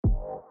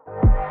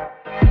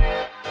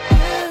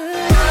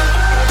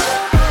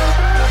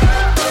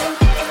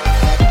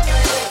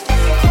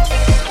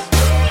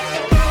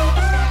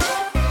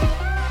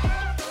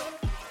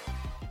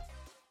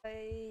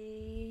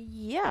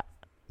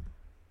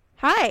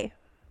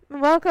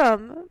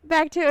Welcome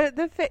back to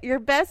your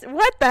best.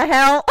 What the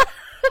hell?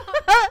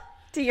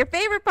 To your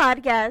favorite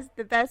podcast,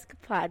 the best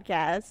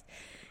podcast,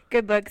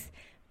 Good Books,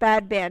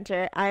 Bad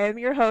Banter. I am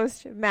your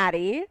host,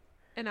 Maddie.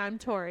 And I'm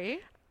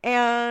Tori.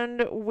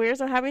 And we're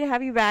so happy to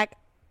have you back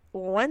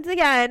once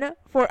again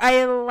for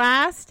a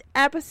last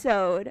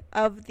episode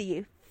of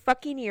the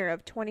fucking year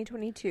of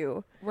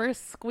 2022. We're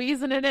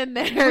squeezing it in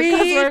there because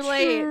we're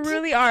late. We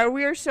really are.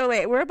 We are so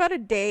late. We're about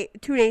 2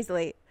 days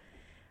late.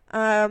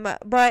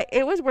 But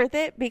it was worth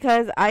it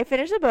because I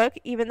finished the book,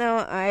 even though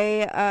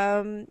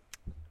I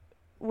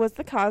was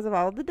the cause of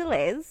all the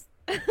delays.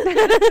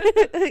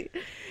 It's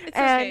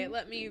okay.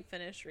 Let me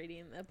finish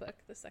reading the book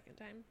the second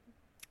time.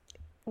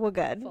 Well,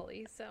 good.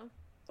 Fully, so.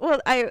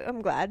 Well,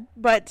 I'm glad,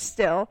 but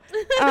still.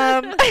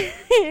 Didn't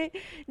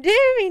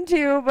mean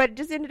to, but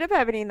just ended up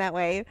happening that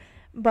way.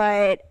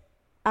 But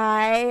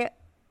I'm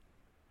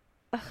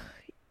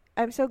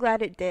so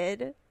glad it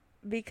did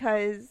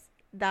because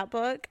that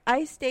book,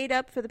 I stayed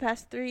up for the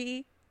past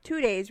 2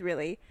 days,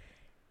 really,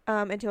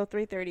 until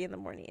 3:30 in the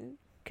morning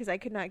because I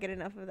could not get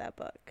enough of that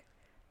book.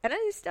 And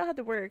I still had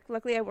to work.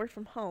 Luckily, I worked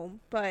from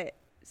home, but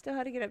still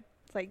had to get up,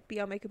 be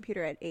on my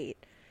computer at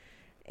 8.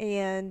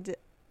 And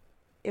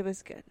it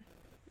was good.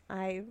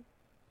 I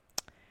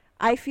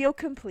feel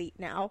complete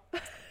now.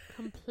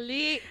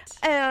 Complete.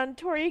 And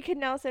Tori can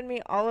now send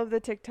me all of the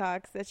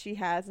TikToks that she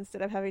has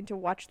instead of having to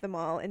watch them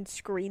all and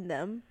screen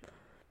them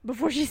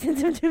before she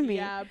sends them to me.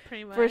 Yeah,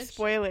 pretty much. For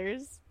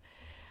spoilers.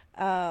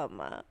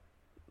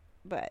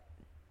 But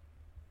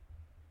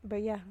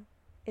yeah,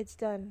 it's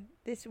done.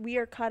 We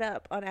are caught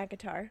up on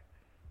ACOTAR,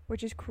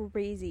 which is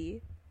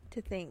crazy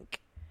to think.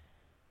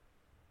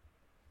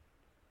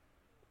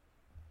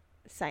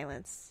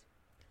 Silence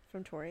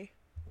from Tori.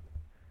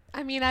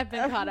 I mean, I've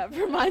been caught up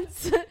for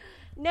months.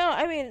 No,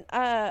 I mean,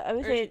 I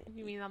was saying.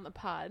 You mean on the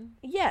pod?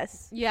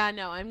 Yes. Yeah,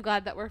 no, I'm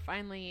glad that we're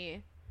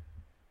finally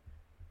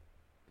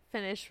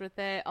finished with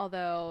it,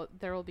 although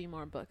there will be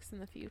more books in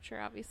the future,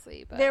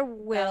 obviously. But there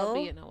will. That'll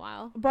be in a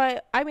while.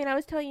 But, I mean, I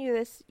was telling you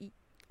this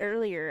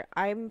earlier.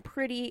 I'm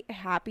pretty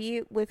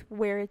happy with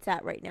where it's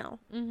at right now.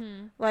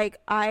 Mm-hmm.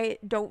 I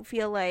don't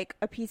feel like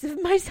a piece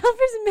of myself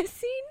is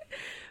missing.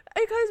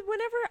 Because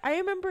I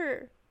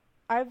remember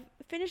I've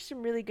finished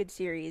some really good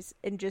series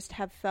and just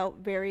have felt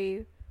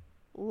very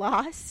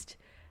lost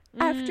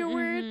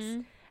afterwards.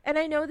 Mm-hmm. And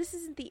I know this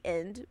isn't the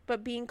end,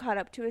 but being caught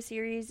up to a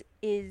series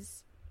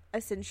is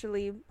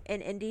essentially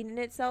an ending in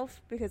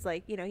itself because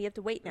you have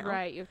to wait now.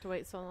 Right, you have to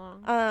wait so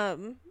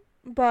long.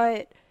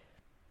 But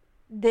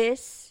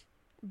this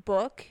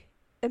book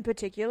in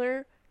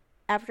particular,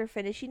 after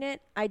finishing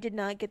it, I did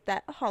not get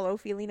that hollow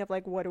feeling of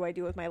what do I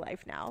do with my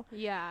life now?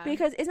 Yeah.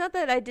 Because it's not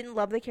that I didn't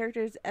love the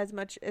characters as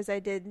much as I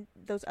did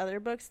those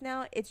other books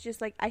now. It's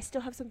just I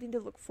still have something to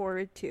look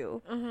forward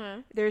to.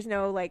 Uh-huh. There's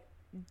no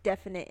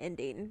definite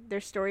ending.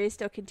 Their story is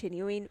still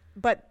continuing,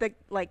 but the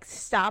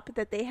stop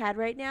that they had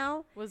right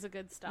now was a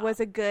good stop. Was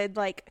a good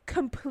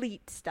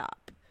complete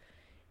stop.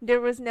 There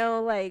was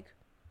no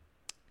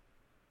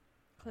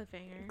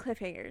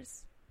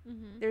cliffhangers.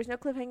 Mm-hmm. There's no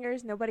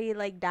cliffhangers. Nobody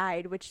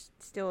died, which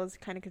still is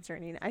kind of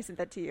concerning. I sent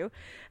that to you,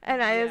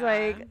 and I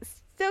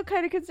was still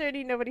kind of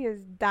concerning. Nobody has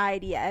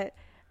died yet.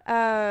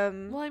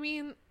 Well, I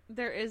mean,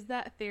 there is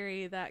that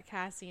theory that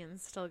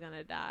Cassian's still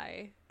gonna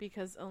die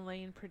because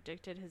Elaine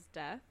predicted his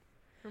death.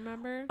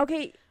 Remember?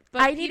 Okay,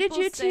 but I needed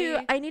you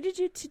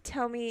to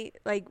tell me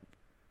that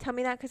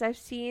because I've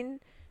seen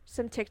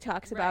some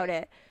TikToks about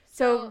it.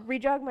 So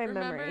re-jog my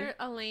memory.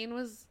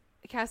 Remember,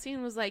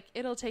 Cassian was like,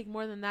 "It'll take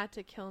more than that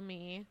to kill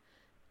me."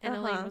 And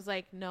Elaine was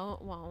like, "No,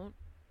 it won't."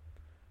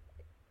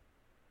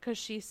 Because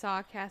she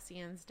saw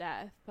Cassian's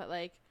death. But,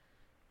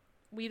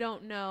 we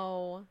don't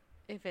know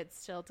if it's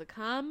still to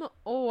come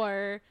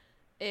or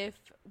if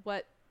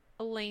what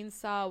Elaine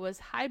saw was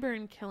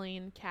Hybern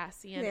killing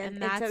Cassian. Yeah,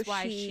 and that's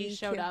why she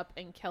showed up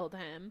and killed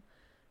him.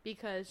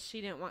 Because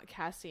she didn't want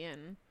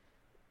Cassian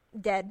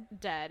dead.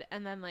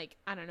 And then,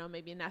 I don't know,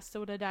 maybe Nesta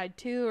would have died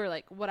too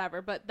or,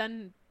 whatever. But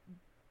then,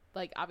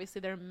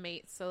 obviously they're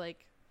mates. So,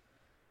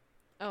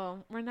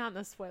 oh, we're not in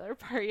the spoiler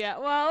part yet.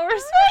 Well, we're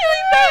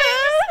spoiling this.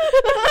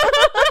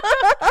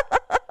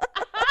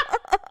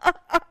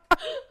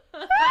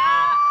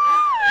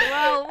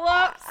 Well,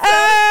 whoops.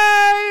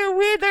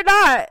 They're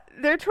not.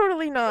 They're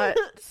totally not.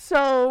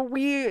 So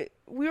we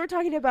were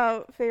talking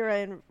about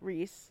Feyre and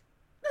Rhys.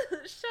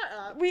 Shut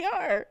up. We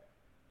are.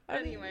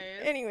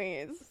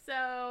 Anyways.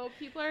 So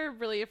people are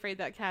really afraid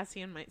that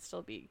Cassian might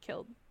still be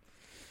killed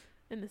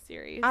in the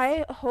series.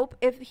 I hope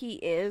if he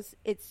is,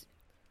 it's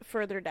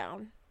further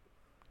down.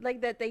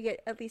 That they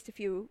get at least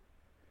a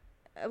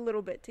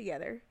little bit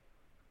together.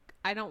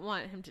 I don't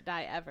want him to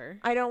die ever.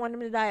 I don't want him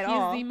to die at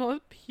all. He's the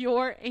most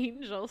pure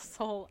angel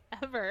soul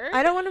ever.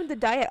 I don't want him to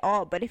die at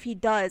all, but if he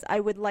does,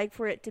 I would like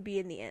for it to be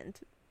in the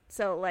end.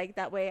 So,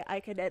 that way I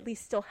could at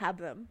least still have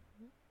them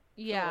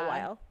for a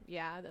while.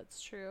 Yeah,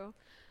 that's true.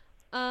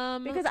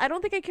 Because I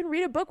don't think I can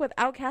read a book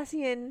without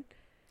Cassian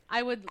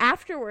I would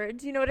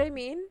afterwards, you know what I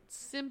mean?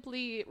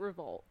 Simply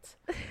revolt.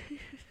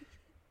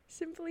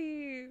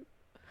 Simply...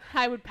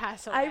 I would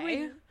pass away. I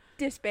would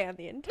disband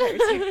the entire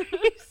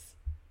series.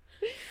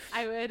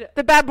 I would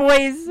The bad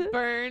boys.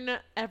 burn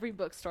every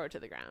bookstore to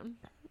the ground.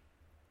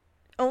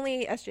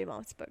 Only S.J.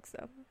 Moss books,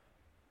 though.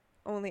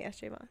 Only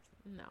S.J. Moss.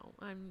 No,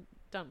 I'm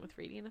done with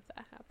reading if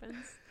that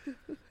happens.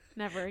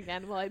 Never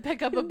again will I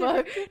pick up a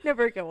book.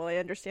 Never again will I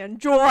understand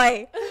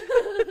joy.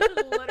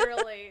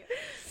 Literally.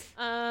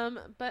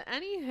 But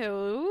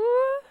anywho,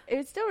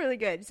 It's still really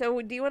good.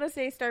 So, do you want to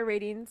say star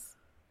ratings?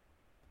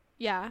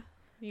 yeah,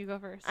 you go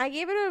first. I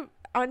gave it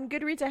on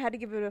Goodreads. I had to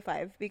give it a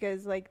 5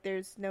 because like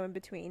there's no in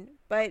between.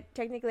 But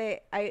technically,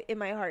 in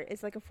my heart,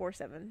 it's like a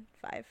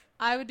 4.75.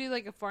 I would do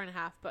like a 4.5,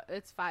 but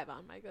it's 5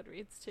 on my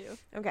Goodreads too.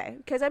 Okay,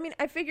 because I mean,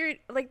 I figured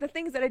like the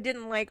things that I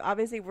didn't like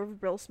obviously were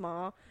real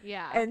small,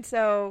 Yeah. and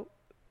so.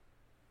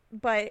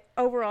 But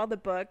overall, the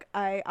book,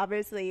 I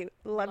obviously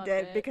loved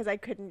it because I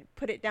couldn't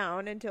put it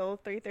down until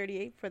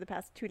 3:30 for the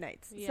past 2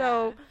 nights.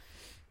 Yeah.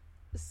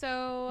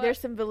 So there's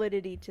some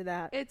validity to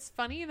that. it's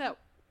funny that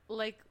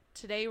like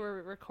today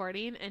we're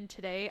recording, and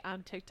today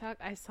on TikTok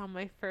I saw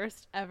my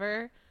first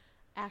ever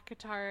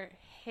ACOTAR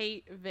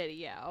hate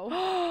video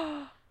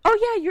Oh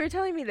yeah, you were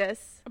telling me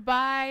this.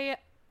 by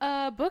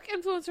a book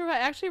influencer who I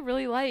actually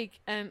really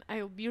like, and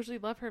I usually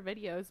love her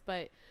videos,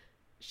 but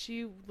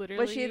she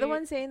literally... Was she the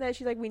one saying that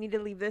she's like, we need to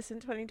leave this in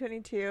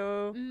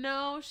 2022?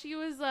 No, she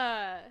was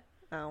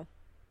Oh.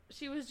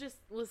 she was just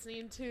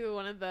listening to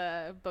one of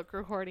the book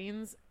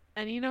recordings,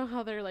 and you know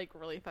how they're like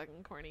really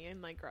fucking corny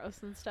and like gross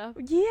and stuff.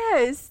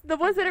 Yes, the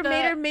ones that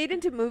are made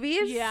into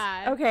movies.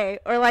 Yeah. Okay,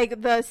 or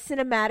like the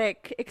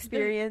cinematic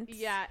experience.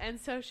 Yeah, and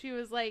so she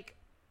was like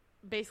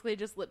basically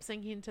just lip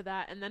syncing to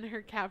that, and then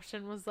her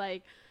caption was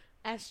like,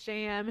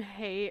 SJM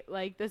hate,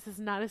 like this is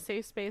not a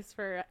safe space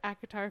for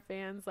ACOTAR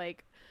fans,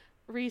 like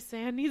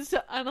Rhys-Ann needs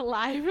to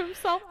unalive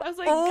himself. I was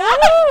like,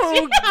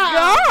 oh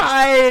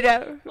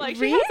God, Like,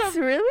 she Rhys, has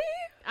a- really?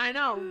 I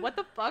know, what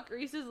the fuck?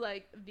 Rhys is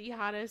like the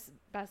hottest,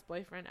 best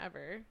boyfriend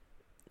ever.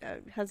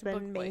 Husband,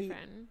 Book mate.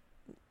 boyfriend.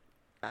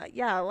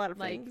 Yeah, a lot of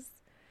Like- things.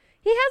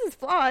 He has his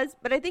flaws,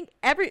 but I think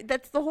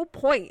that's the whole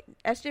point.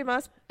 S.J.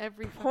 Moss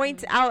Every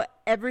points fucking out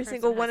every person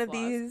single has one of flaws.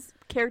 these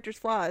characters'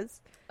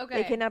 flaws.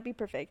 Okay. They cannot be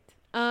perfect.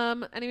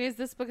 Anyways,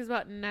 this book is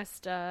about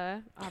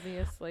Nesta,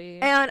 obviously.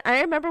 And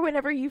I remember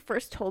whenever you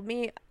first told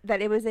me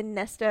that it was in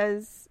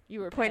Nesta's You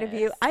were point of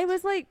view, pissed. I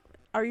was like,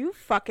 are you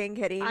fucking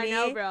kidding me? I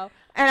know, bro.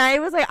 And I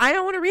was like, I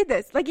don't want to read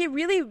this. Like, it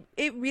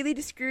really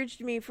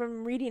discouraged me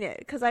from reading it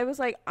because I was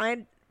like,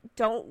 I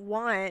don't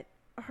want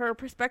her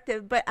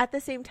perspective. But at the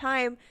same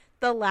time,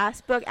 the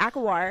last book,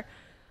 ACOTAR,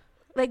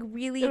 like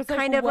really It was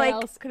kind like, of what like,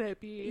 else could it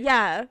be?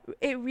 yeah,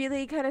 it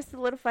really kind of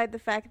solidified the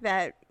fact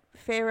that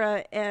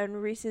Feyre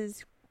and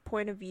Rhys's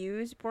point of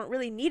views weren't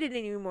really needed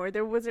anymore.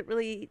 There wasn't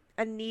really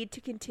a need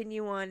to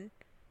continue on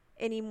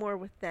anymore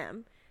with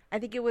them. I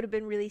think it would have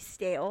been really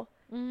stale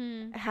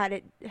had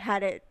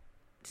it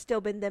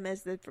still been them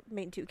as the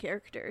main two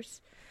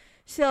characters.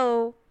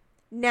 So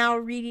now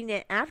reading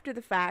it after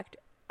the fact,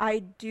 I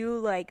do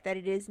like that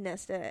it is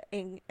Nesta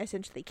and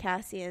essentially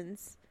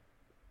Cassian's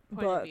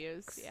Point book. of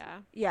views, yeah.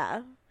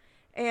 Yeah.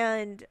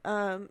 And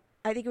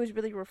I think it was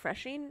really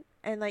refreshing,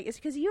 and like it's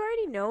because you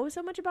already know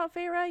so much about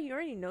Feyre, you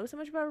already know so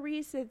much about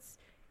Rhys.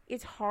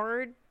 It's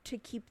hard to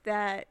keep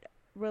that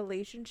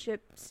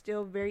relationship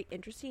still very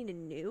interesting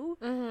and new.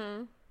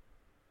 Mm-hmm.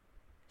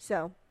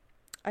 So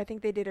I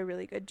think they did a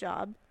really good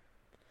job.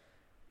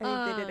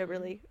 I think they did a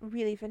really,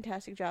 really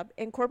fantastic job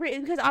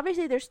incorporating, because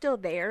obviously they're still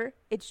there.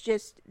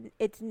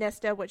 It's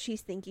Nesta, what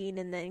she's thinking,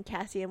 and then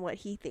Cassian, what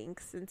he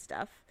thinks and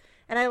stuff.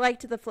 And I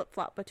liked the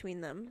flip-flop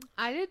between them.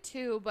 I did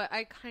too, but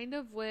I kind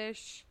of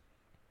wish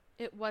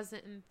it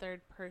wasn't in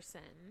third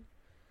person,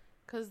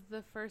 because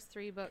the first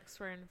 3 books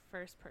were in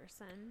first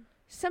person.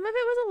 Some of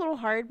it was a little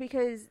hard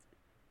because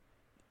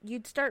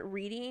you'd start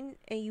reading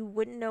and you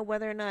wouldn't know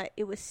whether or not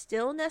it was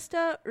still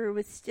Nesta or it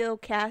was still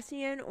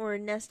Cassian, or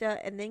Nesta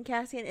and then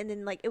Cassian, and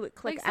then like it would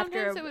click Like after.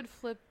 sometimes it would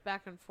flip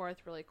back and forth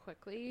really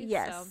quickly.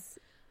 Yes.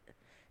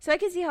 So I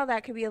can see how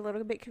that could be a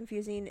little bit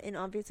confusing and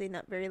obviously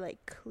not very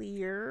like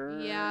clear.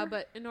 Yeah,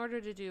 but in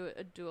order to do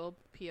a dual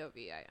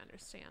POV, I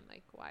understand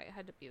like why it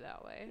had to be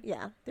that way.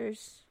 Yeah,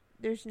 there's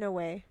no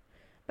way.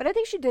 But I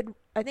think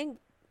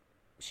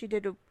she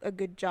did a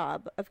good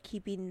job of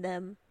keeping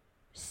them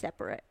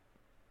separate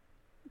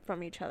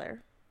from each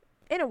other.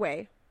 In a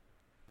way.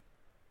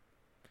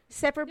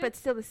 Separate but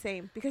still the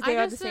same, because they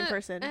are the same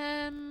person.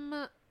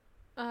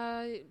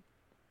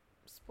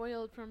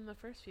 Spoiled from the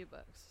first few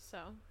books, so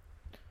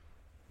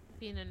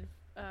being in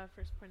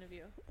first point of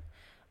view.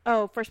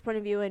 Oh, first point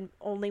of view and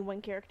only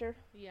one character?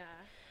 Yeah.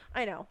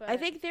 I know. I But-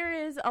 think there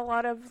is a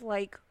lot of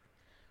like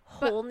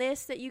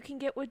wholeness that you can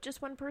get with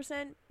just one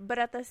person, but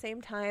at the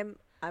same time,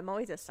 I'm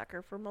always a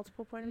sucker for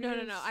multiple point of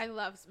views. No. I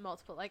love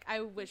multiple. Like,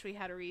 I wish we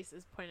had a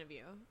Reese's point of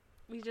view.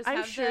 We just I'm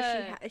have sure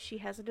the... she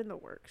has it in the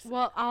works.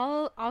 Well,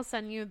 I'll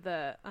send you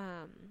the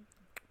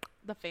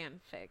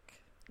fanfic.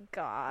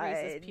 God.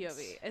 Reese's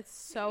POV. It's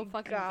so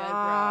fucking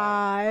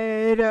God.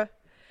 good, bro.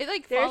 It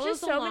like There's follows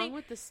just so along many-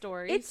 with the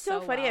story. It's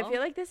so funny. well. I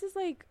feel like this is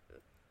like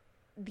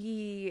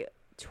the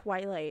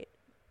Twilight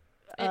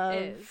It of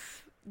is.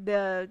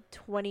 the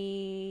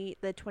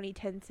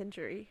 2010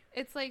 century.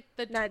 It's like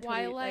the Not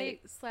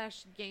Twilight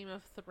 / Game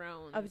of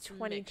Thrones of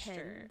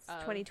 2010s,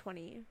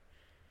 2020.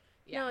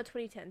 Yeah. No,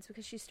 2010s,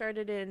 because she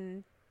started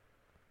in,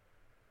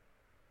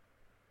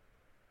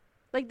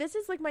 like, this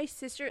is like my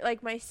sister,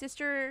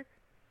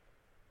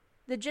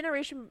 the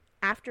generation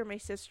after my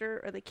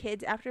sister, or the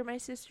kids after my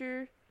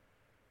sister,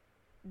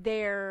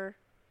 they're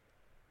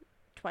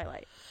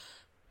Twilight.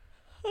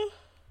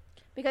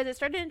 Because it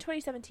started in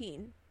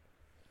 2017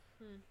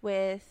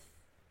 with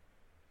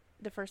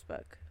the first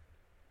book.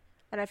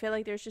 And I feel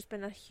like there's just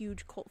been a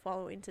huge cult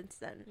following since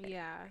then.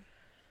 Yeah.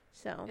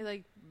 So it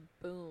like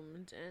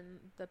boomed in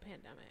the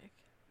pandemic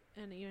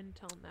and even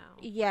until now.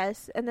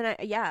 Yes. And then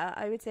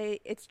I would say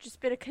it's just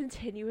been a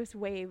continuous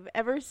wave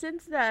ever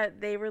since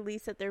that they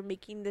released that they're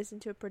making this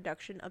into a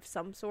production of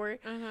some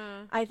sort.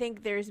 I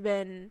think there's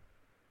been,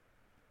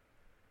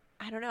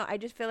 I don't know, I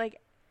just feel like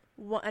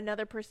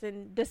another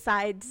person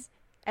decides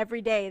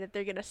every day that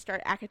they're gonna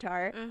start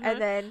ACOTAR,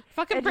 and then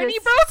fucking Brittany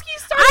Broski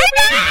started.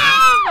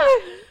 I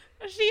know.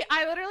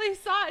 I literally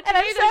saw it today, and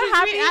I'm so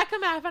happy.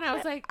 ACOMAF, and I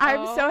was like,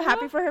 I'm so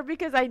happy for her,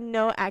 because I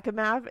know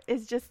ACOMAF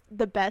is just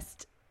the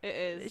best. It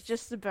is. It's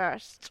just the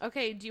best.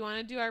 Okay, do you want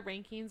to do our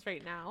rankings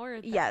right now, or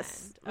at the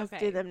yes? end?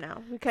 Let's do them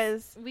now,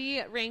 because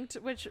we ranked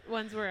which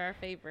ones were our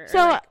favorite. So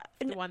like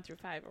the 1 through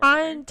 5.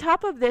 On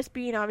top of this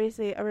being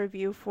obviously a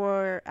review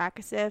for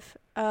ACOSF,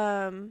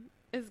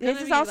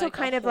 this is also like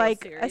kind of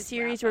like a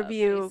series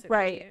review,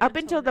 right? Up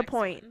until the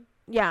point,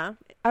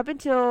 up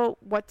until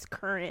what's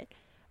current,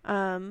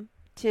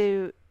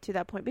 to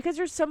that point, because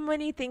there's so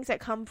many things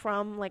that come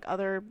from like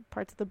other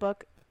parts of the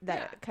book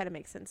that kind of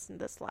makes sense in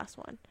this last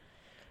one.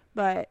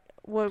 But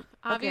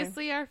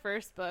obviously our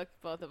first book,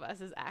 both of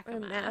us, is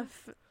ACOMAF.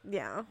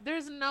 Yeah.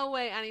 There's no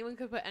way anyone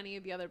could put any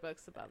of the other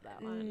books above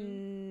that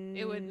one.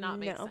 It would not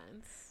make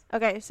sense.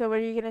 Okay, so what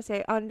are you gonna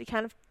say on the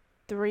count of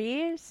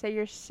 3? Say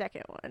your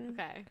second one.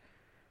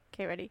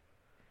 Okay, ready?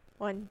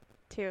 1,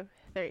 2,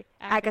 3.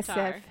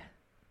 ACOSF.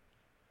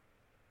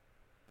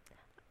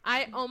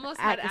 I almost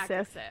had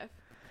ACOSF.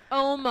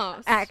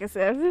 Almost.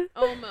 ACOSF.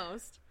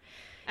 Almost.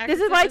 This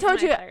is why I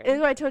told you. This is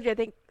why I told you. I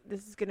think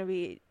this is gonna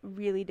be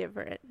really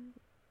different.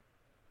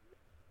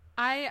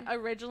 I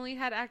originally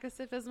had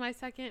ACOSF as my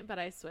second, but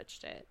I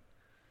switched it.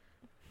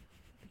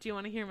 Do you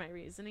want to hear my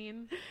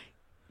reasoning?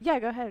 Yeah,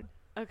 go ahead.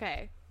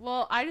 Okay.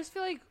 Well, I just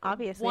feel like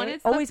obviously one,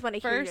 it's always want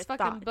to hear your first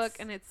fucking thoughts. book,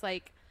 and it's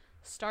like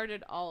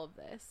started all of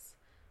this,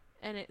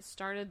 and it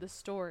started the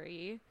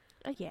story.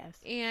 Yes.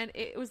 And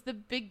it was the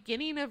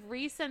beginning of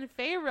Rhys and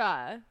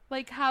Feyre.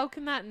 Like, how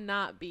can that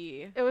not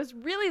be? It was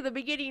really the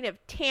beginning of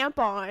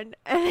Tampon,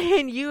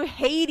 and you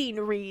hating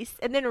Rhys,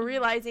 and then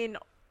realizing,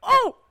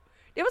 oh,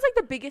 it was like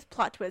the biggest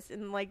plot twist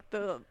in like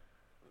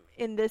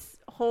in this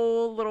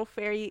whole little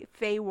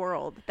Fae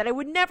world that I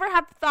would never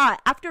have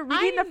thought after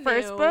reading the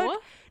first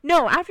book.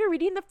 No, after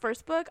reading the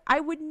first book, I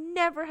would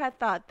never have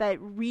thought that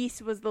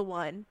Rhys was the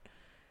one.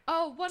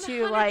 Oh,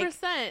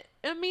 100%.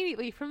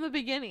 Immediately from the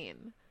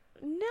beginning.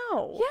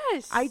 No.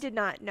 Yes. I did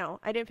not. No,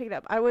 I didn't pick it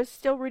up. I was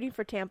still rooting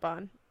for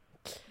Tampon.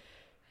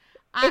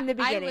 In the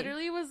beginning. I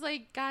literally was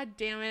like, God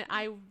damn it.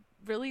 I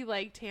really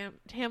like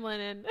Tamlin,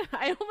 and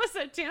I almost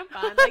said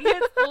Tampon. Like,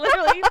 it's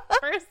literally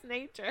first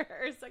nature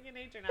or second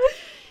nature now.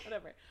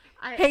 Whatever.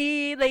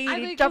 Hey,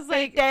 lady, jump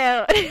like,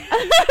 down. I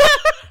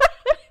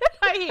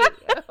hate you.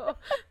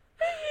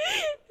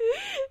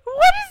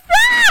 What is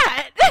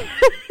that?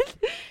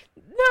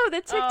 No,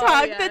 the TikTok.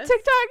 Oh, yes. The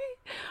TikTok.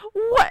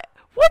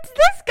 What's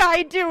this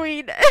guy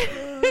doing?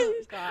 Oh,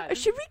 God.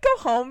 Should we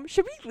go home?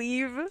 Should we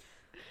leave?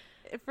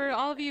 For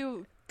all of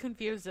you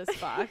confused as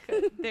fuck,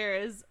 there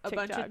is a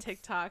bunch of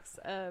TikToks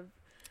of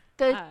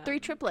the 3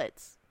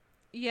 triplets.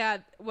 Yeah,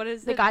 what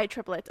is the guy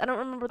triplets? I don't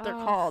remember what they're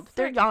called.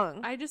 They're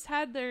young. I just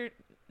had their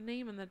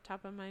name on the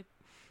top of my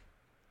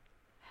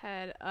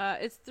head.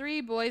 It's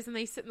 3 boys, and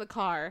they sit in the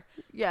car.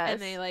 Yes,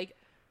 and they like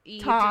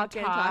talk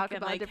and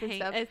about like different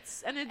stuff.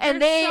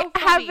 And they so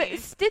have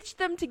stitched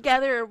them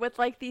together with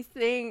like these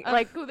things,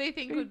 like who they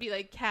think would be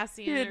like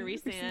Cassian or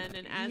Rhysand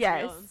and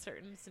Asriel in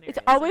certain scenarios.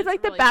 It's always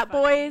like really the Bat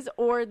Boys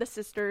or the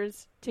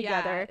sisters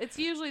together. Yeah, it's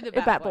usually the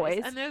Bat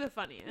Boys, and they're the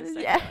funniest.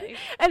 Yeah,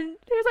 and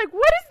there's like,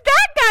 what is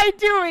that guy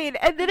doing?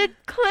 And then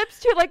it clips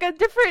to like a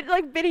different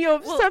like video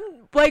of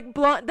some like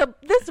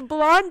this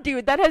blonde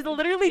dude that has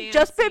literally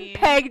just been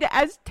pegged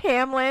as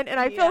Tamlin,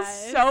 and I feel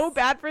so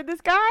bad for this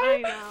guy.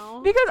 I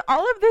know, because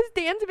all of this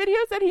dance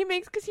videos that he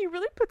makes, because he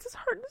really puts his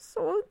heart and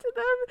soul into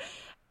them,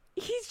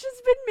 he's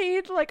just been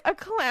made like a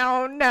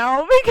clown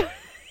now because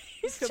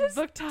he's just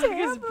book talk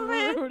is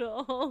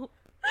brutal.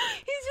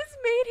 He's just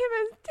made him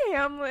as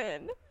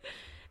Tamlin.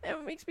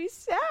 It makes me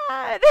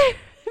sad.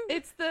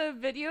 It's the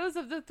videos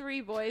of the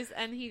 3 boys,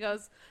 and he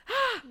goes,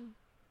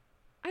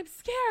 I'm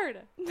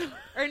scared.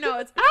 Or no,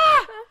 it's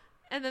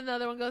and then the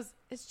other one goes,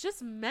 it's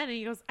just men. And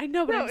he goes, I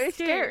know, but I'm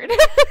scared.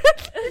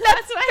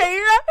 That's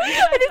Feyre.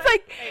 And it's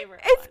like,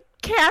 it's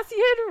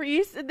Cassian,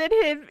 Rhys, and then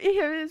him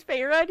is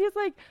Feyre, and he's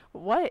like,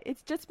 what?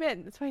 It's just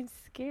men. That's why I'm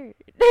scared.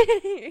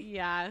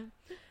 Yeah.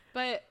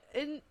 But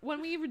and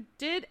when we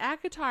did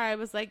ACOTAR, I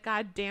was like,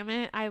 God damn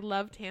it, I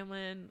love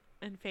Tamlin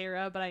and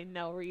Feyre, but I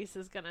know Rhys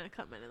is gonna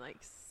come in and like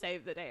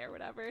save the day or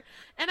whatever.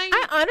 And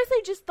I honestly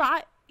just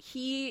thought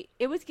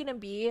it was gonna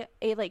be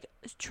a like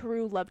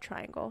true love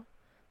triangle,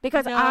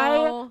 because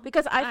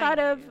I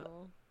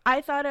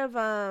thought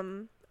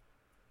of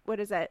what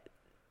is that,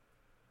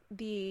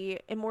 the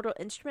Immortal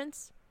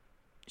Instruments,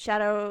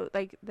 Shadow,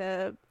 like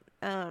the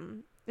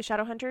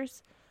Shadow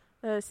Hunters,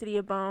 the City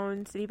of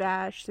Bone, City of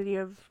Ash, City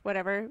of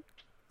whatever,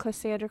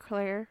 Cassandra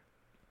Clare.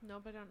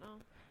 Nope, I don't know.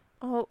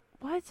 Oh,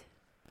 what?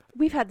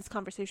 We've had this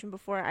conversation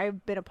before.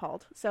 I've been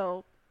appalled.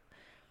 So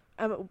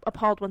I'm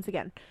appalled once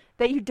again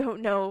that you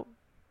don't know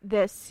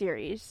this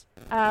series.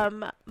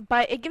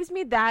 But it gives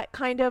me that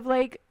kind of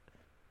like,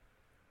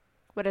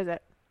 what is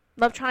it?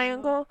 Love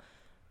triangle.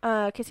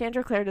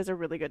 Cassandra Clare does a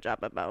really good job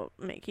about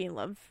making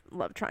love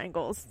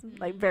triangles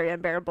like very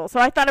unbearable. So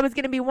I thought it was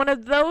going to be one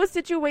of those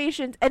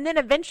situations, and then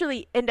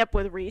eventually end up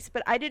with Rhys.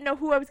 But I didn't know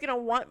who I was going to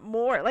want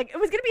more. Like, it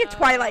was going to be a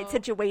Twilight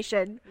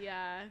situation.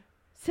 Yeah.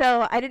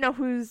 So I didn't know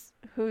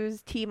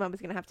whose team I was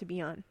going to have to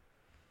be on.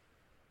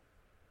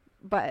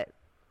 But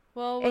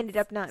ended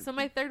up not. So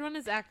my third one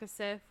is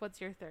Akasif. What's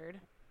your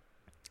third?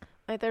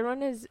 My third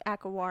one is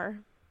Akawar.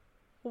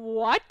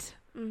 What?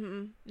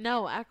 Mm-hmm.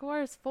 No,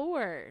 Akawar is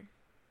 4.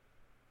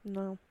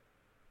 No.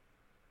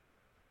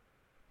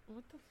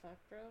 What the fuck,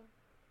 bro?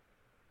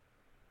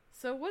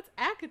 So what's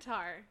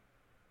ACOTAR?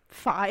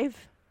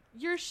 5.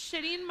 You're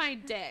shitting my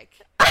dick.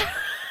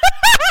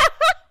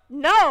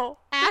 No.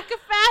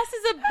 Akafast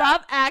is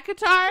above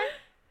ACOTAR?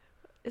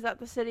 Is that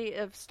the city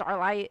of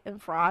Starlight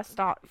and Frost?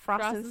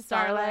 Frost and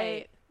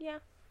Starlight. Yeah.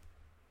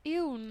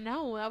 Ew,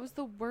 no. That was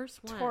the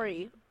worst one.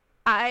 Tori,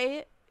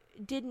 I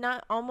did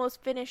not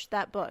almost finish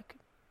that book.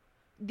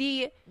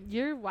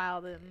 You're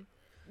wildin'.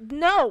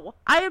 No,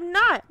 I am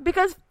not.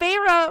 Because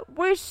Feyre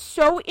was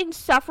so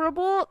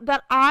insufferable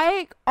that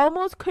I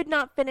almost could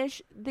not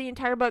finish the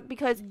entire book,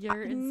 because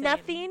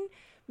nothing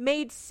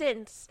made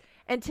sense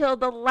until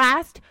the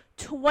last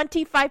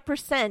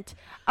 25%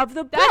 of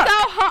the book. That's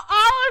how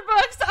all our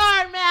books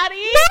are,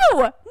 Maddie.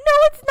 No,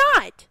 it's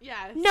not.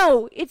 Yes.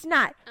 No, it's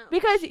not. Oh.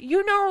 Because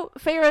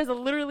Feyre is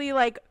literally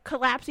like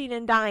collapsing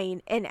and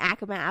dying in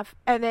Akamath,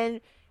 and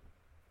then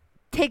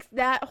takes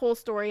that whole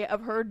story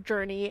of her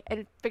journey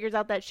and figures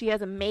out that she has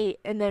a mate,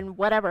 and then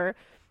whatever.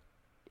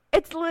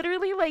 It's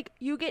literally like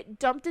you get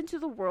dumped into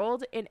the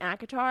world in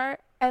ACOTAR,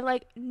 and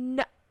like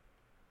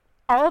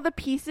all the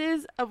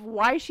pieces of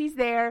why she's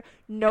there.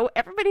 No,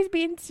 everybody's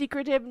being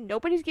secretive.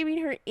 Nobody's giving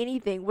her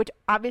anything, which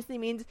obviously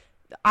means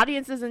the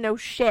audience doesn't know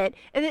shit.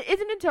 And it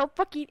isn't until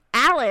fucking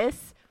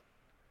Alice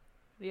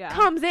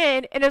comes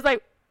in and is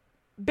like,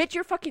 bitch,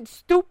 you're fucking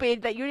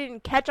stupid that you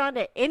didn't catch on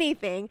to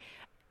anything.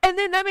 And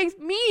then that makes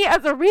me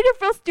as a reader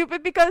feel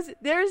stupid, because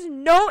there's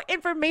no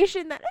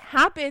information that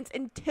happens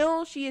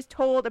until she is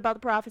told about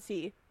the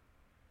prophecy.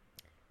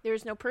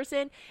 There's no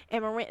person,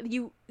 and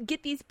you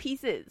get these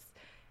pieces.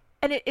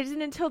 And it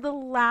isn't until the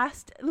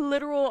last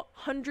literal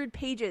 100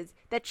 pages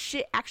that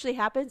shit actually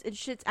happens, and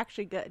shit's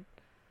actually good.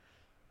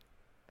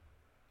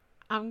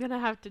 I'm going to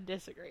have to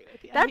disagree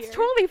with you. That's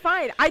totally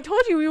fine. I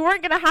told you we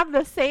weren't going to have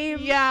the same.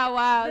 Yeah,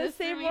 wow. The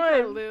same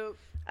one.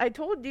 I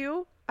told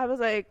you. I was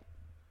like,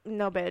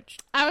 no, bitch.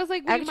 I was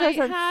like, we actually,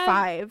 might have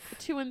 5.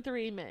 2 and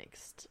 3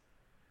 mixed.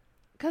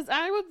 Because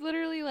I would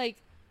literally like,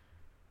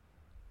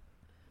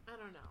 I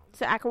don't know.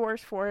 So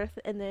Akawar's 4th,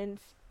 and then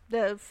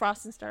the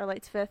Frost and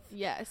Starlight's 5th.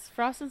 Yes,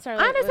 Frost and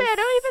Starlight. Honestly, I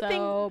don't even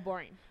think so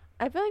boring.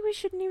 I feel like we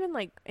shouldn't even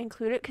like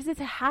include it, because it's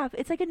a half.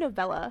 It's like a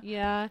novella.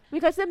 Yeah.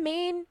 Because it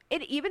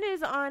even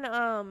is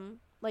on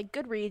like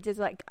Goodreads is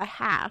like a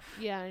half.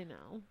 Yeah, I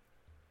know.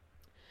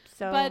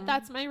 So, but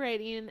that's my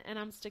rating, and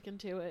I'm sticking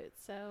to it.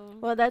 So.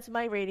 Well, that's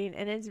my rating,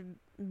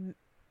 and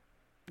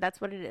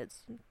that's what it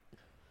is.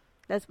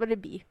 That's what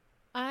it be.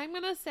 I'm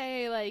gonna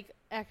say like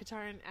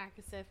ACOTAR and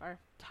Akasif are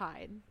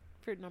tied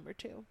for number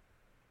 2.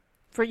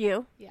 For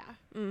you? Yeah.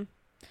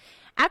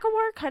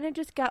 Akawar kind of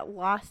just got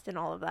lost in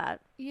all of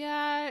that.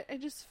 Yeah, I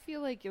just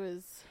feel like it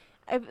was.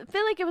 I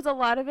feel like a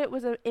lot of it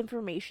was an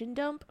information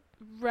dump.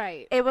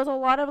 Right. It was a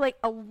lot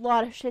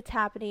of shit's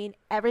happening.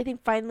 Everything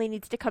finally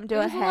needs to come to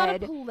a head. It was a lot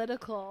of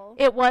political.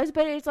 It was,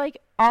 but it's like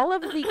all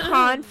of the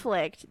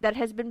conflict that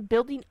has been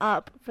building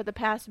up for the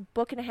past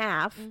book and a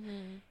half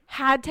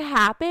had to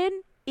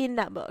happen in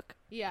that book.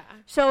 Yeah.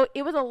 So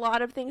it was a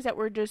lot of things that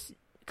were just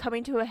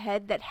coming to a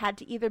head that had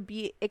to either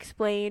be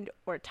explained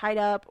or tied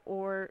up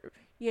or,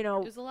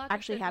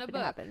 actually happen to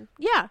happen.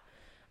 Yeah.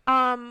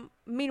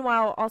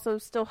 Meanwhile, also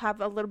still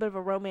have a little bit of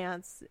a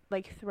romance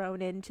like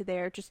thrown into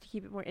there just to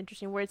keep it more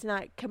interesting, where it's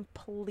not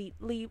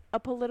completely a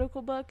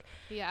political book.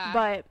 Yeah.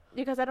 But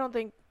because I don't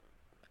think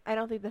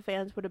the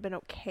fans would have been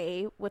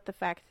okay with the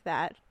fact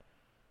that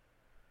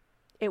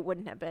it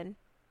wouldn't have been.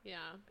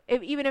 Yeah.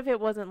 Even if it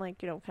wasn't like,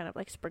 kind of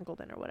like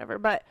sprinkled in or whatever.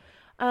 But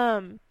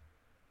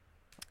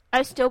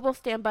I still will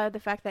stand by the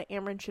fact that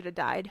Amren should have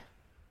died.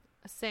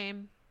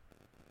 Same.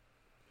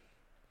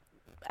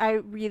 I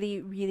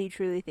really, really,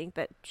 truly think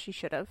that she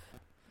should have.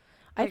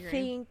 I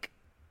think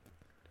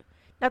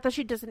Not that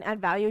she doesn't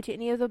add value to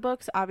any of the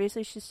books.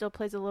 Obviously, she still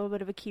plays a little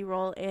bit of a key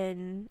role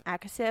in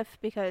Akasif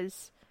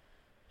because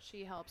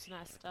she helps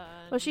Nesta.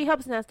 Well, she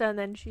helps Nesta, and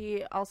then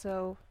she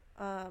also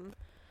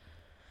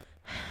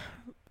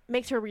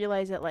makes her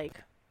realize that,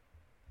 like,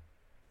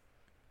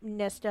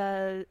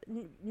 Nesta's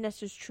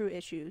true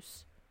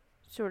issues,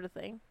 sort of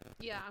thing.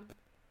 Yeah.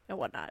 And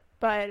whatnot.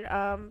 But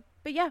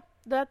yeah,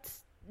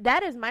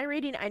 that is my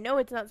reading. I know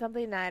it's not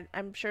something that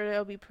I'm sure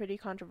it'll be pretty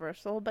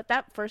controversial, but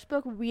that first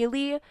book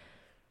really,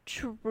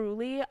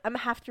 truly, I'm gonna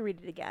have to read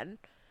it again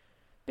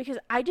because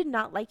I did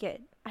not like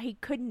it. I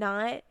could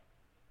not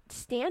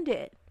stand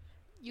it.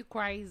 You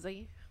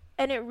crazy.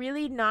 And it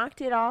really knocked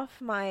it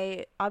off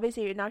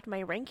obviously it knocked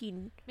my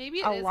ranking Maybe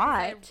it a is lot.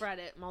 I've read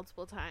it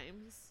multiple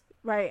times.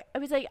 Right. I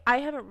was like, I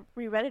haven't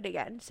reread it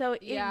again. So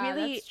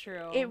that's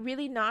true. It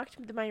really knocked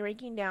my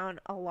ranking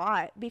down a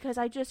lot because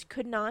I just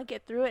could not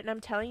get through it. And I'm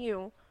telling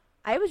you,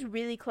 I was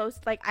really close.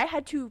 Like, I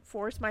had to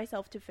force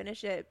myself to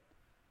finish it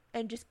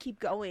and just keep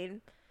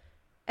going.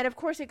 And of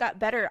course it got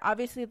better.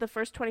 Obviously the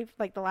first the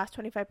last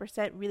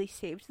 25% really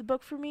saved the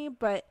book for me,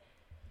 but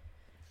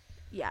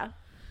yeah.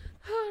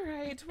 All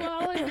right.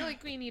 Well, I feel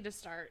like we need to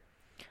start.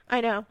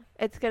 I know.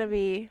 It's going to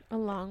be a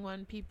long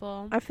one,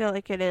 people. I feel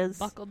like it is.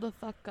 Buckle the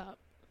fuck up.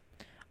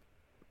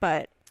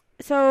 But,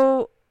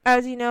 so,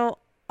 as you know,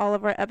 all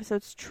of our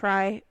episodes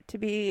try to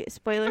be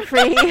spoiler-free.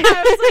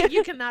 I was like,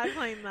 you cannot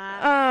claim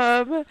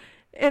that.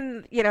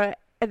 And, you know,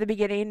 at the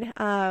beginning,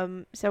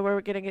 so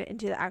we're going to get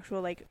into the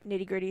actual, like,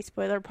 nitty-gritty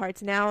spoiler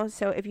parts now.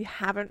 So if you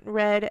haven't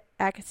read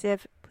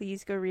Akasif,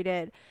 please go read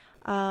it.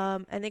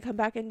 And then come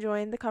back and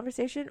join the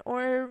conversation,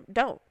 or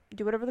don't.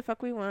 Do whatever the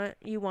fuck you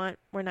want.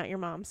 We're not your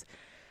moms.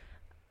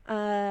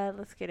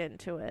 Let's get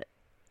into it.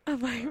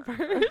 My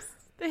first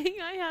thing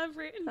I have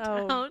written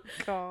down.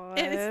 God.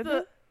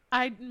 It's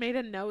I made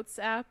a notes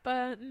app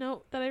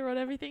note that I wrote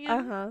everything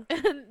in.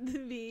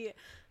 And the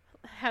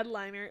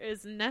headliner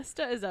is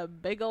Nesta is a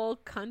big ol'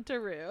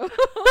 cuntaroo.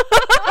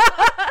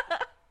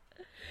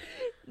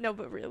 No,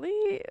 but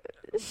really,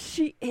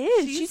 she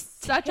is. She's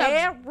such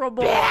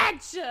terrible. A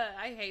bitch.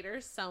 I hate her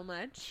so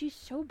much. She's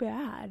so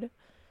bad.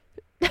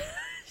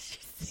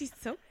 She's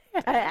so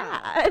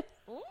bad.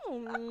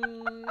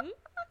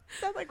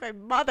 Sounds like my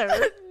mother.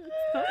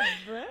 So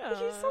bad.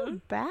 She's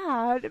so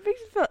bad. It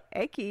makes me feel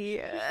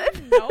icky.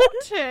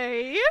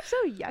 Naughty. So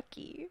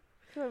yucky.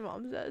 That's what my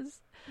mom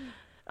says.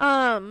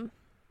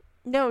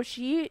 No,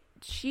 she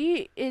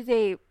is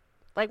a,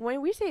 like,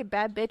 when we say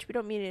bad bitch, we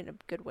don't mean it in a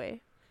good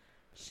way.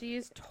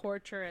 She's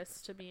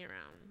torturous to be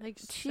around. Like,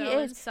 she so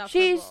is. insufferable.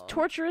 She's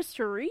torturous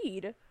to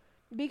read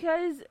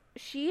because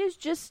she is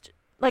just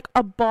like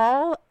a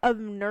ball of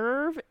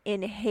nerve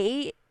and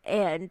hate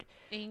and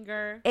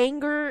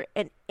anger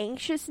and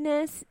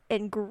anxiousness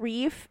and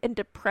grief and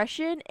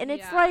depression, and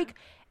it's like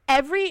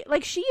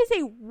she is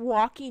a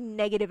walking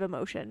negative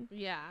emotion.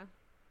 Yeah.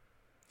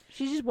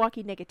 She's just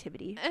walking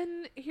negativity.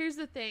 And here's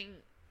the thing.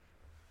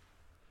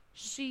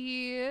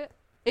 I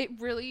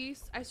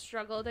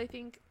struggled, I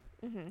think,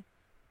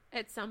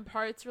 at some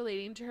parts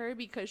relating to her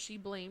because she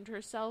blamed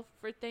herself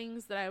for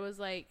things that I was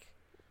like,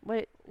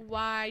 what?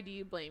 Why do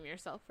you blame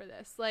yourself for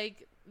this?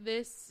 Like,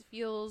 this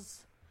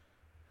feels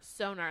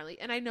so gnarly.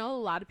 And I know a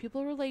lot of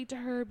people relate to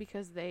her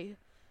because they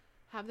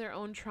have their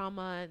own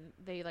trauma and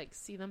they, like,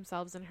 see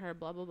themselves in her,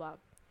 blah, blah, blah.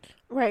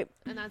 Right.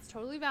 And that's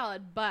totally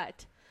valid.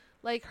 But,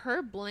 like,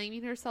 her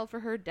blaming herself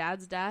for her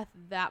dad's death,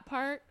 that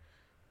part,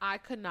 I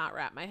could not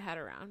wrap my head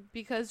around.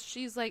 Because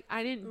she's like,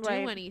 I didn't do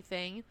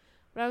anything.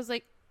 But I was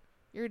like,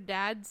 your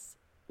dad's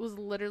was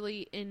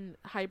literally in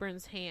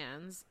Hybern's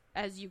hands,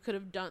 as you could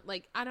have done.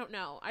 Like, I don't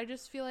know. I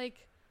just feel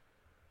like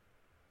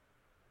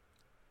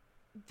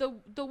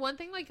the one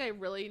thing, like, I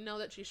really know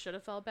that she should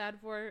have felt bad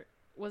for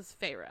was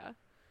Feyre.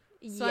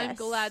 So I'm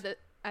glad that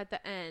at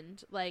the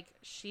end, like,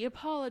 she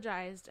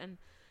apologized and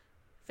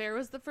Feyre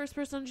was the first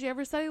person she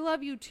ever said I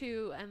love you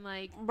to, and,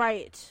 like,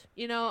 right,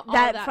 you know, all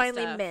that that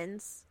finally stuff.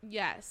 mends.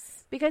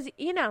 Yes, because,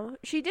 you know,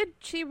 she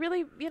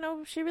really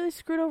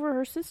screwed over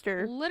her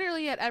sister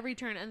literally at every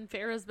turn, and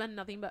Feyre's been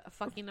nothing but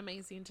fucking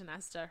amazing to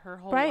Nesta her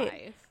whole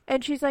life.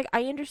 And she's like,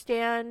 I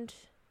understand,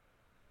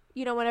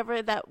 you know,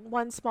 whenever that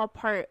one small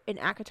part in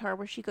ACOTAR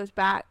where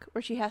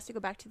she has to go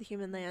back to the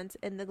human lands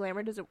and the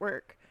glamour doesn't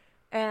work,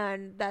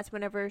 and that's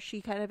whenever she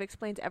kind of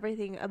explains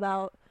everything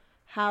about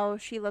how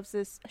she loves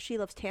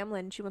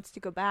Tamlin, she wants to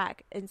go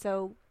back, and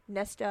so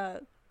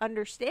Nesta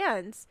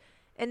understands,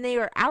 and they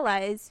are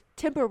allies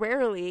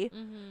temporarily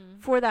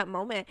for that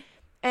moment.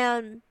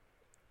 And,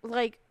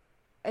 like,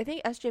 I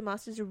think S.J.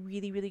 Moss does a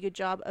really, really good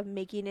job of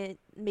making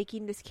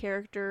this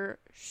character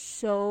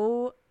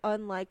so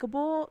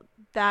unlikable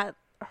that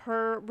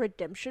her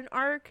redemption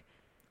arc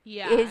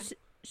is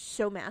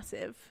so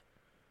massive.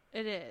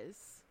 It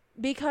is.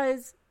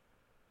 Because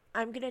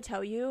I'm gonna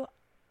tell you,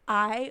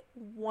 I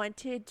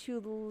wanted to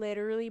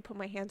literally put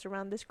my hands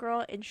around this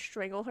girl and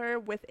strangle her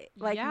with,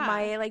 like,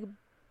 my, like,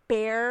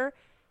 bare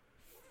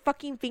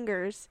fucking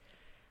fingers,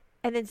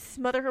 and then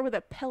smother her with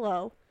a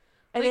pillow,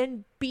 and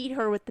then beat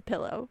her with the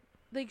pillow.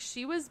 like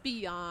she was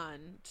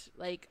beyond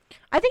like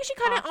I think she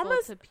kind of awful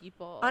almost to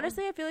people.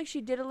 honestly, I feel like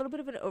she did a little bit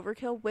of an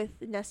overkill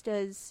with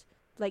Nesta's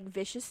like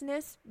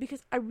viciousness,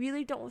 because I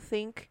really don't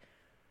think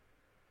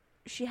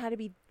she had to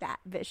be that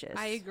vicious.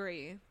 I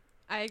agree.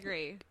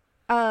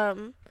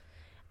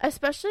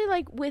 Especially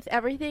like with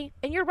everything,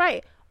 and you're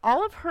right,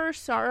 all of her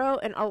sorrow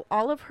and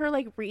all of her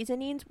like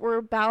reasonings were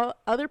about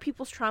other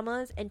people's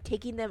traumas and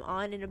taking them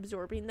on and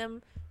absorbing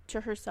them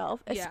to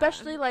herself. Yeah.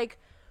 Especially like,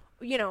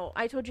 you know,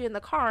 I told you in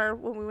the car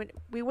when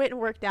we went and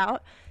worked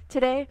out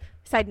today.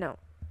 Side note,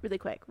 really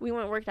quick, we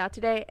went and worked out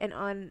today, and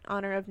on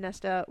honor of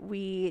Nesta,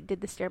 we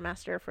did the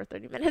Stairmaster for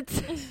 30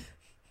 minutes.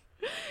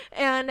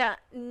 And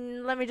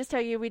let me just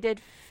tell you, we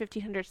did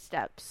 1,500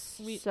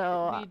 steps. We did.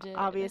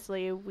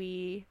 Obviously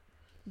we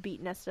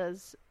beat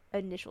Nesta's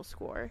initial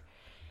score.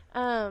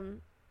 But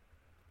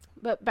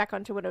back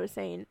onto what I was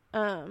saying.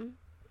 What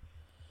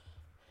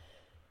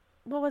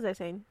was I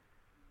saying?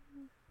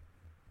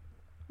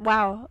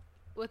 Wow.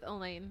 With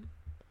Elaine.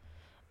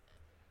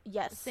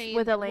 Yes, Saying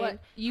with Elaine. what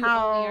you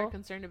only are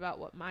concerned about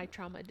what my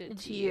trauma did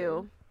to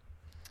you.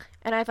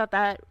 And I thought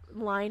that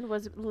line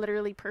was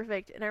literally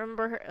perfect. And I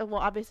remember her,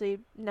 well, obviously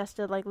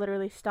Nesta like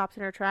literally stops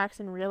in her tracks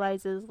and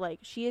realizes like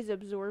she is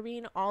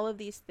absorbing all of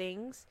these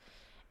things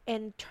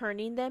and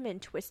turning them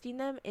and twisting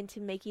them into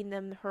making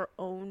them her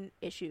own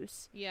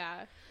issues.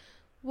 Yeah.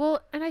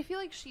 Well, and I feel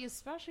like she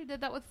especially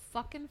did that with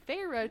fucking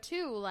Feyre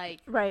too.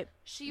 Like, right.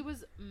 She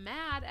was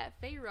mad at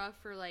Feyre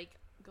for like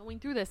going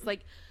through this.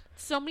 Like,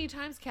 so many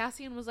times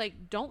Cassian was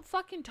like, don't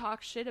fucking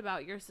talk shit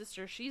about your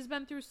sister. She's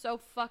been through so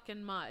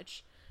fucking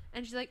much.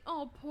 And she's like,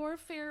 oh, poor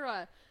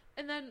Feyre.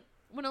 And then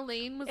when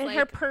Elaine was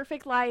her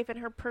perfect life and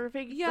her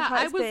perfect husband,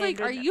 I was like,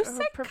 are you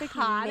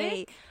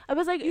psychotic? I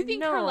was like, you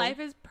think her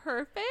life is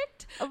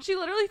perfect? She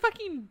literally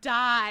fucking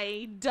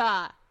died.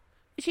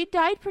 She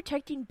died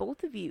protecting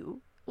both of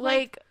you.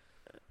 Like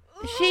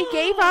she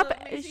gave up.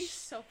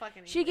 So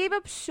fucking. She gave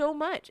up so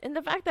much, and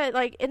the fact that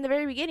like in the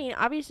very beginning,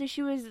 obviously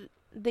she was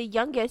the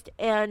youngest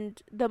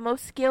and the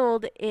most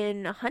skilled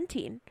in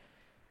hunting.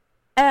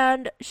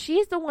 And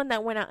she's the one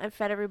that went out and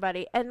fed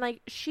everybody. And,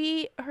 like,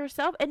 she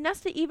herself, and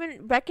Nesta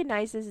even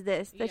recognizes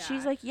this, that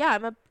she's like, yeah,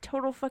 I'm a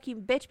total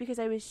fucking bitch because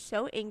I was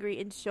so angry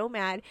and so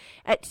mad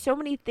at so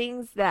many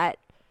things that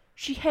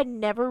she had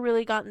never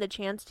really gotten the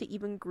chance to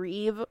even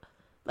grieve,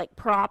 like,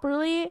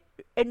 properly,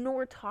 and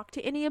nor talk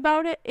to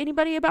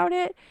anybody about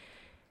it,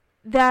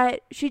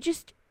 that she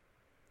just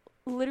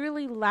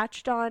literally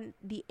latched on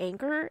the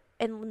anger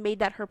and made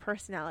that her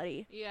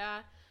personality. Yeah.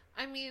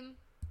 I mean,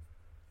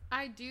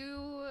 I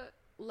do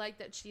like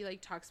that she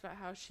like talks about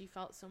how she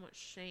felt so much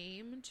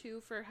shame too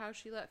for how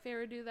she let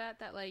Feyre do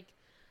that like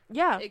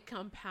it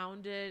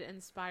compounded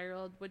and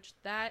spiraled, which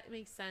that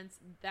makes sense.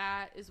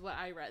 That is what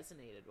I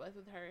resonated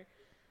with her.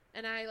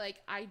 And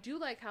I do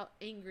like how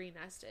angry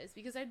Nesta is,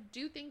 because I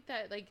do think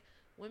that like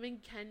women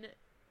can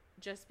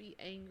just be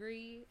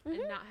angry and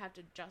not have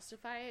to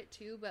justify it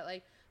too, but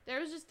like there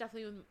was just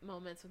definitely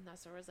moments with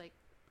Nesta where I was like,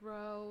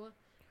 bro,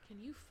 can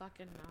you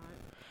fucking not?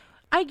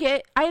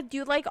 I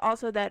do like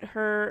also that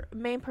her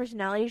main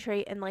personality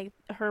trait and like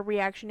her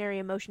reactionary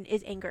emotion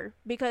is anger,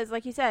 because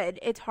like you said,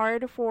 it's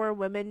hard for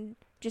women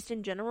just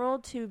in general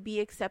to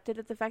be accepted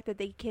at the fact that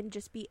they can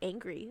just be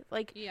angry.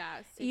 Like, yeah,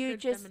 you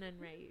just feminine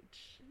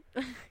rage.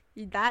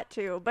 That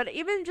too, but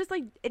even just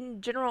like in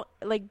general,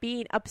 like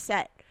being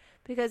upset,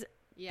 because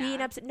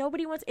being upset,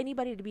 nobody wants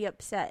anybody to be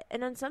upset,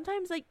 and then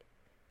sometimes like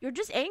you're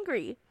just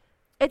angry.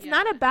 It's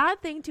not a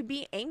bad thing to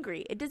be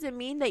angry. It doesn't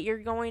mean that you're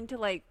going to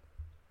like,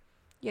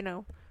 you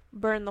know,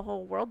 burn the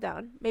whole world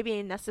down. Maybe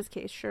in Nesta's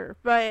case, sure.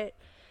 But,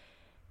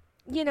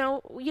 you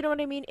know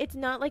what I mean? It's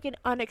not like an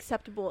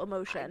unacceptable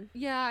emotion.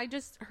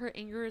 Her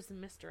anger is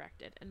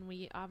misdirected. And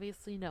we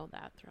obviously know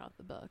that throughout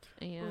the book.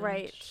 And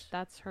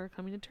that's her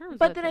coming to terms with it.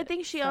 But then I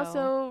think she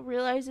also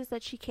realizes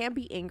that she can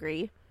be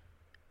angry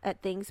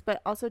at things,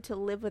 but also to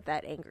live with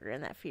that anger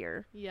and that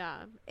fear.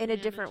 Yeah. In a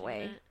different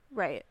way.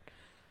 Right.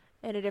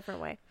 In a different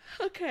way.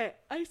 Okay.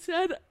 I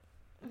said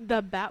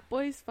the Bat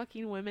Boys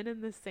fucking women in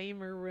the same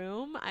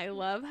room. I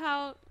love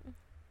how...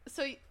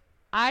 So,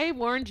 I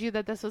warned you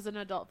that this was an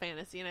adult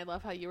fantasy, and I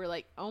love how you were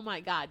like, oh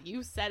my god,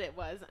 you said it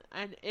was,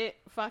 and it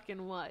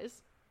fucking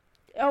was.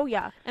 Oh,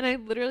 yeah. And I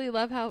literally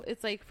love how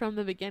it's like from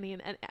the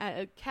beginning,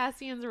 and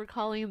Cassian's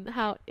recalling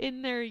how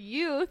in their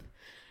youth,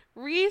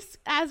 Rhys,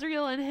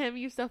 Azriel, and him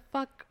used to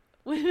fuck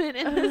women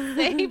in the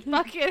same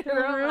fucking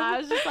room. I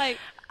was just like...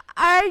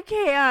 I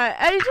can't.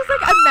 I was just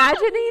like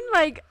imagining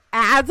like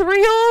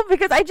Azriel,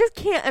 because I just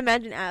can't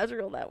imagine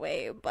Azriel that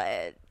way.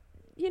 But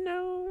you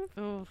know,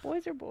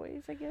 boys are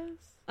boys, I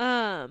guess.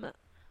 I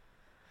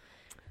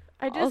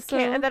just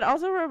can't. And that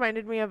also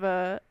reminded me of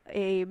a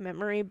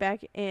memory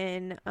back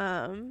in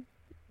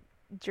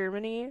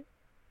Germany.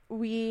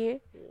 Not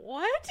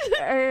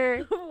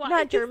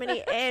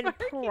Germany, in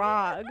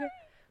Prague.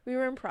 We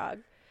were in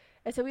Prague,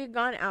 and so we had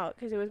gone out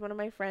because it was one of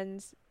my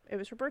friends. It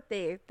was her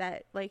birthday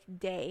that like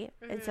day,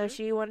 and so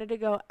she wanted to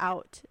go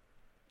out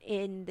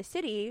in the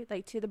city,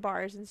 like to the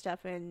bars and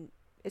stuff, and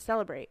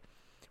celebrate.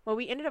 Well,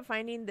 we ended up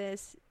finding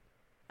this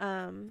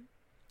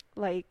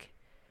like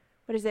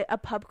a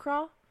pub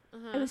crawl.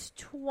 Uh-huh. It was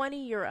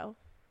 €20.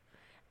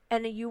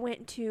 And you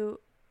went to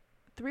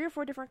 3 or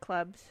 4 different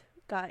clubs,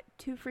 got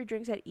 2 free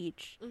drinks at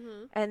each.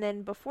 Mm-hmm. And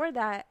then before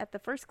that, at the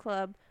first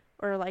club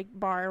or like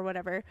bar or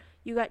whatever,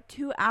 you got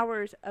 2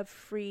 hours of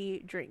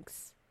free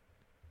drinks.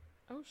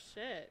 Oh,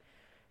 shit.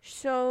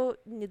 So,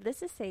 needless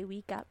to say,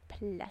 we got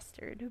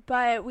plastered.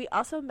 But we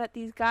also met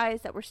these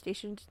guys that were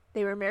stationed,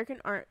 they were American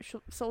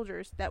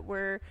soldiers that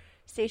were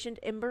stationed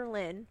in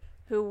Berlin,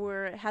 who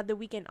had the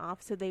weekend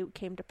off, so they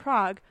came to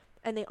Prague,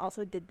 and they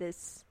also did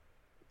this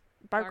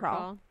bar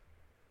crawl.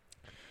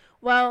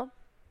 Well,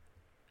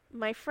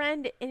 my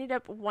friend ended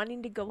up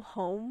wanting to go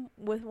home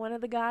with one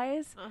of the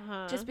guys,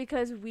 just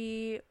because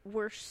we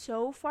were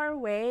so far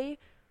away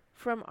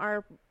from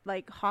our,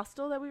 like,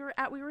 hostel that we were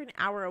at. We were an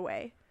hour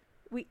away.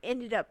 We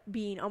ended up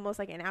being almost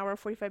like an hour,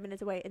 45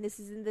 minutes away. And this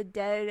is in the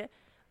dead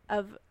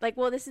of, like,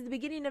 well, this is the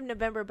beginning of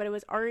November, but it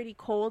was already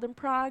cold in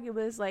Prague. It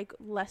was like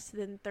less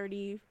than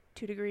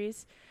 32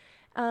 degrees.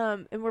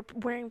 And we're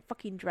wearing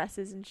fucking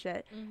dresses and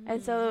shit. Mm-hmm.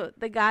 And so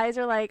the guys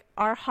are like,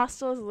 our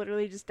hostel is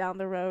literally just down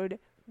the road.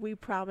 We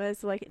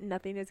promise, like,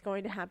 nothing is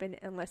going to happen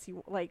unless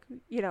you, like,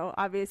 you know,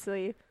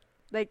 obviously,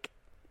 like.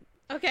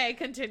 Okay,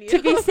 continue.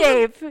 To be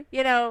safe,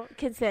 you know,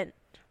 consent,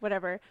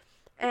 whatever.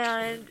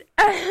 And.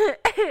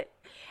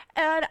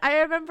 And I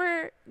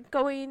remember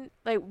going,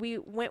 like, we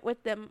went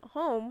with them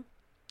home,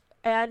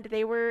 and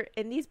they were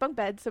in these bunk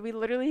beds, so we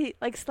literally,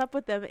 like, slept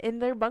with them in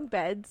their bunk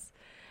beds.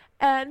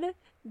 And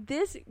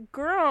this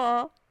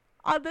girl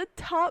on the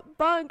top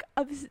bunk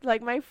of,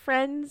 like, my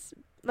friends,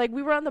 like,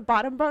 we were on the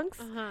bottom bunks,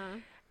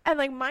 and,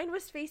 like, mine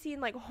was facing,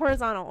 like,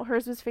 horizontal.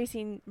 Hers was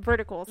facing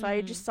vertical, so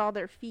I just saw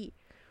their feet.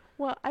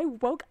 Well, I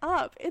woke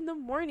up in the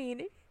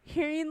morning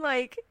hearing,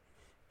 like,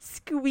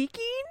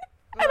 squeaking.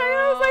 And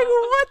I was like,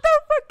 what the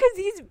fuck?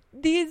 Because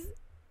these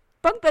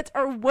bunk beds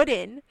are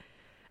wooden.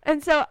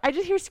 And so I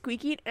just hear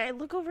squeaking, and I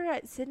look over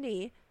at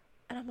Sydney,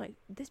 and I'm like,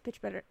 this bitch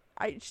better.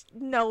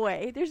 No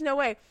way. There's no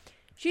way.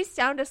 She's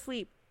sound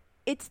asleep.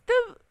 It's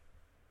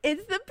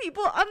the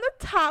people on the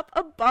top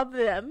above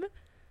them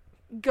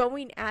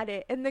going at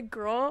it. And the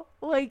girl,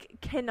 like,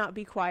 cannot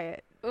be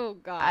quiet. Oh,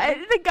 God.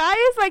 The guy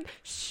is like,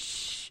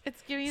 shh.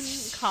 It's giving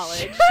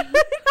college.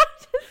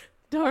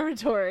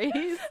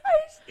 Dormitories.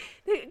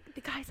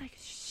 The guy's like,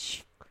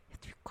 shh, you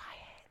have to be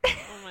quiet.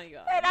 Oh my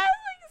God. And I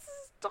was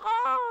like,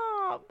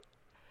 stop.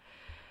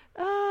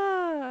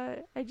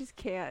 I just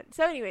can't.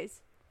 So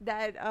anyways,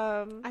 that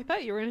I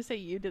thought you were gonna say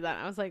you did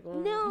that. I was like,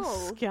 no,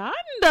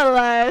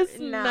 scandalous,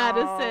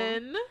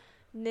 Madison.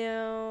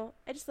 No,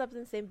 I just slept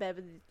in the same bed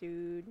with this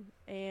dude,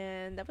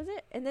 and that was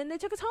it. And then they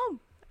took us home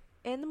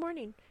in the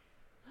morning.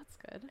 That's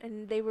good.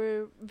 And they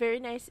were very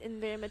nice and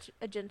very much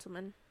a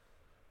gentleman,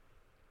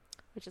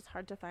 which is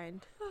hard to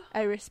find.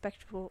 A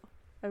respectful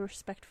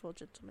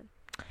gentleman.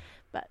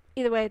 But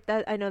either way,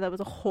 that I know that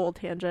was a whole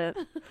tangent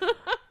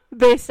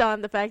based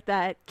on the fact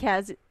that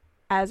Kaz,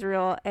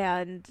 Azriel,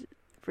 and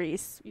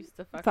Reese used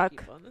to fuck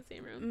people in the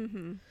same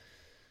room.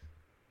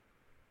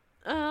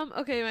 Mm-hmm.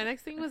 Okay, my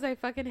next thing was I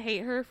fucking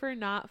hate her for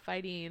not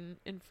fighting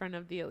in front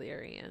of the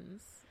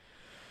Illyrians.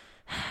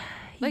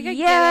 Like, I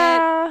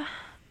get it,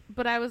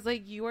 but I was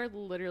like, you are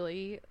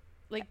literally,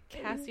 like,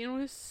 Cassian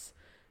was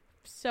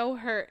so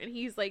hurt, and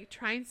he's, like,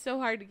 trying so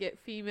hard to get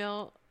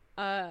female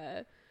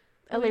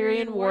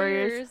Illyrian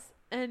warriors,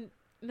 and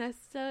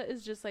Nesta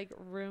is just, like,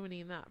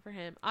 ruining that for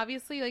him.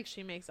 Obviously, like,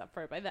 she makes up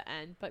for it by the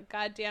end, but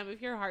goddamn,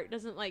 if your heart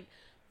doesn't, like,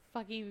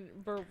 fucking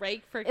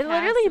break for Cass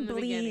literally in the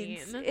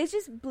bleeds. beginning. It's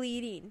just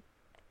bleeding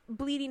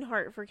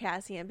heart for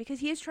Cassian, because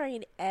he is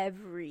trying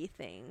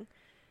everything,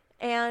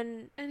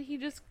 and he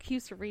just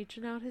keeps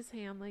reaching out his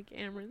hand, like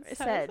Amryn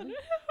said.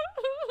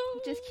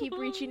 Just keep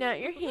reaching out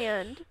your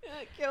hand.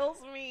 It kills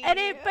me. But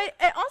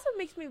it also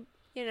makes me,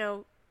 you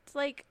know, it's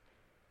like,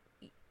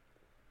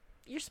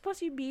 you're supposed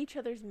to be each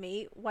other's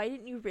mate. Why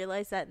didn't you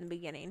realize that in the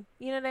beginning?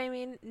 You know what I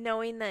mean?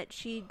 Knowing that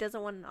she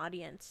doesn't want an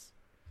audience.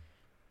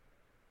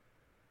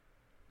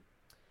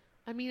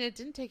 I mean, it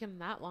didn't take him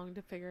that long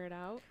to figure it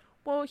out.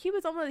 Well, he's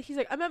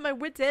like, I'm at my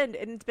wit's end,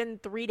 and it's been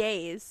 3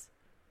 days.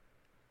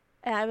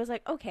 And I was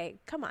like, okay,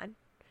 come on.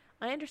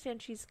 I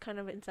understand she's kind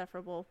of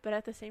insufferable, but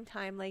at the same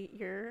time, like,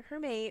 you're her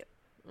mate.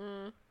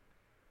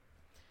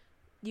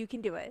 You can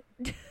do it.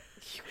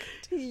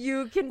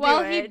 You can do it.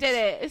 Well, he did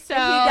it, so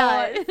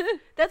and he does.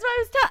 That's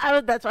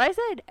what that's what I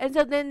said. And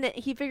so then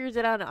he figures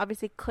it out, and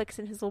obviously clicks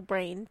in his little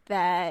brain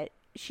that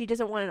she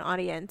doesn't want an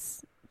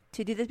audience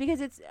to do this,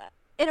 because it's,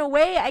 in a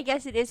way, I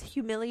guess it is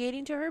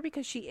humiliating to her,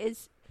 because she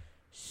is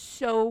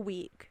so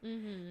weak.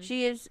 Mm-hmm.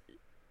 She is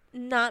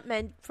not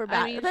meant for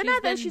battle. I mean, but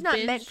not that she's not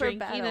meant for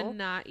battle. And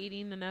not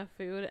eating enough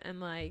food and,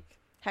 like,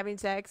 having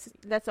sex.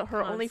 That's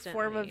her only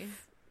form of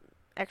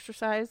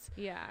exercise.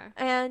 Yeah.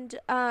 And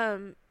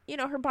you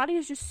know, her body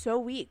is just so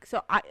weak.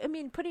 So I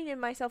mean, putting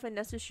myself in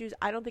Nesta's shoes,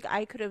 I don't think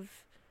I could have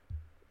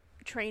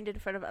trained in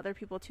front of other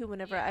people too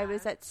whenever I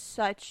was at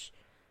such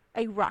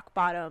a rock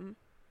bottom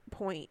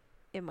point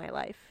in my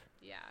life.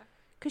 Yeah.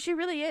 Because she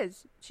really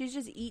is. She's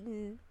just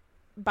eaten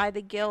by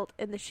the guilt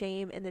and the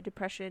shame and the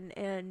depression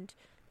and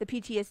the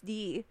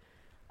PTSD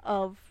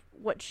of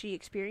what she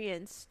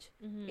experienced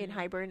in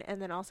Hybern,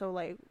 and then also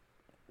like,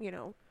 you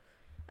know,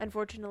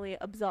 unfortunately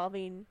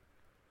absolving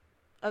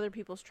other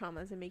people's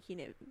traumas and making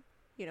it,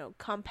 you know,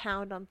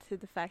 compound onto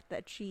the fact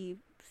that she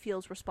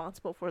feels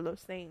responsible for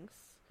those things,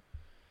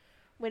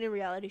 when in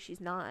reality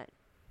she's not.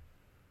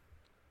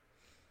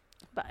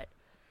 But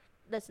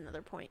that's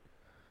another point.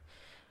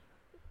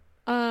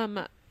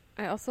 I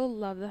also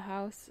love the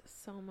house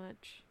so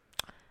much.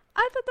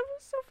 I thought that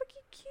was so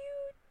fucking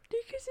cute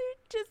because it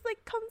just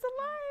like comes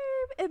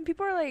alive, and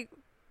people are like,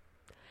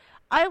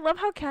 I love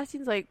how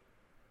Cassian's like,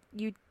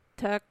 you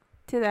took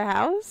to the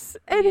house,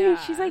 and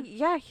she's like,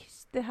 yeah,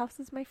 the house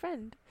is my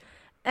friend.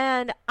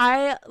 And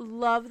I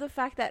love the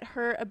fact that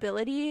her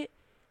ability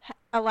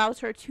allows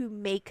her to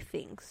make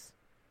things,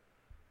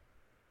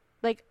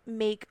 like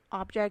make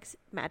objects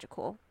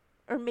magical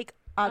or make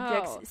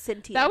objects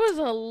sentient. That was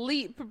a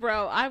leap,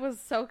 bro. I was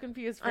so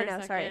confused for a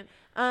second.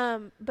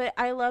 Sorry. But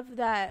I love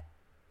that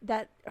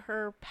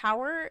her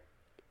power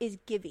is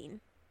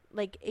giving.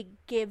 Like,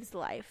 it gives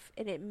life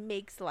and it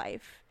makes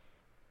life.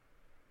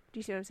 Do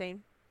you see what I'm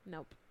saying?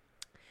 Nope.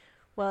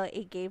 Well,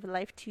 it gave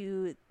life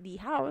to the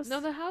house. No,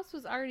 the house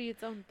was already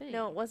its own thing.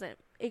 No, it wasn't.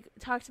 It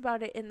talks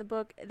about it in the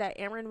book that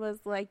Amren was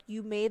like,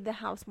 you made the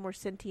house more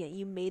sentient.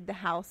 You made the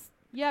house.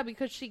 Yeah,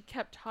 because she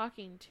kept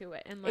talking to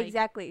it, and like,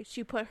 exactly.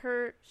 She put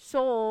her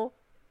soul,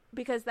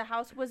 because the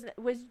house was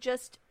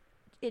just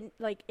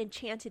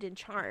enchanted and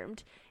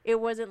charmed. It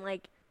wasn't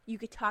like you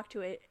could talk to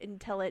it and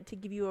tell it to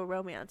give you a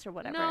romance or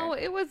whatever. No,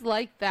 it was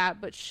like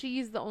that, but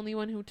she's the only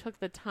one who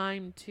took the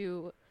time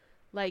to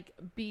like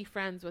be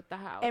friends with the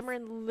house.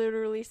 Amren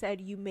literally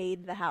said, you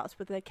made the house,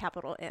 with a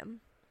capital M.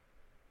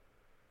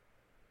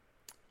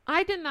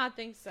 I did not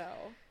think so.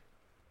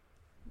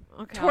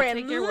 Okay, Tori, I'll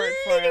take your word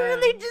for it.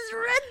 Literally just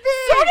read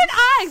this. So did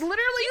I,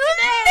 literally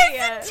today.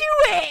 Listen to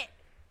it.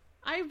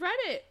 I read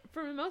it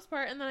for the most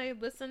part, and then I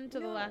listened to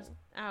the last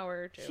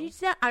hour or two. She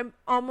said, I'm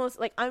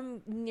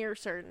near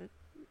certain.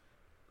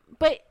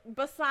 But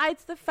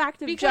besides the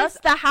fact of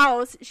just the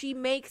house, she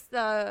makes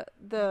the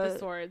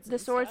swords,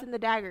 and the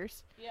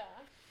daggers. Yeah.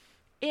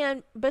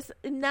 And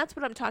that's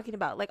what I'm talking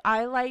about. Like,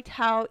 I liked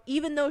how,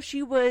 even though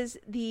she was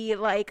the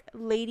like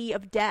lady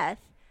of death,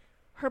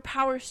 her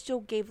power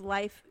still gave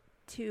life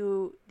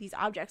to these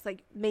objects,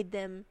 like made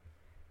them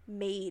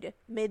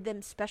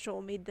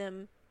special, made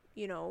them,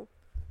 you know,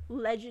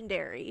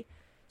 legendary.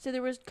 So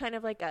there was kind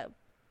of like a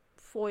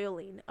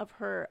foiling of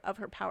her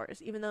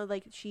powers, even though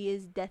like she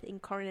is death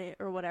incarnate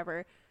or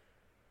whatever.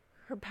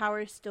 Her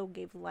powers still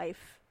gave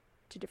life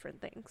to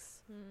different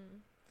things.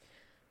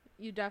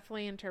 You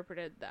definitely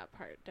interpreted that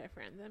part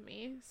different than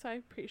me, so I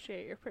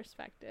appreciate your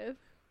perspective.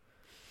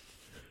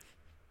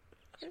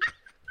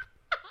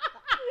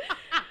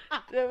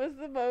 That was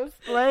the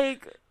most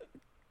like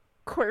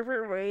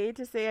corporate way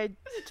to say I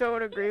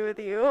don't agree with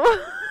you. Well,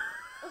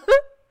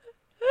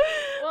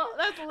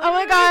 that's literally oh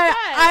my god!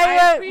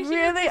 I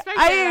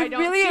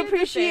really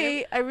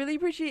appreciate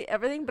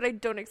everything, but I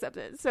don't accept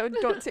it. So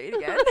don't say it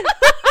again.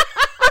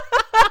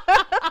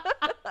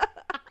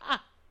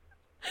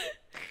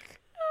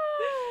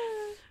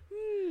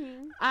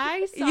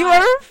 You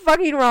are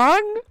fucking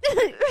wrong.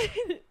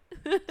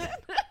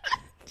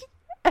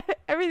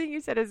 Everything you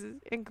said is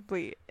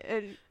incomplete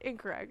and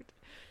incorrect.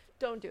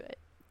 Don't do it.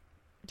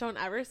 Don't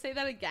ever say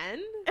that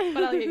again, but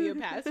I'll give you a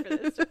pass for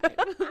this time.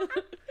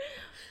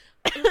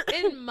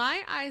 In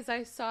my eyes,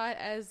 I saw it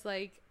as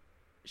like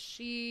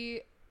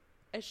she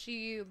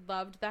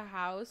loved the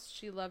house,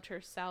 she loved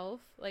herself.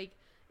 Like,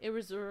 it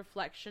was a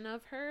reflection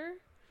of her.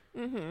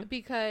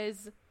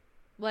 Because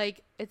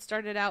like, it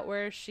started out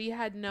where she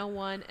had no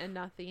one and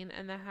nothing,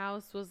 and the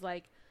house was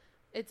like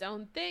its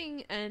own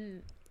thing,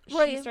 and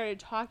she started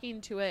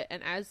talking to it,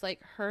 and as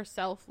like her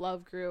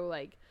self-love grew,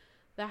 like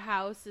the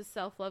house's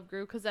self-love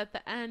grew, because at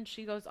the end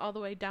she goes all the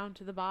way down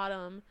to the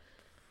bottom,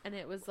 and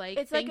it was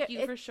like, thank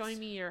you for showing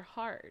me your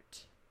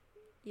heart.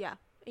 Yeah,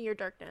 your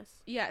darkness.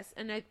 Yes,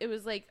 and it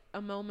was like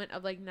a moment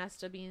of like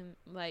Nesta being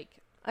like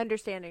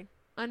understanding,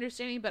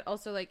 but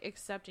also like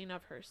accepting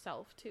of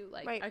herself too.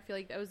 Like, I feel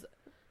like that was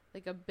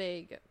like a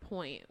big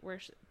point where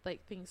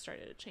like things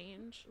started to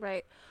change.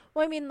 Right.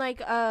 Well, I mean, like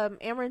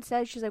Amren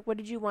said, she's like, what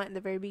did you want in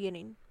the very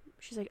beginning?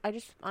 She's like, I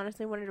just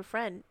honestly wanted a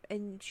friend.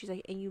 And she's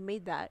like, and you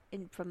made that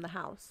from the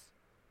house.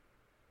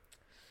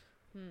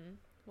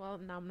 Well,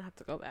 now I'm gonna have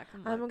to go back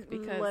and look, I'm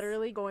because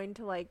literally going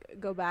to like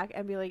go back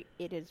and be like,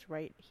 it is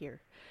right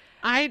here.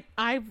 I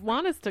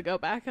want us to go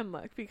back and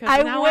look, because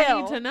I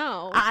need to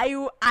know.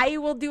 I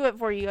will do it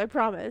for you, I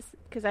promise,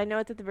 because I know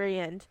it's at the very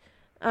end.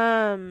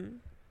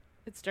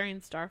 It's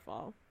during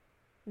Starfall.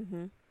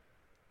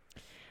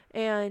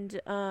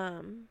 And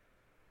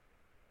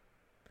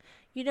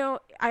you know,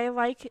 I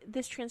like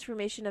this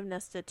transformation of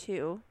Nesta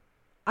too.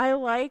 I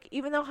like,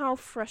 even though how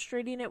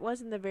frustrating it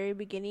was in the very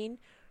beginning,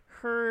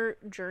 her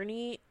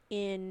journey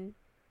in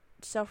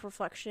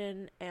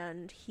self-reflection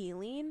and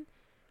healing,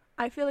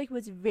 I feel like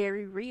was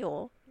very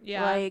real.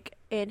 Yeah. Like,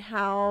 in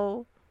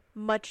how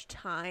much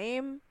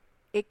time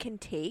it can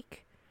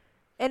take.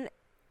 And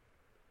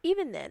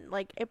even then,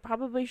 like, it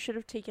probably should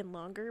have taken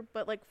longer,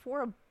 but, like,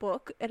 for a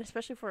book, and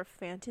especially for a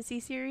fantasy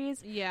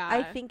series, Yeah.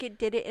 I think it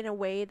did it in a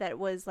way that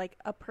was, like,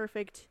 a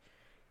perfect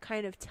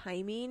kind of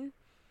timing,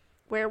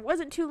 where it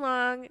wasn't too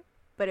long,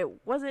 but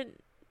it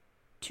wasn't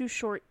too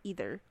short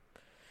either.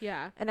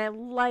 Yeah. And I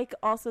like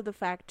also the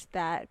fact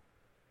that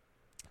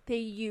they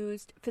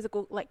used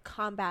physical, like,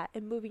 combat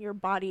and moving your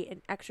body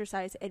and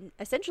exercise and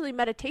essentially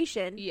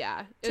meditation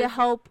Yeah. to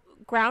help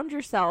ground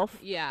yourself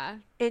Yeah.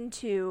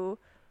 into,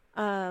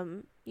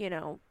 you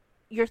know,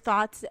 your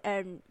thoughts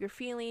and your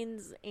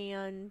feelings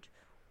and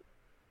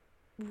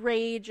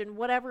rage and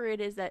whatever it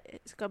is that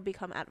it's going to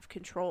become out of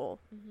control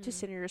to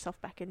center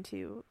yourself back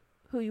into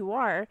who you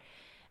are.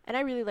 And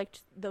I really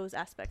liked those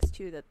aspects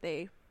too, that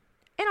they,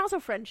 and also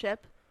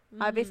friendship,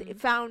 obviously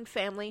found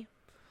family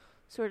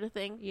sort of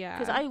thing. Yeah.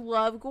 Because I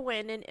love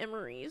Gwen and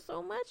Emery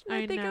so much. And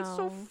I think it's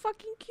so know.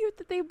 fucking cute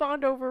that they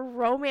bond over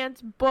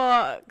romance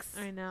books.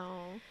 I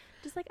know.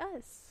 Just like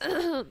us.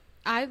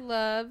 I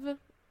love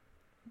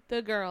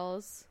the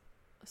girls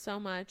so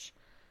much,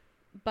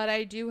 but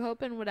I do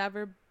hope in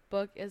whatever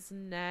book is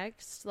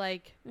next,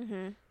 like,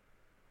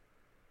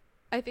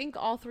 I think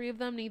all three of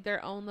them need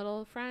their own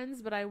little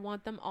friends, but I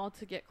want them all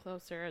to get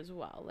closer as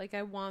well. Like,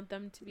 I want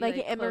them to be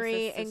like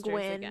Emery and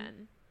Gwen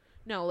again.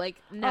 No, like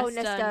Nesta,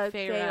 and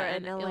Feyre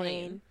and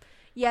Elaine.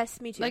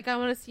 Yes, me too. Like, I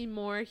want to see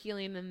more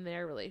healing in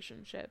their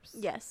relationships.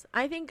 Yes,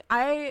 I think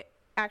I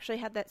actually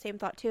had that same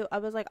thought too. I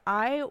was like,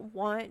 I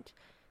want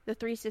the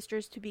three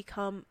sisters to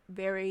become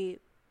very,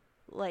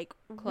 like,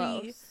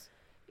 Close.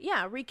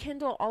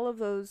 rekindle all of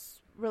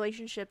those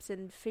relationships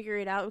and figure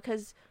it out,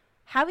 because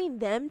having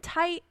them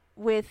tight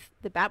with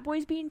the Bat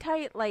Boys being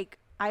tight, like,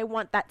 I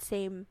want that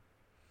same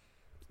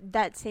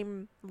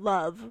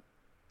love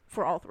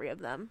for all three of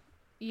them.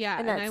 Yeah,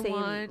 and that I same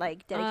want,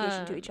 like,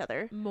 dedication to each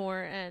other.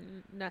 More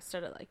and Nesta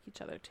to like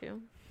each other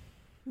too.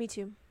 Me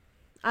too.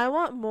 I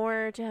want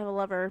more to have a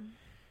lover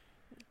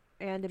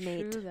and a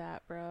mate. True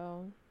that,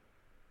 bro.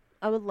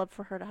 I would love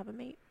for her to have a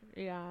mate.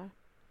 Yeah.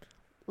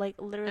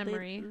 Like, literally.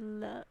 Emery.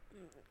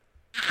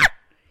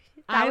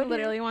 I I would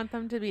literally want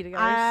them to be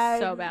together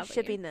so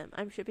badly.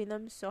 I'm shipping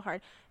them so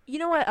hard. You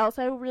know what else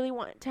I really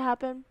want to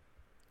happen?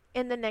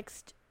 In the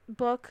next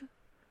book,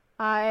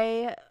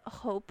 I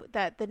hope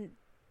that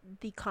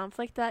the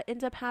conflict that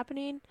ends up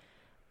happening,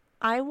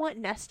 I want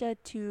Nesta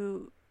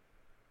to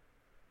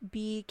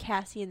be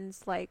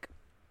Cassian's, like,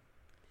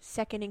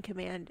 second in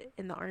command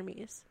in the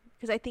armies,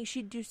 because I think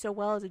she'd do so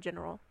well as a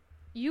general.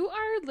 You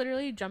are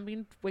literally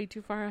jumping way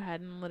too far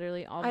ahead in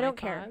literally all my don't thoughts.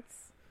 care.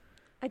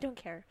 I don't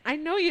care. I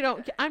know you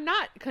don't. I'm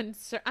not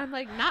concerned. I'm,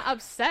 like, not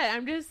upset.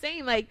 I'm just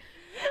saying, like,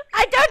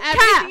 I don't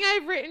everything care.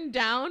 I've written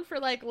down for,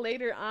 like,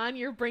 later on,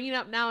 you're bringing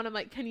up now, and I'm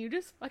like, can you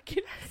just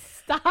fucking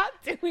stop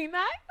doing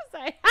that?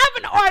 Because I have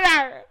an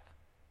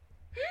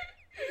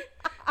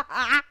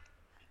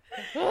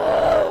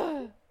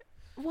order.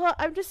 Well,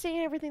 I'm just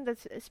saying everything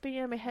that's spinning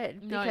in my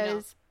head, No,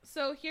 because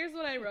so here's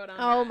what I wrote on.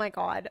 oh that. my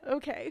god.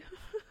 Okay.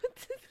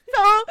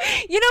 So,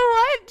 you know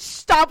what?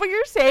 Stop what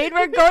you're saying.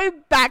 We're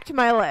going back to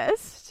my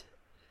list.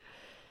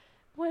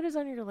 What is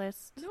on your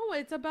list? No,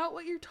 it's about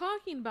what you're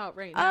talking about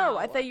right now. Oh,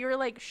 I thought you were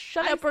like,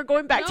 shut up. We're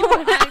going back to No,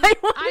 what I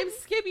want. I'm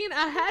skipping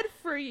ahead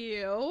for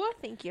you.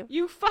 Thank you.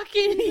 You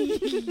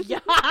fucking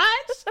yacht.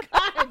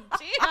 God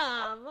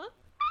damn.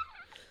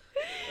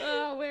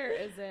 Oh, where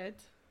is it?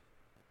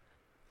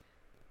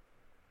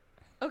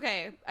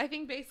 Okay, I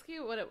think basically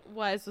what it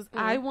was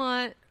I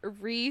want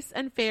Rhys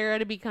and Feyre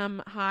to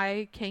become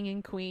High King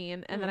and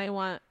Queen, and then I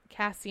want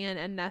Cassian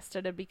and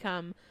Nesta to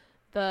become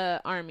the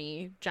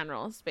army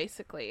generals,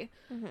 basically.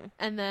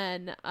 And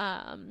then,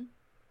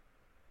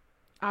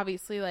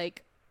 obviously,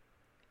 like,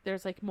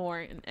 there's, like,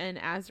 more and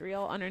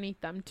Azriel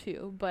underneath them,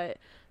 too, but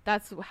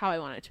that's how I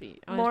want it to be.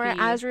 More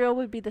Azriel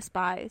would be the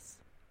spies.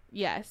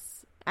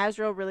 Yes.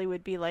 Azriel really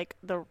would be, like,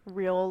 the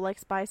real, like,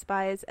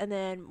 spies, and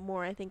then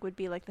more, I think, would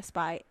be, like, the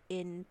spy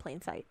in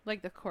plain sight.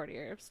 Like the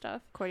courtier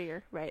stuff.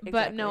 Courtier, right, exactly.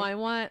 But no, I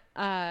want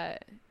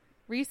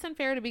Rhys and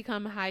Feyre to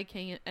become High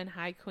King and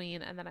High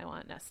Queen, and then I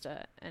want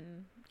Nesta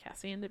and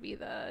Cassian to be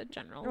the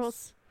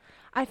generals.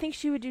 I think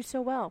she would do so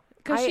well.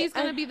 Because she's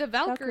going to be the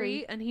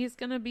Valkyrie, and he's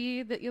going to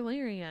be the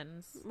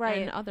Illyrians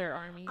and other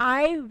armies.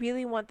 I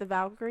really want the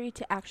Valkyrie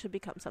to actually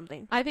become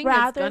something. I think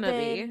it's going to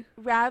be.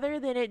 Rather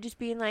than it just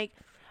being like,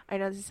 I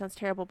know this sounds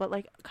terrible, but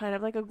like kind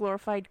of like a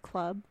glorified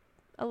club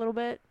a little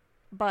bit,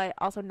 but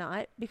also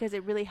not, because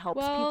it really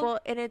helps people,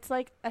 and it's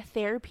like a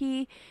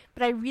therapy.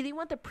 But I really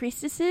want the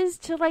priestesses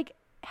to like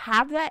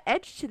have that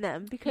edge to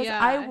them, because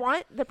I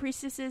want the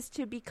priestesses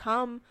to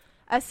become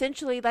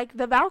essentially like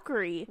the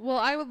Valkyrie. Well,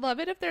 I would love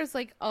it if there's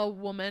like a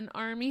woman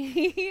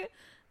army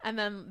and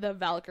then the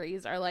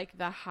Valkyries are like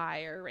the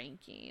higher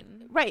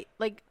ranking, right,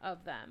 like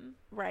of them,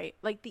 right,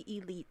 like the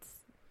elites,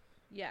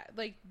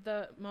 like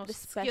the most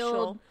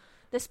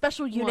the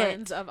special unit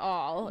ones of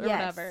all, or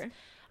whatever.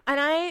 And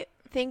I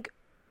think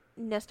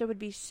Nesta would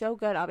be so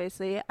good,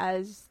 obviously,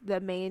 as the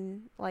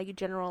main like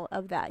general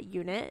of that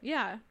unit.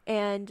 Yeah.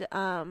 And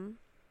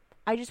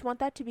I just want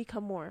that to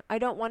become more. I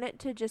don't want it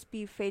to just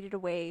be faded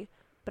away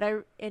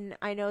but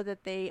I know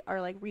that they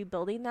are like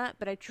rebuilding that,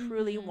 but I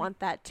truly want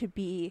that to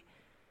be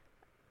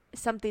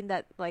something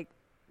that like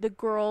the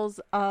girls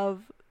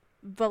of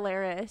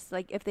Valeris,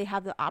 like if they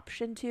have the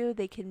option to,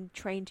 they can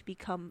train to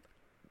become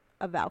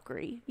a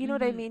Valkyrie. You know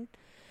what I mean?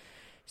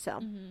 So,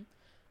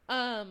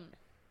 I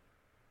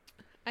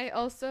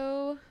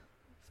also,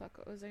 fuck,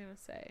 what was I gonna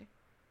say?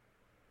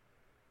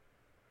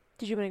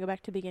 Did you want to go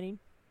back to the beginning?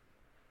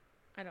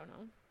 I don't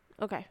know.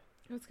 Okay.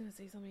 I was gonna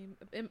say something.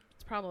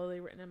 It's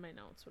probably written in my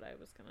notes what I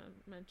was gonna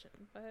mention,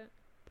 but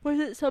was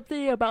it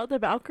something about the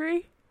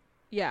Valkyrie?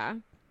 Yeah.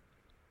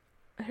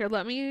 Here,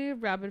 let me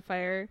rapid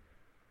fire.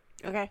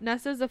 Okay.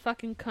 Nesta's a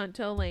fucking cunt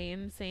to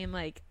Elaine, saying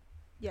like,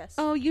 yes.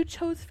 Oh, you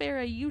chose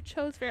Farah. You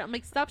chose Farah. I'm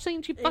like, stop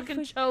saying she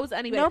fucking chose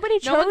anybody. Nobody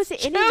chose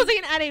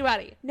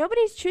anybody.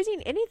 Nobody's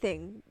choosing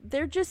anything.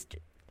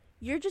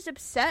 You're just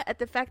upset at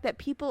the fact that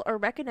people are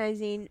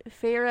recognizing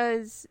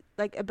Farah's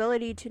like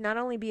ability to not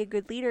only be a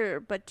good leader,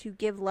 but to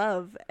give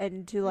love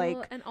and to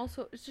like, and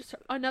also it's just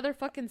another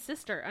fucking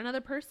sister, another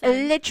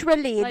person.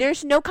 Literally, like,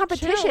 there's no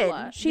competition.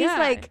 Chill. She's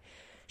like,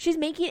 she's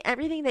making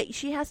everything that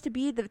she has to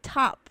be the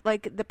top,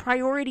 like the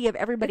priority of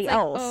everybody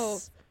else. Oh,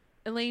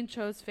 Elaine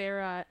chose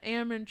Farah.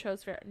 Amren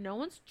chose Farah. No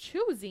one's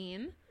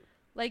choosing.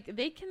 Like,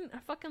 they can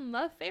fucking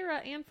love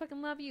Farah and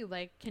fucking love you.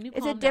 Like, can you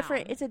calm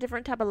down? It's a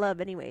different type of love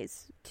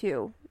anyways,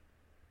 too.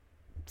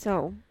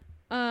 So.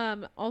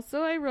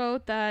 Also, I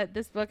wrote that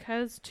this book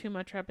has too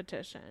much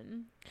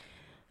repetition.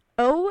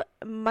 Oh,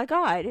 my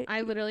God. I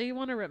literally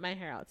want to rip my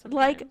hair out sometimes.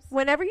 Like,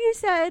 whenever you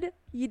said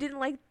you didn't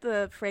like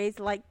the phrase,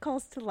 like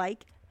calls to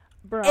like,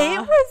 bruh. It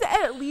was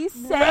at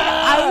least said,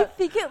 I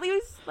think at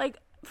least, like,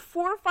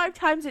 4 or 5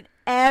 times in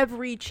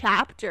every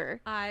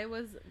chapter. I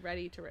was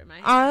ready to rip my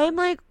hair I'm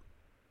like,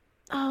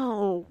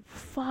 oh,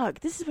 fuck.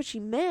 This is what she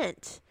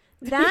meant.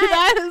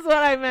 That is what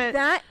I meant.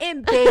 That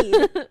and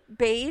Bade.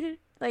 Bade,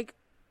 like,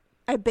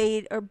 I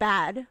batted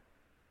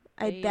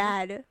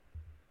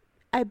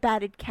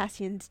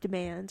Cassian's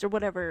demands or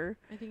whatever.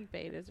 I think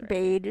Bade is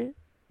right.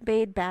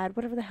 Bade, bad,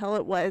 whatever the hell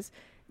it was.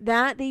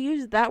 That, they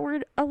used that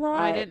word a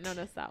lot. Oh, I didn't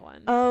notice that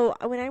one. Oh,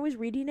 when I was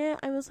reading it,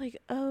 I was like,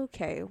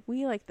 okay,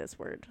 we like this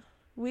word.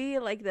 We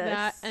like this.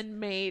 That and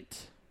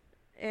mate.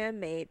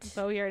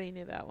 But we already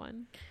knew that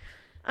one.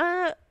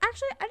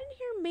 Actually, I didn't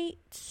hear mate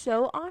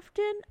so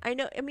often. I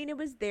mean, it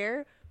was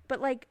there,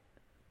 but like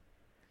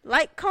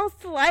calls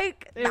to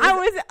like, that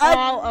was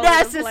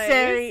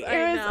unnecessary.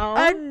 It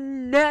was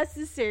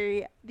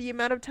unnecessary. The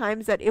amount of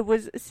times that it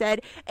was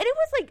said. And it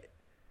was like,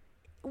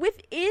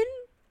 within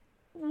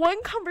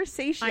one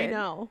conversation. I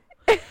know.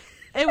 It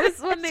was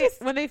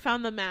when they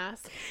found the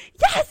mask.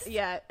 Yes!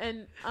 Yeah,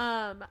 and,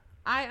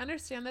 I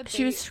understand that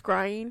she was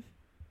scrying.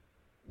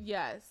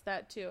 Yes,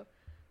 that too.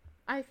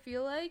 I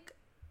feel like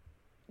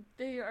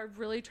they are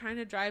really trying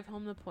to drive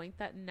home the point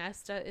that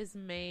Nesta is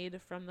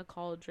made from the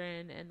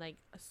cauldron and like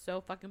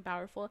so fucking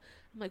powerful.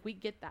 I'm like, we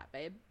get that,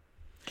 babe.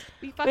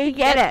 We fucking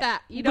get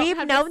that. You don't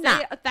have to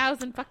say it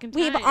 1,000 fucking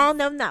times. We've all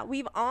known that.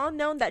 We've all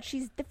known that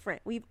she's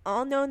different. We've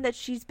all known that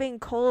she's been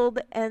cold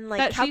and like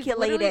that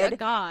calculated. She's literally a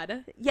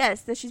god.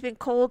 Yes, that she's been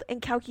cold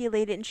and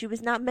calculated, and she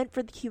was not meant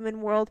for the human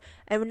world,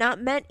 and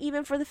not meant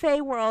even for the Fae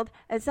world,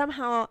 and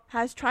somehow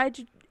has tried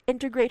to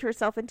integrate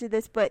herself into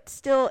this, but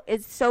still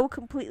is so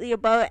completely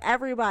above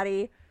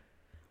everybody.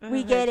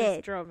 We get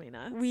it. Drove me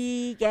nuts.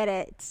 We get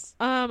it.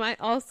 I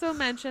also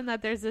mentioned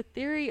that there's a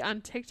theory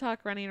on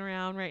TikTok running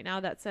around right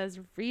now that says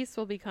Rhys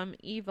will become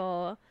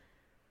evil,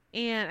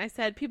 and I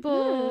said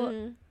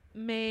people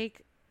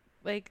make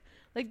like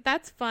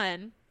that's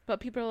fun,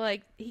 but people are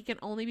like, he can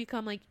only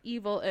become like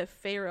evil if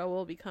Pharaoh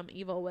will become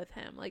evil with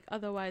him. Like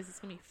otherwise, it's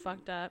gonna be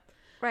fucked up.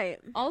 Right.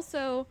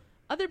 Also,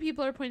 other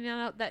people are pointing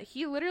out that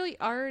he literally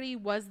already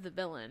was the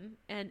villain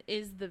and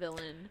is the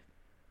villain.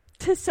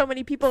 To so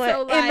many people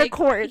in the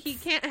courts. He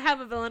can't have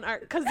a villain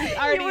arc because he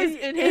already is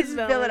in his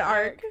villain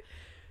arc.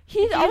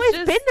 He's always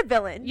been the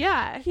villain.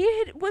 Yeah.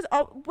 Was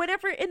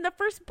whatever in the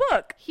first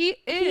book. He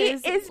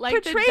is like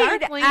portrayed the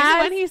Darkling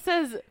as when he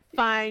says,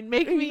 fine,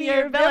 make me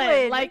your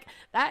villain. Like,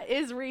 that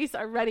is Rhys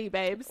already,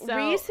 babe. So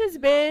Rhys has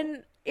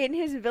been in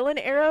his villain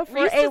era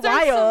for Rhys a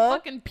while. Some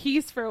fucking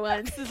peace for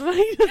once is what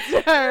he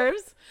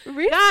deserves.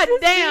 God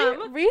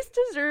damn. Rhys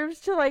deserves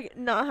to like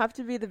not have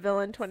to be the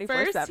villain 24/7.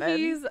 First,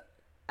 he's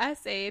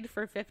essayed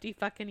for 50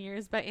 fucking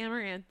years by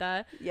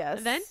Amarantha. Yes.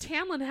 And then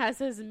Tamlin has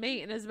his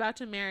mate and is about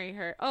to marry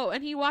her. Oh,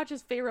 and he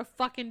watches Feyre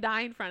fucking die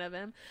in front of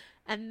him.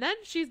 And then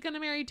she's gonna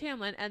marry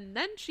Tamlin, and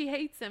then she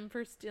hates him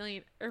for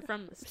stealing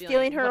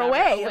her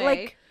away.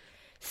 Like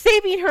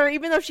saving her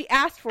even though she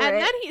asked for it.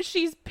 And then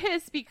she's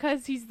pissed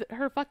because he's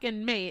her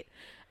fucking mate.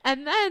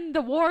 And then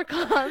the war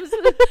comes,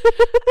 and he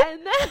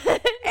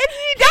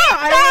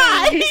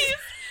dies.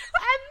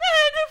 And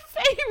then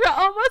Feyre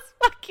almost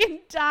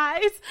fucking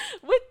dies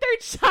with their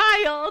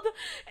child.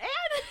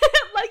 And,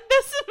 like,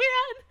 this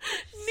man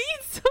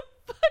needs some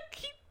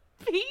fucking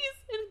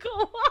peace and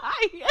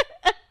quiet.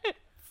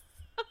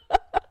 I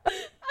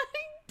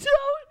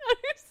don't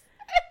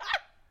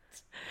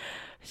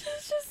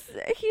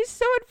understand. He's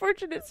so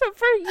unfortunate. So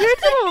for you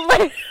to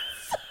live.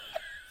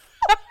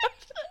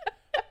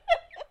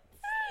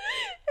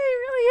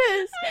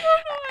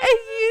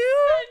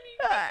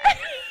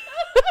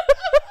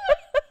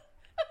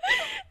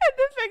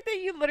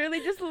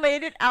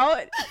 made it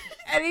out.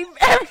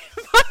 Everybody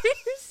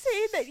who's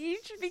saying that you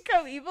should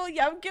become evil,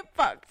 get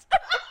fucked.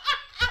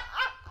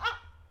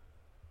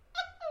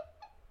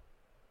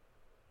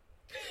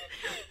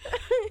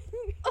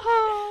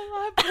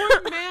 Oh, that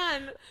poor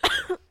man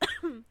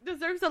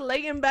deserves to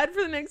lay in bed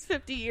for the next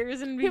 50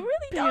 years and be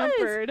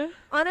pampered. Does.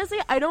 Honestly,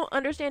 I don't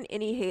understand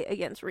any hate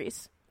against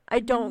Reese. I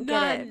don't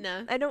get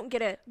it. I don't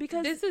get it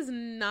because this is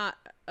not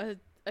a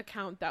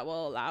account that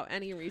will allow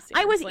any Reese.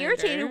 I was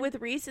irritated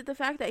with Reese at the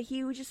fact that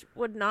he just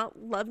would not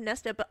love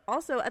Nesta, but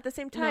also at the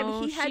same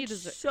time he had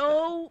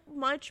so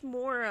much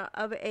more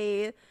of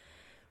a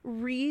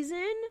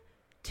reason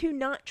to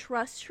not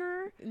trust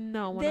her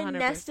than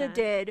Nesta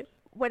did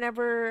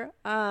whenever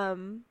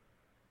in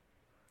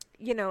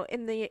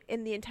the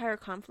entire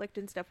conflict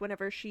and stuff,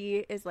 whenever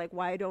she is like,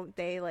 why don't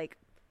they like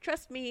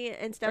trust me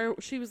and stuff,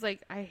 or she was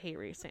like, I hate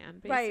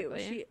Rhysand,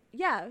 basically.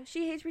 Right,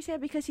 she hates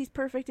Rhysand because he's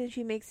perfect and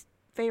she makes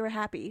Feyre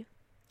happy.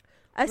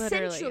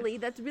 Essentially, literally.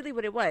 That's really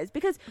what it was,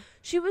 because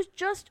she was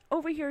just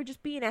over here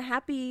just being a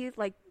happy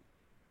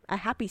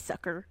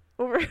sucker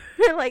over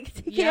like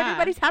taking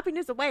everybody's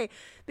happiness away,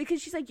 because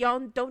she's like, y'all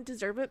don't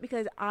deserve it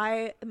because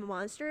I am a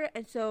monster,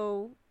 and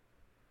so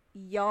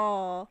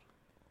y'all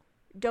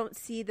don't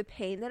see the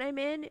pain that I'm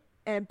in,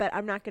 but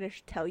I'm not gonna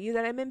tell you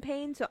that I'm in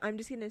pain, so I'm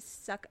just gonna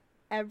suck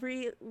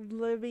every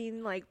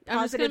living like positive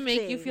I'm just gonna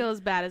make thing. you feel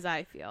as bad as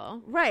I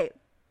feel, right?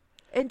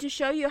 And to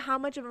show you how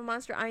much of a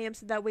monster I am,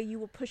 so that way you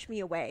will push me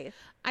away.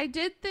 I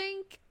did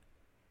think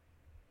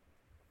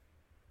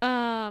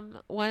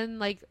when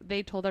like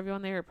they told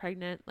everyone they were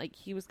pregnant, like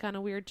he was kind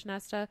of weird to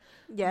Nesta.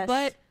 Yes.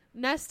 But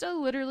Nesta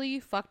literally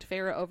fucked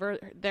Feyre over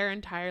their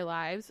entire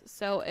lives.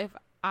 So if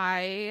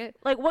I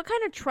like, what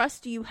kind of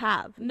trust do you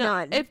have?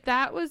 None. If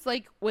that was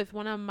like with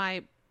one of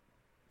my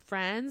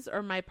friends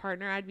or my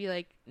partner, I'd be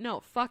like, no,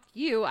 fuck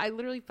you. I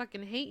literally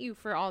fucking hate you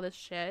for all this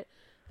shit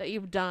that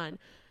you've done.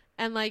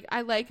 And like,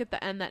 I like at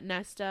the end that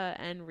Nesta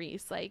and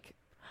Reese, like,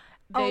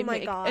 oh my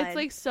god, it's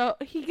like, so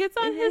he gets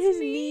on his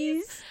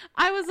knees.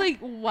 I was like,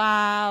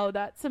 wow,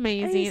 that's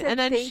amazing. And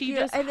then she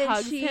just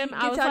hugs him.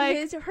 I was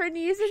like, her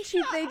knees,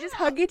 and they just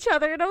hug each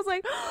other. And I was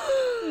like,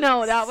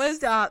 no, that was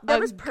that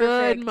was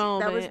perfect. Good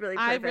moment. That was really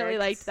perfect. I really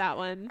liked that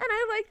one. And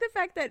I like the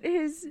fact that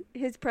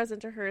his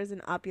present to her is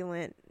an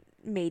opulent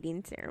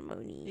mating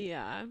ceremony.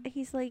 Yeah,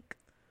 he's like,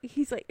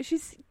 she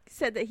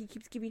said that he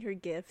keeps giving her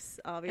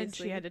gifts, obviously, and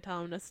she had to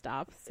tell him to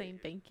stop saying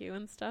thank you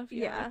and stuff.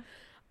 Yeah.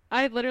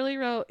 I literally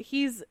wrote,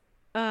 he's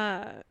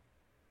for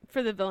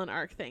the villain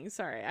arc thing.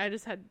 Sorry, I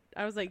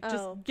was like,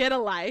 just get a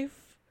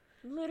life.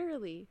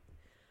 Literally.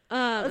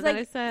 I was like,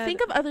 I said,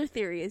 think of other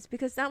theories,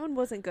 because that one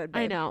wasn't good,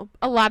 babe. I know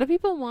a lot of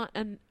people want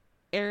an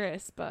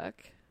Eris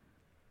book.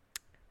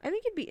 I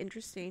think it'd be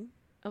interesting.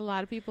 A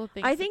lot of people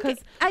think, because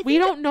we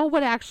don't know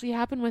what actually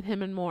happened with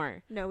him and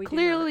more. No, we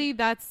clearly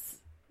that's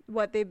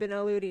what they've been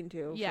alluding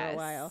to for a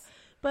while.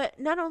 But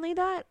not only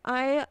that,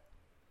 I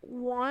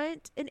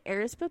want an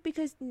Eris book,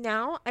 because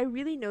now I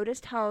really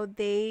noticed how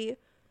they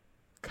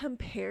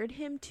compared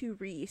him to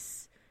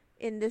Reese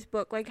in this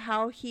book, like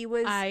how he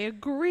was, I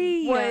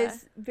agree,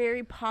 was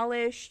very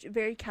polished,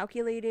 very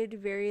calculated,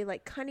 very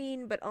like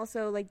cunning, but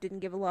also like didn't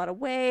give a lot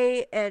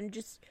away, and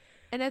just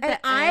at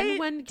the end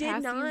when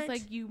Cassie's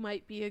like, you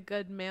might be a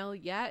good male,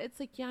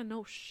 it's like, yeah,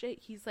 no shit,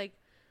 he's like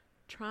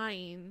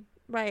trying.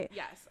 Right.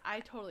 Yes, I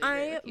totally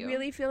agree with you. I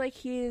really feel like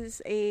he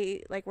is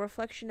a like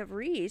reflection of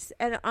Reese,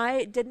 and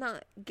I did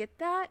not get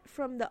that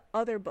from the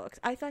other books.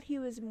 I thought he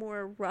was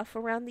more rough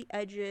around the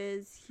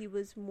edges. He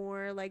was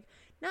more like,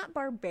 not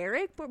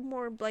barbaric, but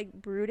more like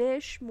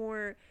brutish,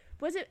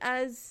 wasn't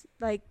as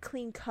like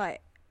clean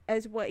cut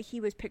as what he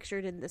was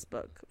pictured in this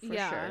book, for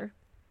sure.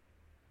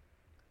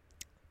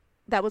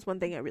 That was one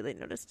thing I really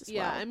noticed as well.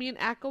 Yeah, I mean,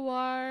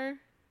 Akawar,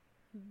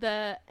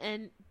 the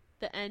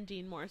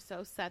ending more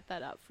so set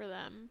that up for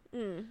them.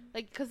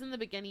 Like, because in the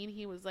beginning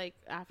he was like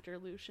after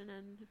Lucien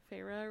and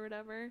Feyre or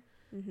whatever,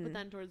 but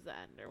then towards the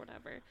end or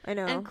whatever, I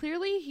know, and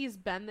clearly he's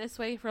been this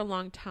way for a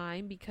long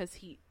time, because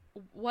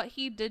what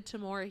he did to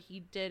Mora, he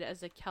did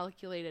as a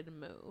calculated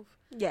move.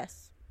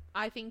 Yes,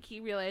 I think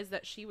he realized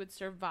that she would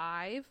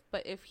survive,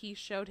 but if he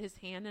showed his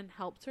hand and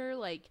helped her,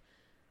 like,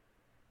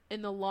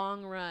 in the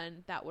long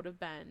run, that would have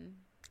been,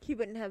 he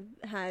wouldn't have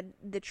had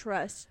the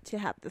trust to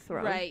have the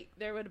throne. Right.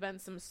 There would have been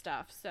some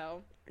stuff,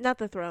 so. Not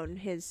the throne,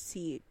 his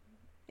seat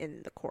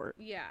in the court.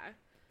 Yeah.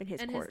 In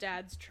his court. And his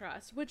dad's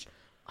trust. Which,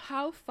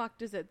 how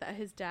fucked is it that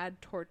his dad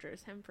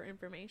tortures him for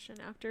information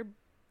after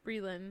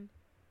Brialyn?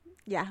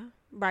 Yeah.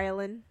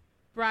 Brialyn.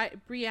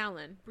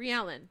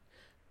 Brialyn.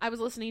 I was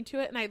listening to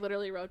it, and I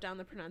literally wrote down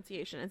the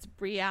pronunciation. It's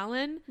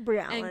Brialyn.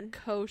 And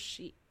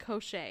Cochet.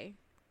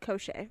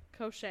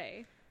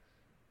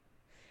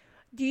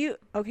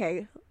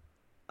 Okay.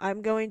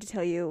 I'm going to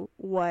tell you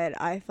what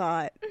I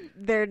thought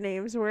their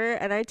names were,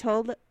 and I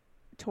told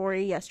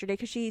Tori yesterday,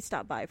 because she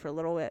stopped by for a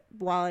little bit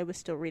while I was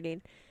still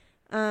reading,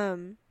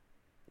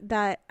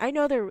 that I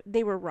know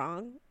they were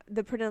wrong.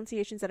 The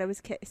pronunciations that I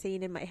was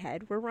saying in my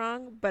head were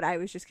wrong, but I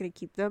was just going to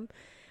keep them.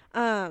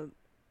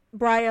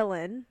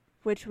 Brialyn,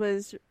 which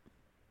was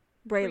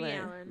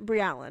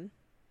Brialyn.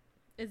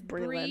 It's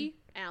Brie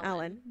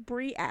Allen.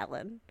 Brie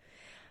Allen.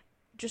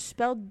 Just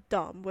spelled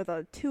dumb with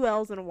 2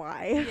 L's and a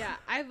Y. Yeah,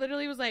 I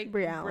literally was like,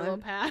 Brie Allen.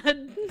 Brillo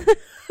pad.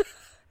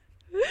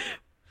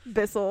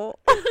 Bissell.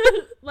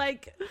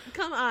 Like,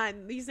 come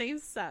on. These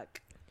names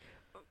suck.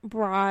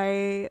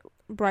 Briarcrest.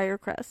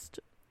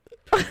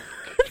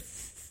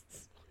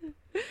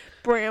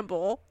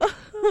 Bramble.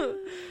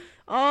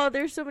 Oh,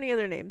 there's so many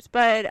other names.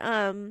 But,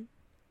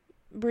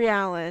 Brie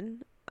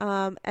Allen.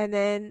 And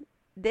then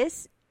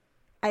this,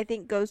 I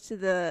think,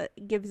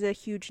 gives a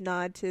huge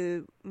nod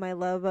to my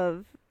love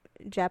of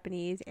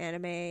Japanese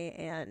anime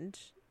and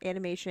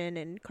animation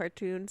and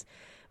cartoons.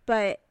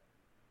 But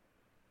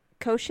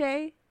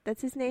Koshie,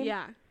 that's his name.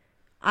 Yeah.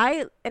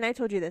 I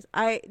told you this.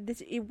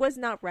 It was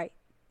not right.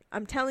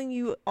 I'm telling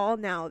you all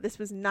now, this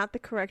was not the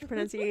correct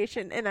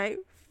pronunciation, and I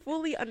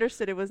fully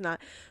understood it was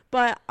not.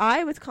 But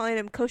I was calling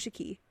him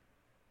Koshiki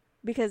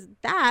because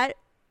that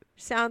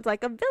sounds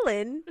like a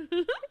villain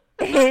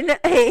in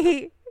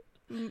a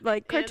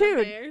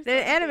cartoon, an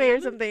anime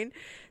or something.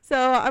 So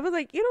I was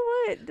like, you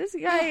know what? This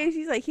guy,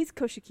 he's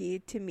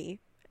Koshiki to me,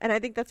 and I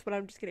think that's what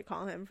I'm just gonna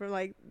call him for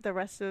like the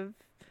rest of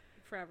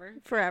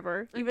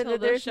forever. Even though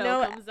there's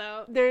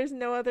there's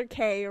no other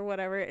K or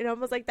whatever, and I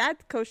was like,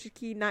 that's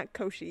Koshiki, not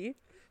Koshi.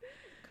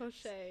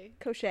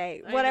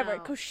 Koshie, whatever.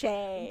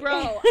 Koshie,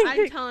 bro.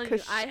 I'm telling you,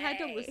 I had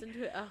to listen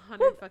to it 100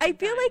 fucking times. I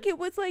feel like it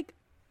was like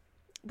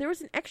there was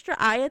an extra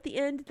I at the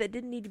end that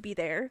didn't need to be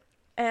there,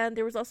 and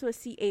there was also a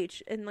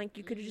CH, and like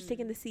you could have just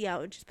taken the C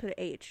out and just put an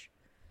H,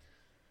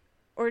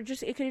 or it could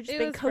have just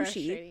been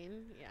Koshi.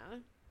 Yeah.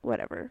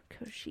 Whatever.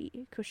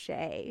 Koshie.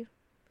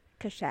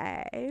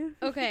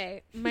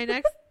 Okay, my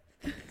next.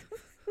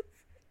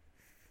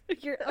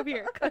 You're up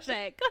here,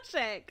 Koshie.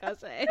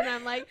 And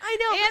I'm like, I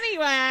know.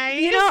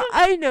 Anyway. You know,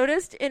 I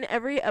noticed in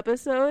every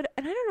episode,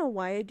 and I don't know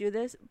why I do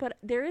this, but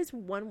there is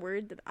one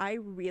word that I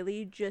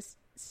really just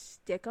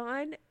stick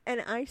on, and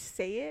I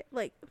say it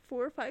like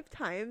 4 or 5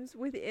 times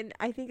within,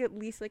 I think, at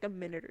least like a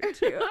minute or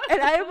 2.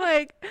 And I'm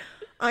like,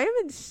 I am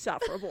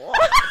insufferable.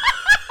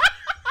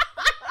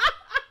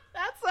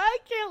 That's why I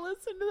can't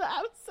listen to the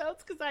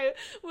episodes, because I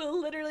will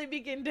literally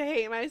begin to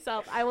hate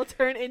myself. I will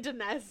turn into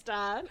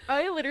Nesta.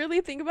 I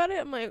literally think about it.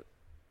 I'm like,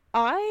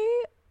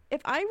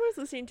 if I was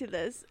listening to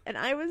this and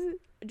I was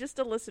just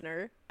a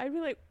listener, I'd be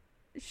like,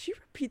 she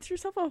repeats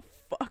herself a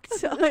fuck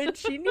ton.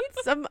 She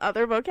needs some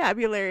other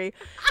vocabulary.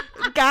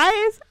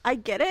 Guys, I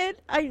get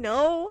it. I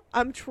know.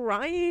 I'm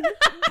trying.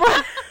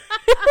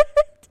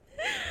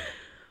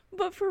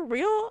 But for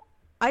real,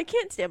 I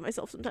can't stand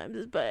myself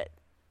sometimes, but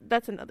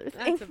that's another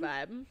thing. That's a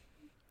vibe.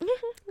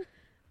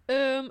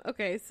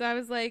 Okay, so I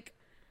was like,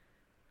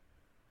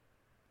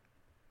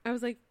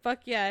 fuck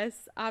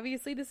yes.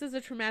 Obviously, this is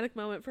a traumatic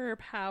moment for her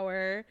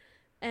power.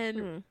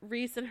 And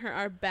Reese and her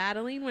are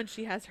battling when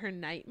she has her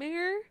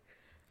nightmare.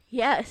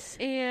 Yes.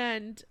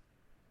 And,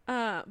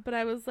 but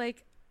I was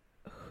like,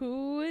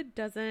 who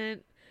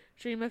doesn't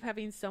dream of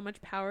having so much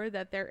power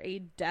that they're a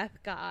death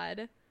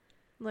god?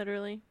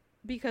 Literally.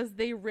 Because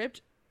they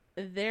ripped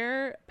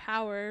their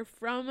power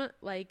from,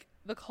 like,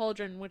 the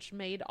cauldron, which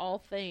made all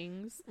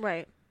things.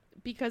 Right.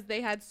 Because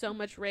they had so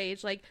much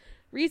rage. Like,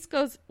 Reese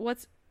goes,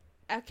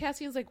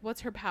 Cassian's like,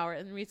 what's her power?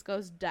 And Reese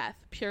goes, death,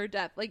 pure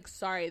death. Like,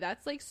 sorry,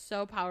 that's like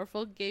so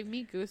powerful. Gave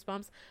me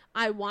goosebumps.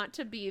 I want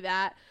to be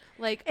that.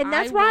 Like, and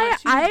that's why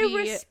I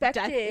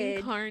respected death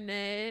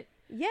incarnate.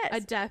 Yes, a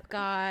death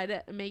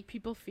god, make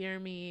people fear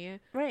me.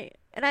 Right.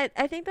 And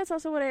I think that's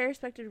also what I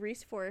respected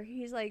Reese for.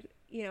 He's like,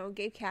 you know,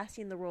 gave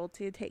Cassian the role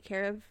to take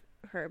care of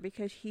her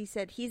because he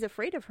said he's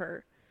afraid of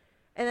her.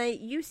 And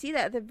you see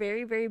that at the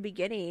very, very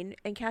beginning.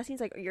 And Cassian's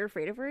like, you're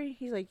afraid of her?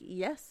 He's like,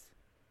 yes.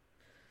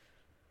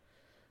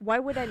 Why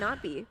would I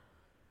not be?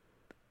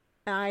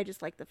 And I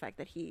just like the fact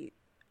that he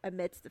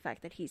admits the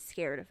fact that he's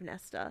scared of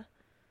Nesta.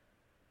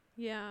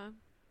 Yeah.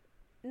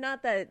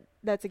 Not that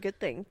that's a good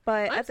thing,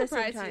 but I'm at the same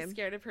surprised time, he's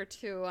scared of her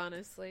too,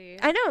 honestly.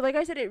 I know, like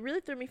I said, it really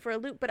threw me for a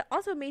loop, but it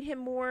also made him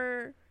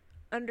more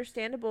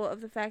understandable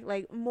of the fact,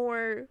 like,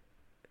 more...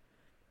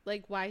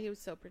 Like, why he was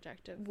so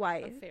protective.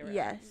 Why,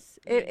 yes.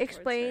 It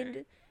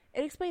explained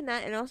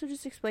that, and also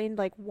just explained,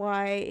 like,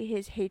 why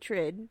his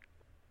hatred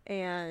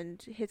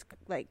and his,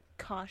 like,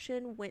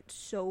 caution went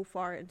so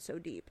far and so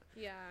deep.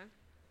 Yeah.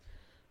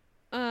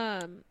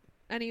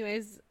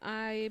 Anyways,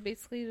 I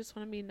basically just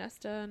want to be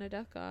Nesta and a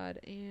death god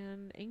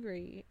and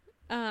angry.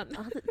 I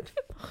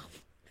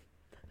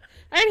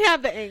didn't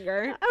have the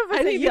anger.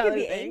 I think you can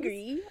be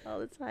angry all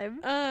the time.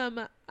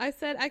 I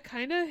said I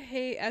kind of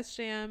hate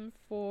SJM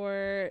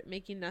for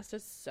making Nesta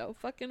so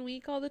fucking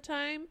weak all the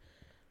time.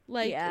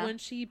 Like, when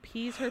she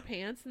pees her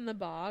pants in the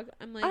bog,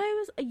 I'm like...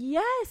 I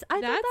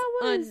thought that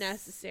was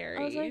unnecessary.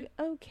 I was like,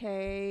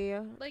 okay.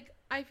 Like,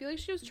 I feel like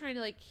she was trying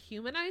to, like,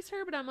 humanize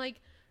her, but I'm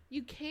like,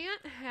 you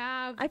can't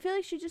have... I feel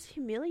like she just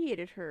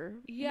humiliated her.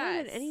 Yes.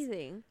 More than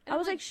anything. And I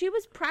was like, she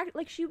was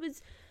she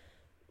was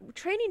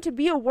training to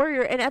be a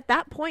warrior, and at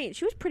that point,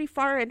 she was pretty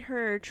far in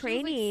her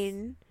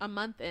training. Like a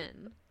month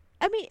in.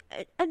 I mean,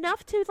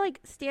 enough to,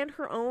 like, stand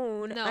her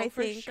own, No,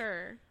 for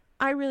sure.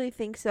 I really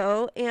think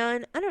so.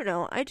 And I don't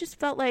know. I just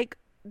felt like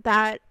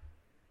that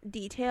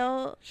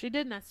detail. She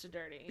did Nesta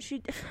dirty.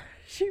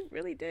 She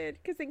really did.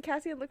 Because then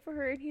Cassian looked for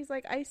her and he's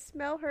like, I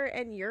smell her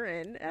and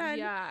urine. And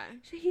yeah.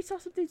 He saw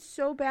something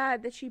so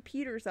bad that she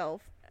peed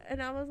herself.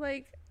 And I was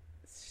like,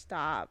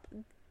 stop.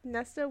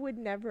 Nesta would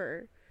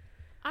never.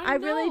 I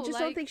really just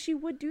don't think she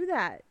would do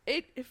that.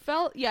 It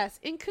felt, yes,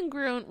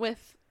 incongruent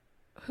with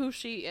who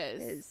she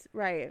is.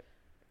 Right.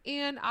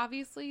 And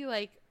obviously,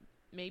 like,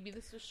 maybe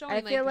this was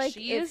showing, like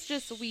she is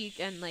just weak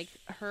and, like,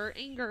 her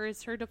anger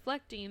is her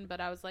deflecting. But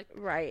I was like,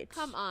 right.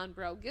 Come on,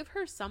 bro. Give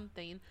her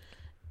something.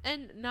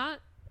 And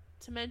not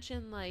to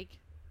mention, like,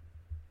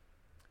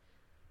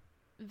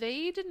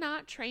 they did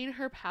not train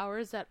her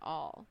powers at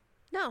all.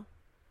 No.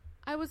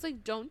 I was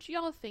like, don't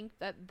y'all think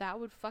that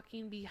would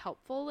fucking be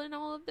helpful in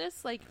all of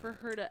this? Like, for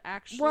her to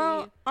actually...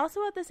 Well,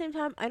 also at the same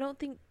time, I don't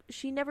think...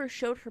 She never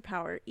showed her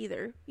power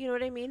either. You know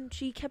what I mean?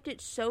 She kept it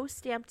so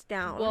stamped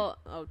down. Well,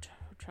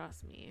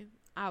 trust me.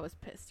 I was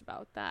pissed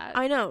about that.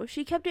 I know.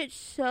 She kept it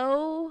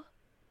so...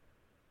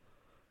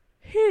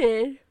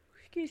 hidden.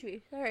 Excuse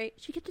me. All right.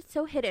 She kept it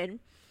so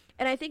hidden.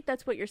 And I think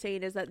that's what you're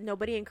saying, is that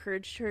nobody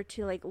encouraged her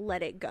to, like,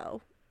 let it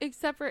go.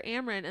 Except for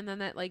Amren. And then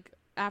that, like,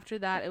 after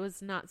that, it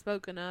was not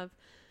spoken of.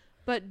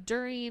 But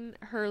during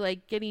her,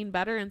 like, getting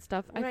better and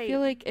stuff, right. I feel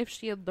like if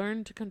she had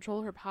learned to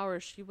control her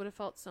powers, she would have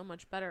felt so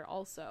much better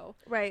also.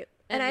 Right.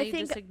 And I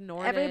think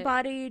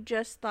everybody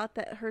just thought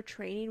that her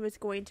training was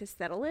going to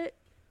settle it,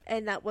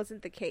 and that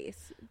wasn't the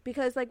case.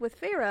 Because, like, with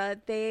Feyre,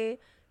 they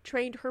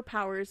trained her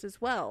powers as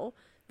well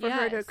for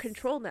her to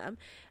control them,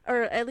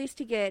 or at least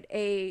to get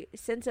a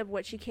sense of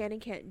what she can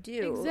and can't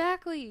do.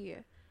 Exactly.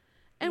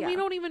 And we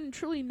don't even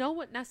truly know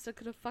what Nesta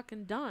could have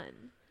fucking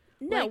done.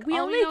 No, like, we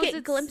only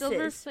get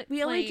glimpses.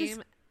 We only just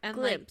and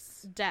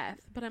glimpse death.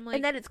 But I'm like,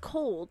 and that it's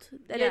cold,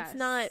 that it's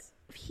not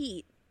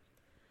heat.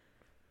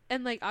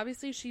 And like,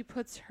 obviously, she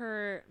puts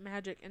her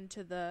magic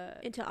into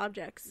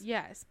objects.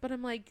 Yes, but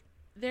I'm like,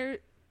 they're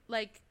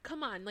like,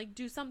 come on, like,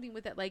 do something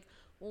with it. Like,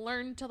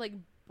 learn to like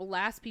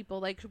blast people.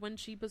 Like when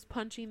she was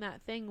punching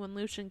that thing when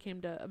Lucian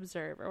came to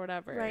observe or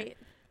whatever. Right.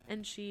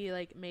 And she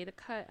like made a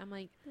cut. I'm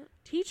like,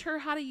 teach her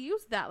how to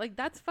use that. Like,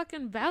 that's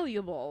fucking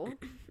valuable.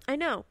 I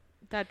know.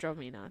 That drove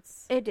me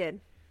nuts. It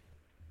did.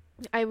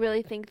 I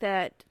really think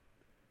that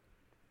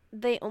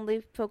they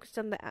only focused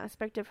on the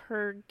aspect of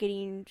her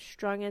getting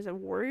strong as a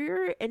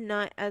warrior and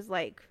not as,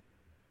 like,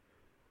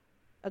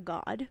 a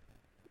god.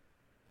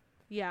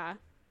 Yeah.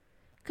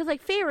 Because,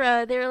 like,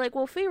 Feyre, they're like,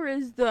 well, Feyre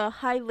is the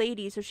high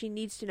lady, so she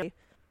needs to know.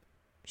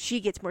 She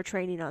gets more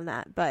training on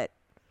that, but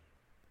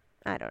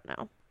I don't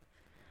know.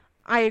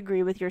 I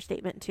agree with your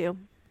statement, too.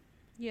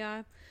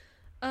 Yeah.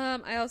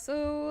 I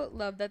also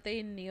love that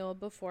they kneel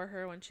before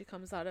her when she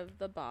comes out of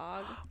the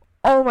bog.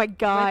 Oh my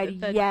god,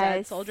 with the yes.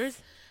 dead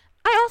soldiers.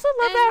 I also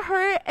love that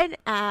her and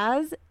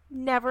Az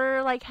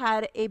never, like,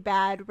 had a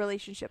bad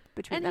relationship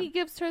between them. And he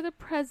gives her the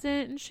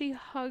present and she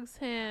hugs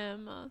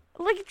him.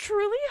 Like,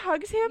 truly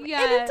hugs him?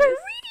 Yes. And it's a reading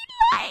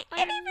light.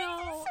 I and it know.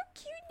 makes you so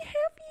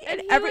cute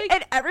and happy. And,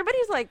 and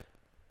everybody's like,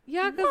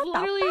 yeah, because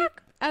literally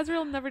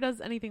Azriel never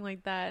does anything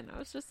like that. And I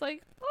was just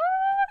like, oh,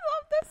 I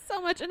love this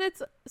so much. And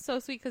it's so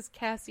sweet because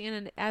Cassian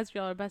and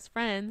Azriel are best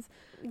friends.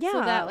 Yeah.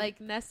 So that, like,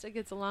 Nesta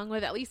gets along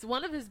with at least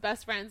one of his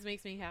best friends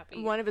makes me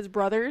happy. One of his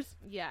brothers?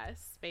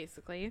 Yes,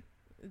 basically.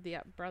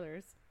 Yeah,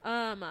 brothers.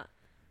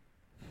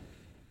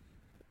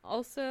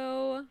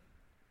 Also,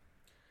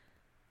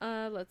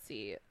 let's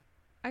see.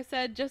 I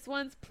said, just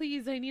once,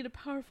 please, I need a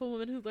powerful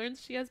woman who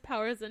learns she has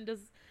powers and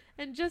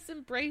just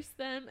embrace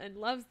them and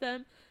loves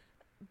them,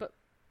 but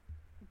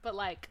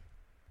like,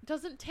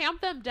 doesn't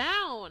tamp them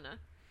down.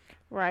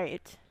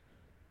 Right.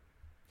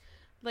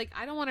 Like,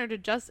 I don't want her to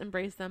just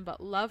embrace them,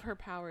 but love her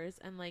powers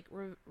and, like,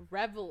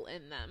 revel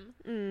in them.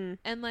 Mm.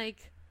 And,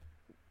 like,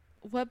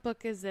 what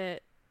book is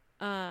it?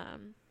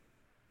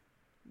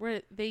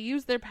 Where they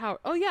use their power.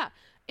 Oh, yeah.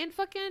 In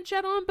fucking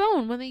Shadow and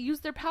Bone, when they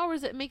use their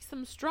powers, it makes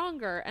them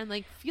stronger and,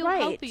 like, feel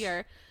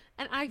healthier.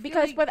 And I feel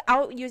because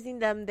without using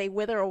them, they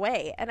wither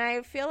away. And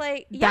I feel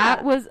like,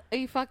 that was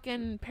a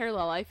fucking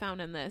parallel I found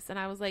in this. And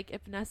I was like,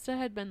 if Nesta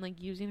had been,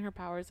 like, using her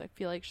powers, I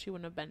feel like she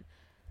wouldn't have been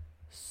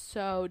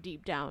so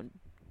deep down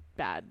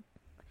bad.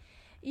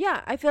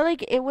 Yeah, I feel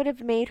like it would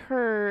have made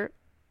her,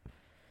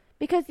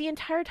 because the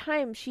entire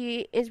time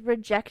she is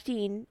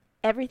rejecting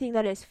everything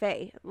that is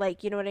Fae.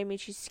 Like, you know what I mean?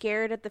 She's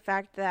scared at the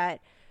fact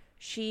that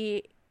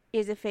she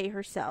is a Fae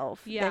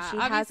herself. Yeah, that she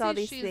has all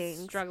these she's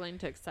things. Struggling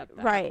to accept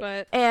that. Right.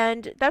 But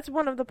and that's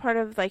one of the part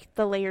of, like,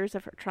 the layers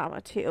of her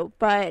trauma too.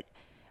 But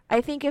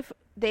I think if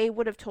they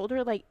would have told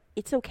her, like,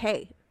 it's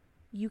okay.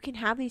 You can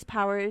have these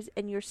powers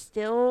and you're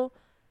still,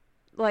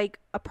 like,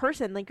 a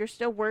person. Like, you're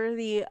still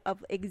worthy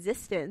of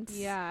existence.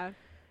 Yeah.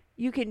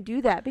 You can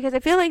do that. Because I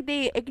feel like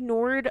they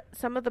ignored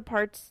some of the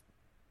parts,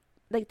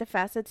 like, the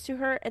facets to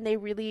her, and they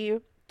really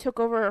took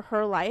over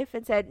her life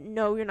and said,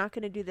 no, you're not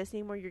going to do this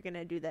anymore. You're going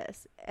to do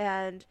this.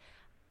 And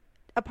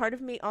a part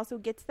of me also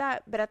gets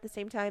that. But at the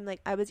same time,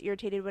 like, I was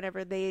irritated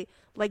whenever they,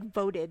 like,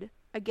 voted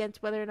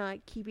against whether or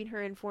not keeping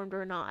her informed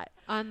or not.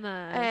 On the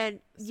and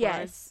source,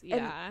 yes.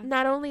 Yeah. And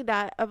not only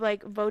that, of,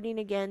 like, voting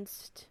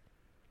against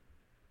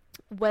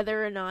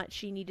whether or not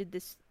she needed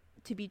this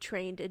to be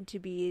trained and to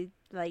be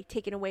like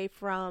taken away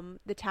from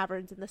the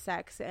taverns and the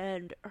sex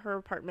and her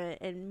apartment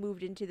and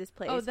moved into this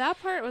place. Oh, that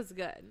part was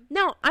good.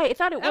 No, I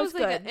thought it That was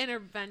like good. an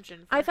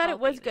intervention. For I thought it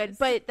was good, healthiness.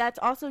 but that's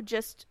also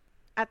just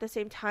at the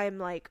same time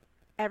like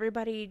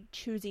everybody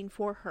choosing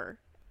for her,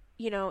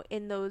 you know,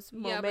 in those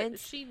yeah, but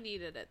moments. she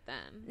needed it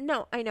then.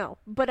 No, I know,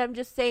 but I'm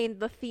just saying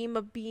the theme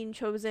of being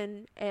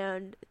chosen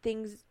and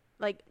things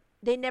like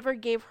they never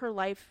gave her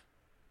life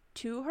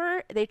to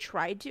her. They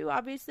tried to,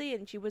 obviously,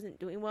 and she wasn't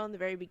doing well in the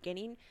very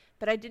beginning,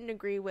 but I didn't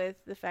agree with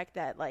the fact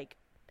that like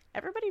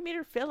everybody made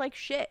her feel like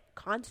shit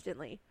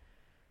constantly.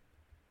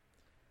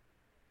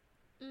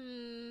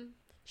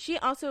 She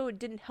also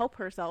didn't help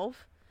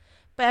herself,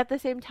 but at the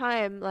same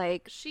time,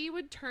 like, She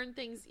would turn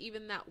things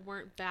even that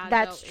weren't bad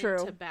That's though, true.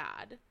 into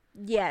bad.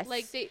 yes,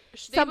 Like they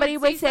Somebody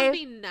would say-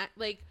 something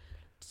like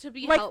to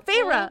be like helpful.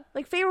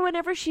 Feyre,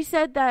 whenever she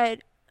said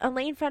that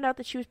Elaine found out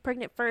that she was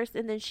pregnant first,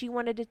 and then she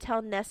wanted to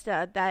tell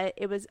Nesta that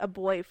it was a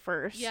boy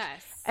first.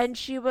 Yes. And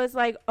she was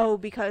like, oh,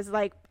 because,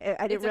 like,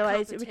 I didn't It's a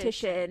realize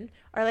competition.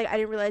 or, like, I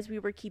didn't realize we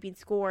were keeping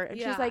score. And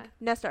she was Yeah. like,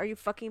 Nesta, are you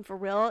fucking for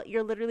real?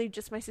 You're literally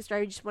just my sister.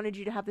 I just wanted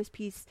you to have this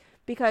piece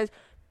because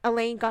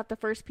Elaine got the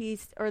first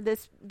piece, or the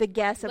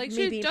guess of Like me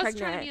she was being just pregnant.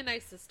 trying to be a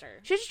nice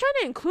sister. She was just trying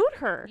to include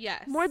her.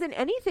 Yes. More than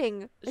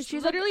anything. And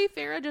she's like, literally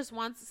Farrah just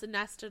wants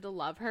Nesta to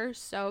love her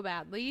so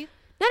badly.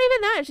 not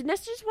even that.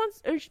 Nesta just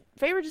wants, or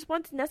Feyre just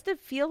wants Nesta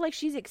to feel like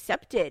she's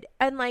accepted.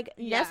 And, like,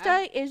 Yeah.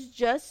 Nesta is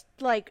just,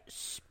 like,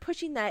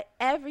 pushing that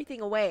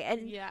everything away.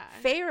 And Yeah.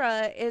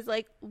 Feyre is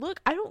like, look,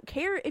 I don't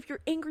care if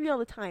you're angry all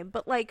the time,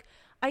 but, like,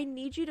 I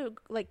need you to,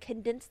 like,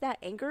 condense that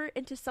anger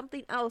into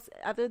something else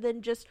other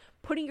than just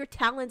putting your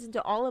talents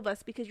into all of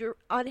us because you're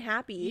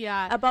unhappy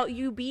Yeah. about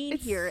you being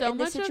It's here so in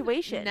this much of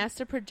situation.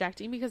 Nesta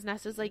projecting, because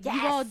Nesta's like, you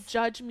Yes. all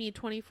judge me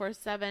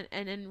 24/7,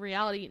 and in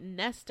reality,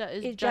 Nesta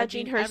is Is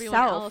judging judging everyone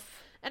else.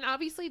 herself. And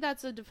obviously,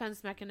 that's a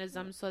defense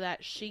mechanism so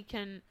that she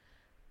can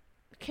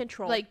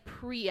Control. like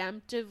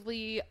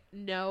preemptively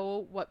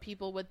know what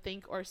people would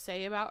think or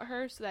say about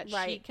her, so that she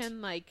Right. can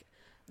like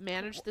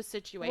manage the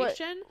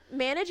situation.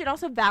 Manage and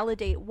also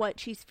validate what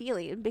she's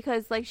feeling,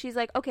 because like she's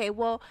like, okay,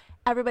 well,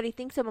 everybody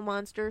thinks I'm a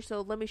monster,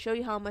 so let me show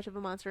you how much of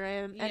a monster I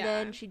am. And Yeah.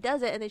 then she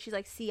does it, and then she's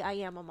like, see, I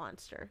am a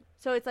monster.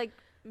 So it's like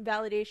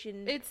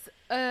validation. It's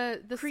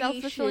the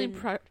self-fulfilling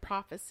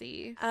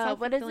prophecy. What is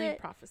Self-fulfilling it?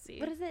 prophecy.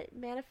 What is it?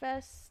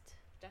 Manifest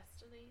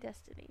Destiny.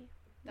 destiny.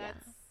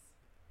 That's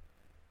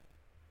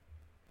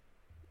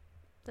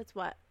That's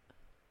what.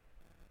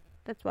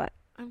 That's what.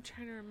 I'm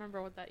trying to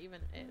remember what that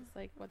even is.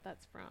 Like what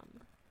that's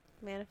from.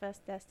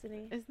 Manifest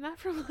destiny. Isn't that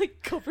from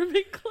like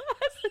government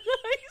class in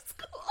high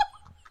school?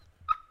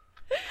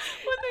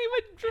 When they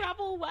would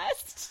travel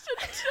west to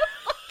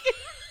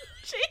fucking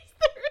chase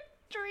their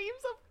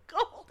dreams of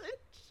gold and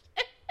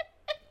shit.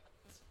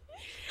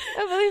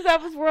 I believe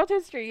that was world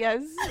history.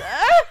 Yes. I'm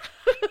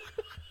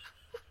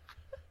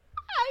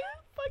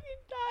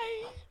fucking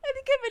dying. I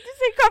think I meant to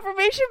say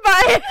confirmation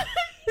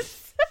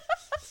bias.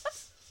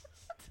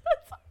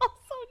 That's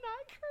also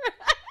not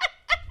correct.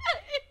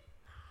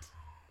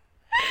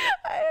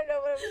 I don't know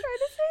what I'm trying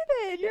to say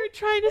then. You're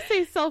trying to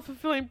say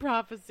self-fulfilling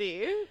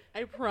prophecy.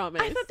 I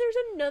promise. I thought there's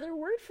another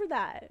word for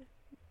that.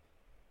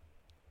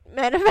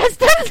 Manifest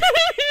destiny.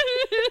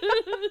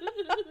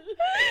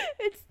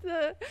 It's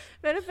the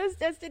manifest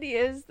destiny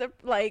is the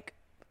like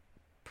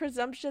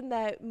presumption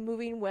that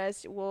moving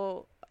west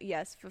will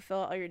fulfill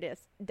all your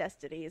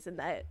destinies, and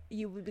that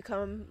you will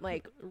become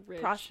like Rich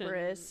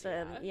prosperous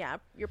and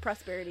your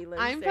prosperity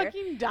lives I'm there.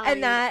 fucking dying.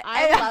 And that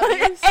I love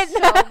you and so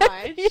that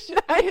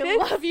much. I United-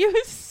 love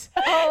you so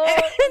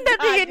and that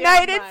the goddamn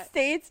United much.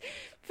 States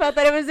felt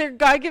that it was their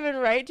God-given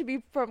right to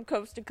be from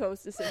coast to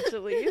coast,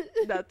 essentially.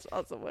 That's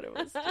also what it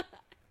was.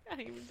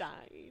 I'm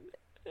dying.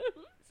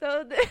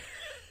 So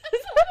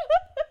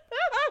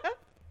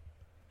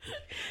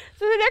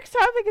the next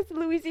topic is the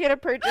Louisiana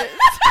Purchase.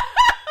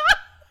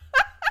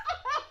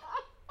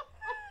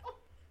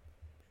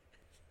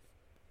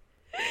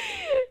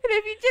 And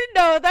if you didn't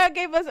know, that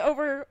gave us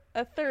over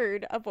a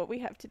third of what we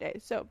have today.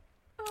 So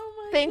Oh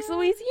my thanks, God.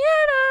 Louisiana.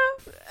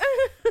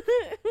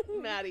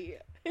 Maddie,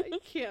 I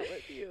can't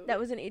with you. That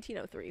was in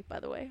 1803, by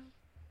the way.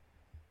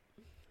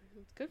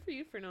 It's good for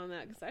you for knowing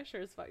that, because I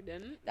sure as fuck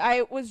didn't.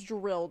 I was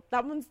drilled.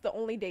 That one's the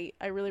only date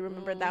I really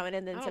remember. That one,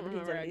 and then I don't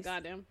remember a 1770s.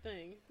 goddamn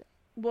thing.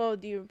 Well,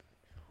 do you?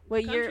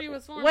 What Country year?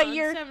 was formed What in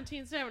year?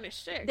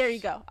 1776. There you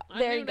go. I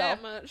There knew you go.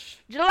 that much.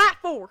 July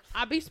 4th.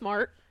 I'd be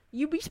smart.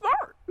 You be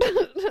smart.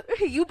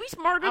 You be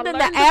smarter I than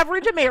learned the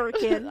average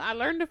American. I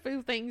learned a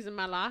few things in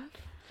my life.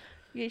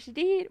 Yes, you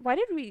did. Why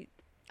did we?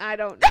 I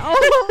don't know.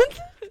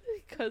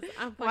 Because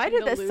I'm Why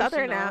fucking did the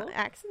southern delusional.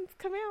 accents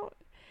come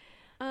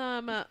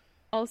out?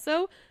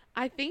 Also,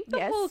 I think the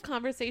Yes. whole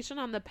conversation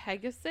on the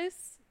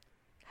Pegasus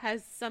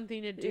has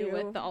something to do Ew.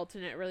 with the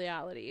alternate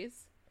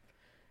realities.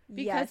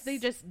 Because Yes. they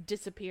just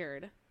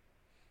disappeared.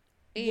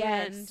 And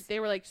Yes. they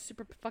were like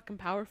super fucking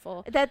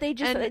powerful. That they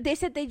just. And- They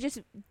said they just.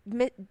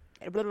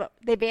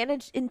 They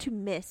vanished into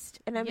mist,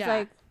 and I was Yeah.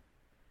 like,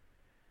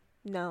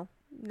 no,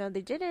 No,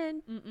 they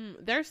didn't.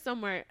 They're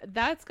somewhere.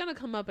 That's gonna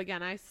come up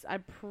again. I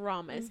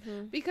promise.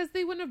 Because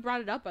they wouldn't have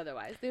brought it up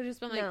otherwise. They would just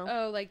been like,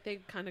 oh, like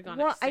they've kind of gone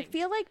extinct. I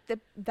feel like the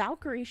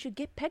Valkyrie should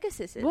get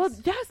Pegasus. Well,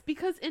 yes,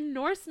 because in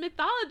Norse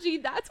mythology,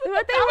 that's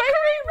what they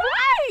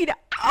ride.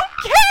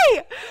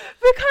 Okay,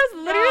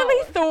 because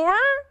literally Thor,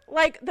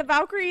 like the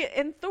Valkyrie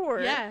in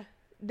Thor,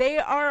 they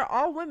are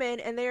all women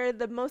and they are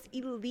the most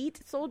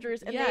elite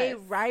soldiers, and they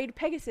ride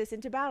Pegasus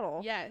into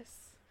battle. Yes.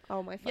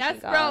 Oh my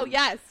fucking God. Bro.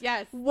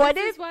 Yes. What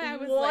this if? Is why I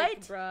was what?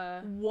 Like,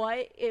 bruh.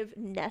 What if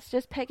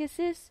Nesta's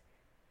Pegasus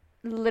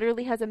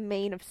literally has a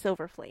mane of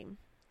silver flame?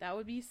 That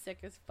would be sick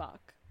as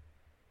fuck.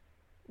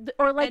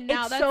 Or like and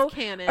now it's that's so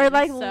canon. Or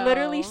like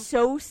literally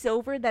so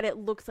silver that it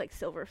looks like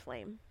silver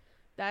flame.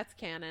 That's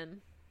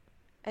canon.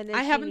 And then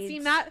I haven't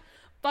seen that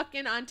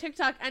fucking on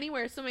TikTok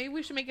anywhere, so maybe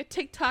we should make a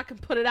TikTok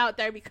and put it out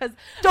there because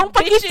don't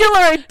fucking steal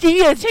our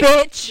ideas,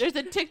 bitch. There's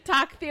a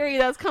TikTok theory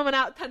that's coming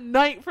out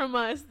tonight from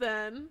us.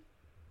 Then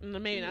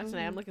maybe not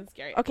tonight. I'm looking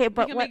scary. Okay,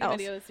 but we can what make else? A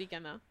video this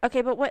weekend though.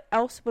 Okay, but what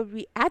else would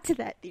we add to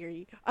that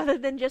theory other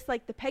than just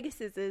like the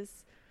Pegasus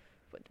is?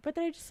 What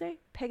did I just say?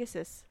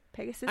 Pegasus.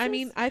 I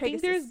mean, I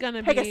think there's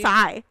gonna be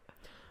Pegasi.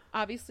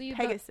 Obviously,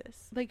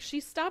 Pegasus. Like she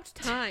stopped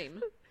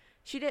time.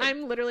 She did.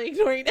 I'm literally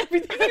ignoring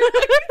everything you're saying.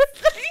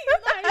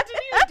 I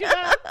didn't even do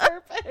that on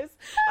purpose.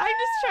 I'm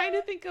just trying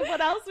to think of what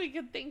else we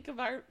could think of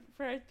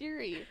for our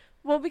theory.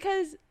 Well,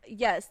 because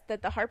yes,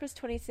 that the harp is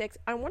 26.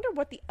 I wonder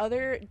what the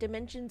other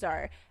dimensions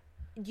are.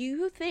 Do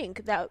you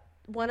think that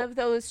one of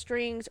those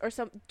strings or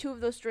two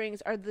of those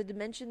strings are the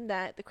dimension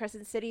that the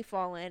Crescent City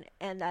fall in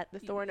and that the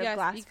Thorn of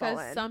Glass fall in?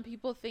 Because some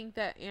people think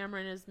that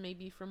Amryn is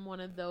maybe from one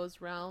of those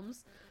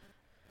realms.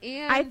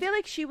 And I feel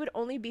like she would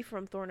only be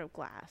from Thorn of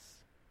Glass.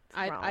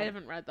 I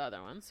haven't read the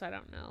other one, so I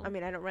don't know. I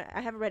mean, I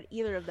haven't read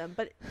either of them,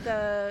 but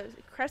the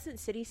Crescent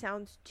City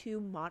sounds too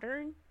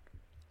modern.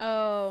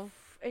 Oh.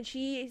 And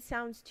she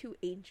sounds too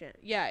ancient.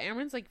 Yeah,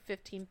 Amryn's like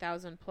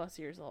 15,000 plus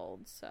years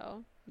old,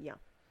 so. Yeah.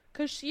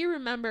 Because she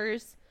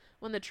remembers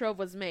when the Trove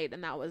was made,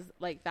 and that was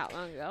like that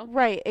long ago.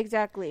 Right,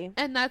 exactly.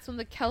 And that's when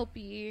the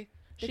Kelpie...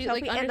 She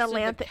Kelpie like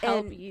understood the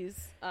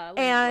Kelpie's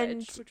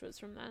language, which was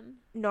from then.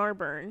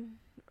 Narburn.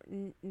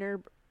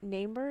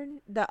 Naburn,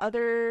 the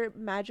other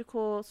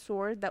magical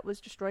sword that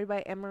was destroyed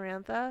by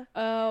Amarantha.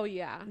 Oh,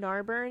 yeah.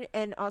 Narburn,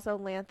 and also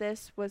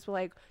Lanthus was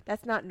like,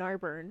 that's not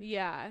Narburn.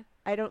 Yeah.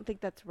 I don't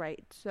think that's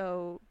right.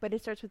 So, but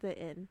it starts with an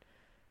N.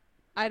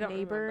 I don't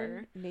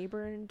remember.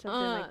 Naburn,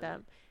 something like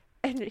that.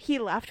 And he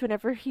laughed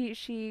whenever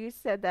she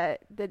said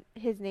that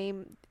his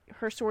name,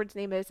 her sword's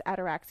name is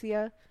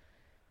Ataraxia,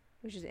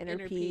 which is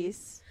inner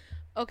peace.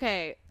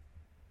 Okay.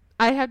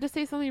 I have to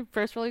say something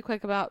first really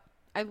quick about,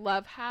 I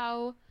love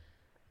how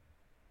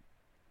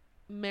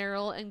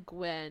Meryl and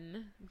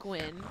Gwyn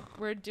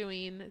were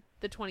doing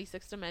the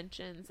 26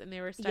 dimensions and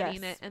they were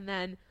studying it, and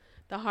then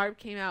the harp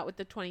came out with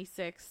the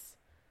 26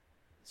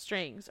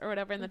 strings or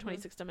whatever in the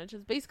 26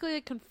 dimensions, basically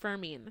like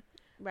confirming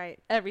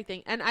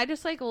everything. And I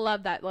just like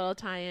love that little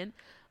tie-in.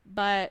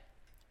 But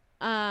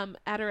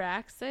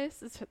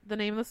Ataraxis is the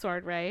name of the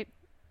sword, right?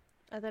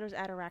 I thought it was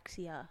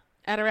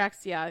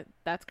Ataraxia,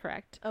 that's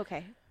correct.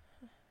 Okay.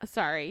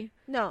 Sorry.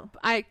 No.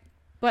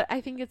 But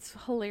I think it's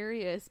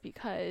hilarious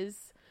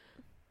because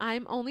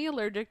I'm only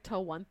allergic to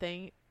one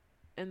thing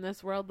in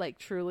this world, like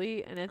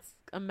truly, and it's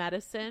a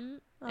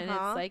medicine, and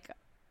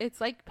it's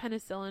like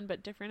penicillin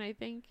but different, I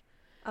think.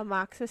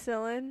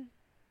 Amoxicillin?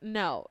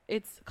 No,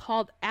 it's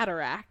called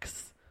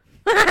Atarax.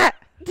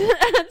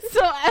 And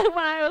so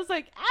when I was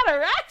like,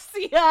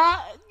 Ataraxia?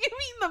 You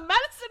mean the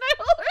medicine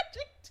I'm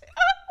allergic to?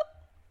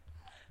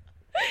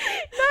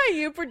 Not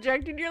you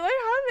projected. You're like,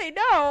 how do they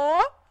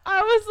know?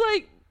 I was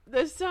like,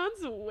 this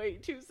sounds way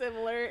too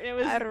similar. And it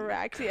was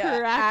Ataraxia.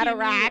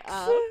 Atarax.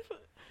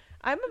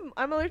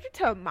 I'm allergic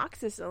to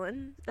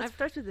amoxicillin. That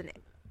starts with an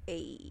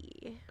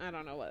A. I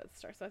don't know what it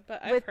starts with,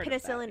 but I've with heard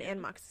penicillin of that,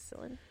 and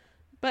amoxicillin.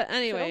 But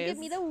anyways, so don't give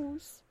me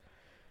those.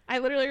 I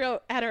literally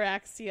wrote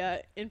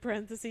Ataraxia in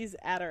parentheses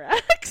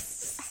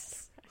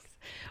Atarax.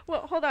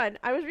 Well, hold on.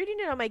 I was reading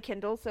it on my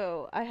Kindle,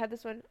 so I had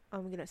this one.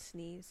 I'm gonna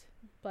sneeze.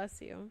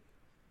 Bless you.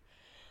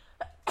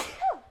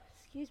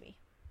 Excuse me.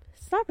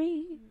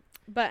 Sorry.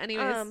 But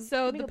anyways,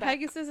 so the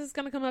Pegasus is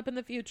going to come up in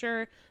the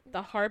future.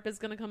 The harp is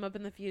going to come up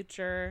in the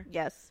future.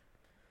 Yes.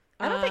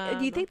 I don't think...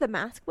 Do you think the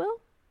mask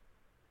will?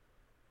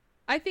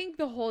 I think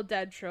the whole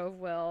Dead Trove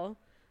will.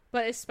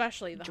 But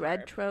especially the Dread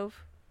harp.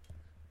 Trove.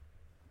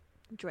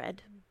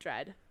 Dread.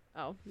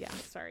 Oh, yeah.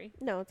 Sorry.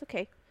 No, it's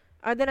okay.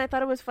 Then I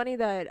thought it was funny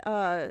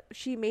that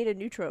she made a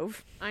new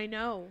Trove. I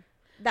know.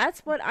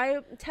 That's what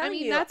I'm telling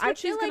you. That's what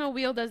she's going to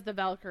wield as the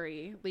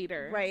Valkyrie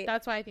leader. Right.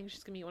 That's why I think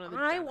she's going to be one of the...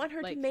 I want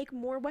her to make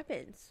more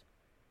weapons.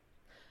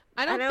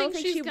 I don't think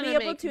she's going to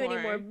be able to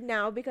anymore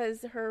now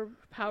because her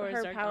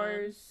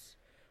powers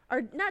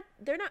are not.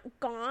 They're not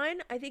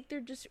gone. I think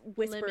they're just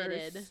whispers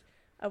limited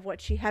of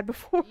what she had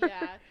before.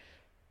 Yeah.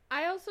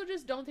 I also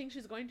just don't think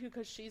she's going to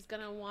because she's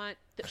going to want...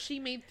 She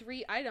made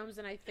 3 items,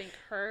 and I think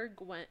her,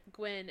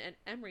 Gwyn, and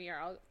Emery are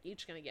all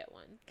each going to get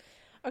one.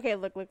 Okay,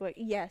 look.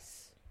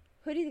 Yes.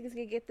 who do you think is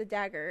gonna get the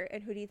dagger,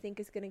 and who do you think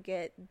is gonna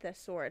get the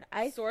sword?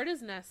 Sword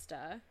is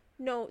Nesta.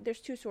 No,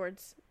 there's two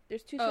swords.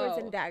 There's two swords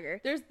and a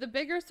dagger. There's the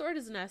bigger sword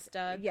is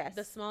Nesta. Yes.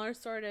 The smaller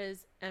sword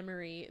is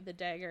Emery. The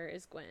dagger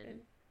is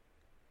Gwen.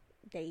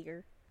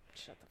 Dagger.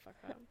 Shut the fuck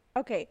up.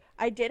 Okay,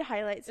 I did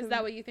highlight some... Is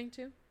that what you think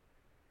too?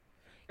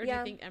 Or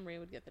Yeah. do you think Emery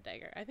would get the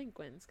dagger? I think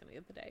Gwen's gonna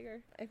get the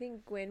dagger. I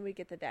think Gwen would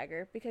get the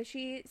dagger because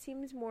she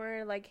seems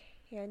more like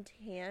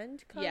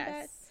hand-to-hand combat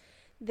Yes.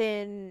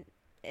 than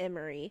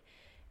Emery.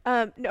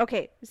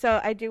 Okay, so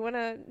I do want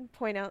to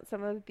point out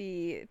some of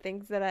the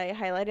things that I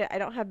highlighted. I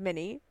don't have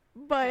many,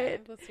 but Okay,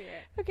 let's hear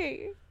it.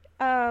 okay.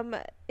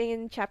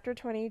 In chapter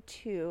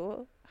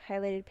 22,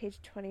 highlighted page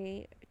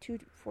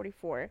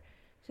 244,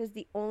 says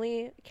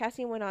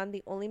Cassian went on,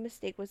 the only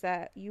mistake was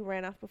that you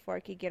ran off before I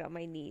could get on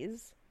my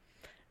knees.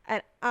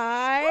 And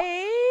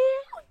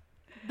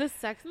The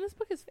sex in this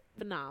book is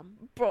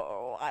phenomenal.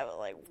 bro, I was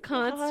like,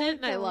 Constant,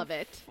 and I what love the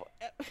it.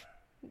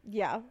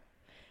 Yeah.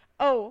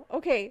 Oh,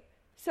 okay.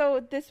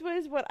 So this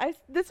was what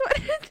it's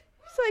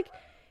like,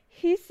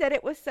 he said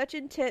it with such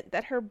intent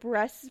that her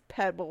breasts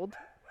pebbled.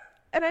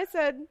 And I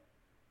said,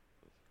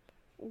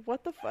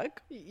 what the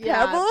fuck?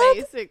 Yeah, Pebbled?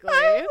 basically.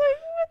 I was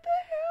like, what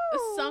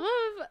the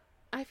hell?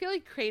 I feel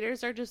like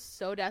creators are just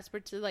so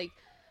desperate to like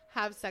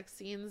have sex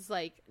scenes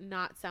like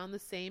not sound the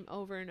same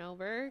over and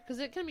over because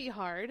it can be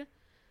hard.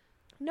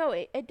 No,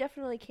 it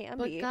definitely can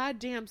But be.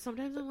 goddamn,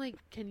 sometimes I'm like,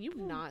 can you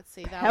not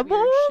say that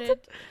Pebbled? weird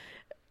shit?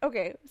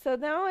 Okay, so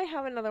now I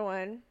have another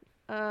one.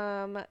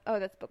 Oh,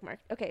 that's bookmarked.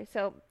 Okay,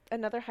 so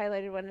another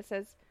highlighted one. It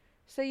says,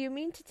 "So you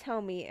mean to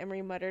tell me,"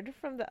 Emery muttered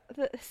from the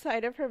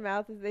side of her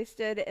mouth as they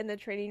stood in the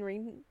training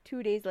ring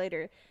 2 days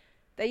later,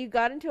 "that you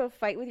got into a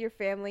fight with your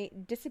family,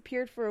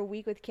 disappeared for a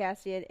week with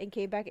Cassian, and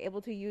came back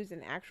able to use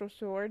an actual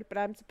sword, but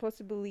I'm supposed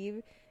to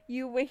believe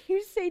you when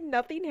you say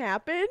nothing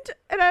happened?"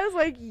 And I was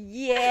like,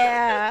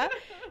 yeah.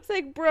 It's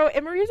like, bro,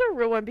 Emery's a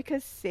real one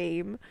because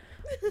same.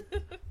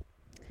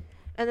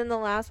 And then the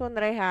last one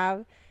that I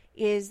have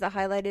is the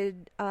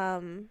highlighted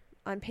on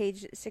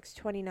page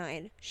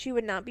 629. "She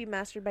would not be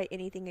mastered by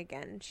anything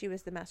again. She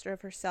was the master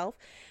of herself."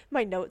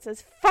 My note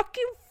says,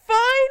 fucking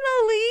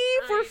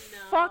finally, for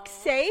fuck's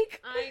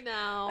sake. I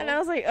know. And I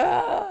was like,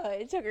 ugh,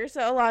 it took her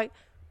so long.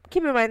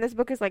 Keep in mind, this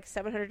book is like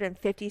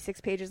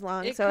 756 pages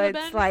long, It so could've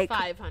it's been like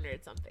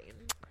 500 something.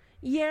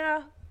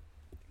 Yeah.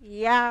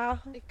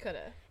 It could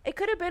have. It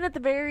could have been at the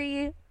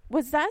very...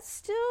 Was that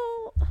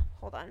still...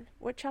 Hold on.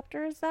 What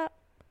chapter is that?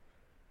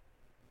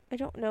 I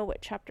don't know what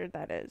chapter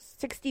that is.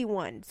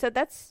 61. So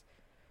that's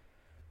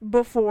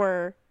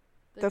before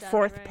the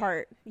fourth Right?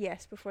 part.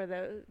 Yes, before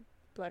the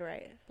blood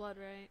riot. Blood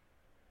right.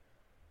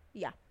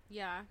 Yeah.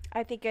 Yeah.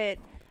 I think it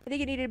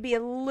needed to be a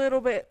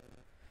little bit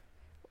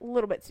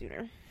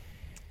sooner.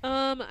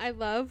 I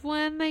love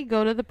when they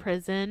go to the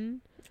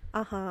prison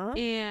Uh-huh.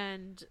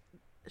 and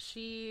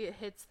she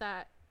hits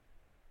that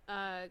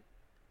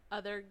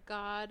other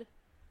god.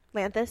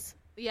 Lanthus.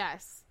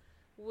 Yes.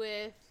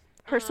 With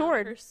Her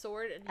sword. Her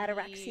sword and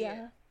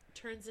Ataraxia. he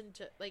turns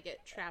into like it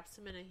traps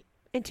him in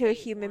Into a fate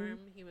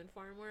human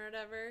form or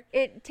whatever.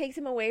 It takes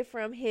him away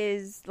from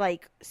his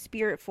like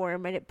spirit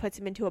form and it puts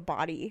him into a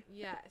body.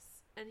 Yes.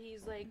 And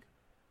he's like,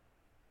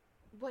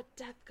 "What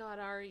death god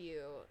are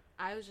you?"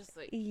 I was just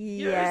like,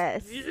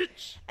 Yes.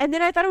 bitch." And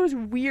then I thought it was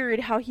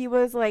weird how he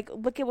was like,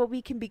 "Look at what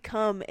we can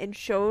become," and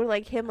show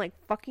like him like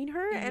fucking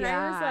her. And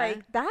I was Yeah.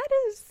 like, that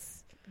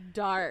is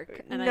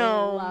Dark. And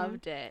No. I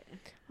loved it.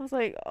 I was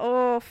like,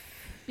 oh,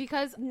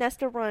 Because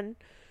Nesta run.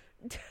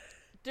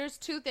 there's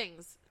two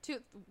things.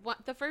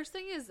 The first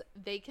thing is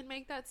they can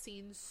make that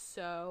scene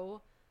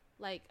so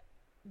like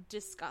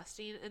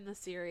disgusting in the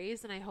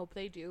series, and I hope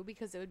they do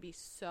because it would be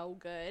so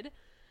good.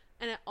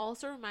 And it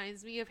also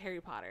reminds me of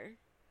Harry Potter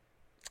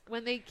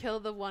when they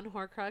kill the one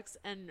Horcrux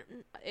and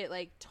it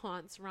like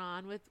taunts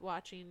Ron with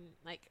watching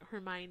like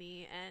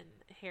Hermione and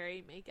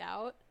Harry make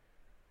out.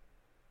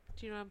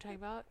 Do you know what I'm talking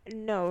about?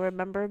 No,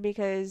 remember,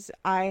 because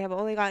I have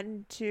only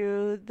gotten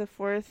to the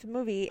fourth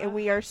movie and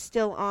we are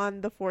still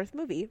on the fourth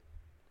movie.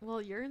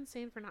 Well, you're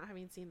insane for not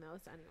having seen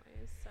those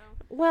anyways. So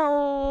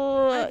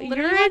Well, I've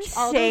literally you're watched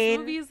all those insane.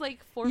 movies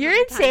like 400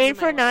 You're times insane in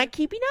for my not life.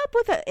 keeping up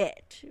with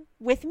it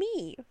with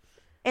me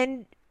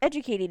and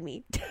educating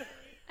me.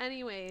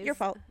 Anyways, Your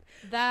fault.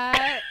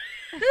 That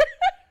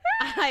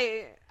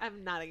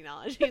I'm not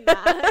acknowledging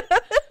that.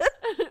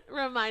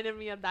 Reminded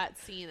me of that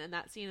scene, and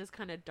that scene is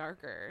kind of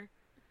darker.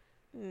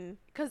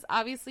 Because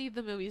obviously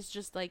the movies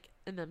just like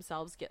in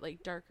themselves get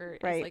like darker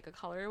as Right. like a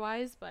color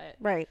wise, but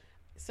Right.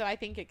 so I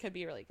think it could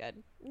be really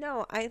good.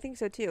 No, I think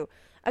so too.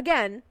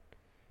 Again,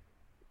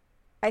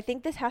 I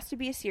think this has to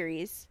be a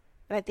series,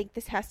 and I think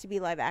this has to be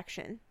live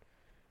action.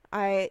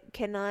 I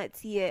cannot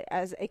see it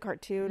as a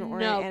cartoon or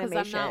No, an animation.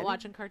 because I'm not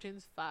watching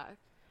cartoons. Fuck.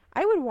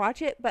 I would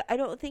watch it, but I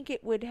don't think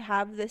it would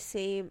have the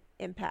same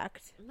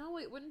impact. No,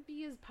 it wouldn't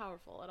be as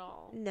powerful at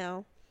all.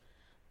 No.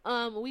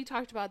 We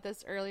talked about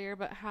this earlier,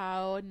 but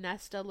how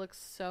Nesta looks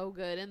so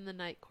good in the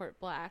Night Court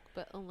Black,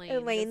 but Elaine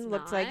Elaine does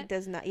looks not. like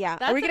does not. Yeah.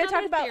 That's Are we going to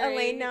talk another about theory.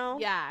 Elaine now?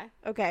 Yeah.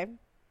 Okay.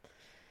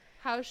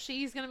 how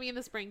she's gonna be in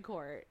the spring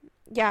court.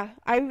 Yeah,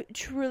 I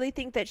truly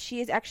think that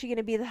she is actually going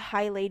to be the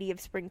High Lady of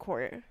Spring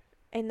Court,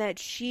 and that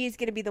she's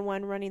going to be the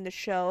one running the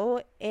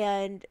show,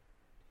 and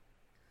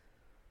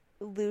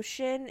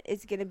Lucian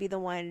is going to be the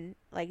one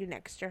like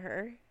next to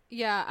her.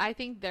 Yeah, I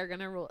think they're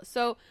gonna rule.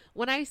 So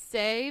when I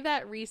say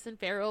that Rhys and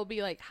Feyre will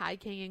be like High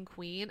King and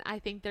Queen, I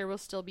think there will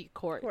still be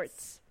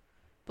courts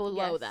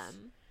below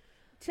them.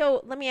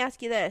 So let me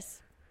ask you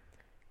this: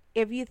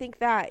 if you think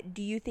that,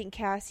 do you think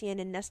Cassian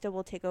and Nesta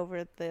will take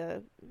over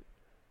the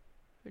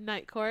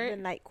Night Court? The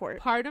Night Court.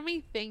 Part of me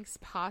thinks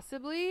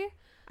possibly.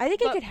 I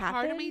think it could happen.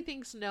 Part of me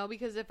thinks no,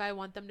 because if I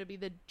want them to be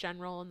the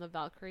general and the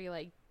Valkyrie,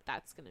 like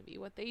that's gonna be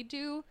what they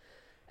do,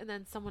 and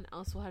then someone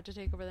else will have to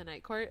take over the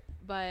Night Court.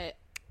 But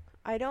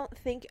I don't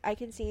think I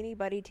can see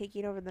anybody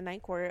taking over the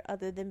Night Court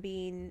other than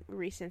being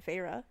Rhys and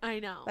Feyre. I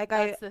know. Like,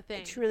 that's the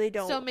thing. Truly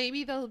don't. So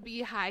maybe they'll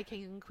be High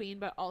King and Queen,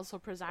 but also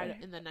preside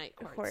in the Night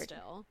Court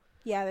still.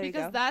 Yeah, there you go.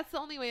 Because that's the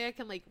only way I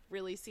can like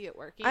really see it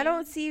working. I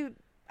don't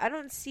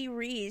see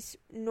Rhys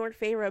nor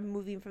Feyre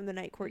moving from the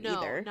Night Court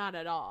either. No, not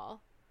at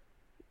all.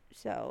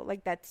 So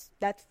like that's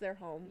their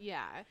home.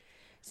 Yeah.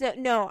 So,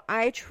 no,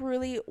 I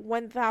truly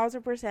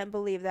 1000%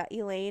 believe that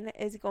Elaine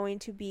is going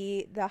to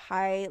be the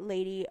High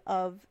Lady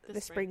of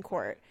the Spring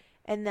Court.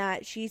 And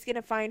that she's going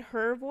to find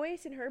her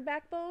voice and her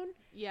backbone.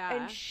 Yeah.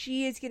 And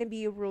she is going to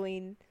be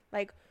ruling,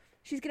 like,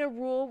 she's going to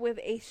rule with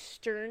a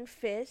stern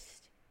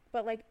fist,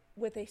 but, like,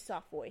 with a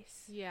soft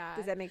voice. Yeah.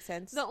 Does that make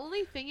sense? The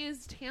only thing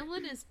is,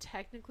 Tamlin is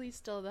technically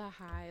still the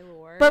High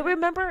Lord. But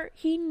remember,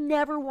 he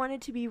never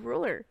wanted to be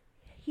ruler.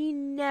 He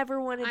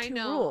never wanted to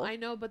rule. I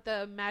know, but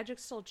the magic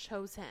still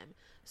chose him.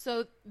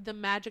 So the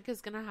magic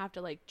is going to have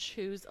to, like,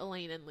 choose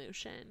Elaine and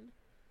Lucian.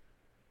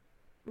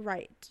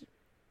 Right.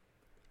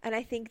 And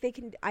I think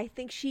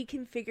she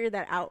can figure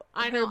that out.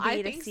 I know,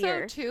 I think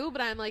so too,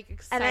 but I'm, like,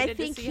 excited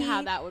to see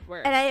how that would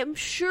work. And I am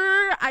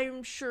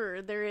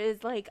sure there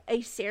is, like,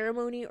 a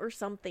ceremony or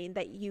something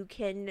that you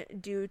can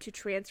do to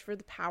transfer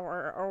the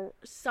power or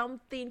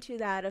something to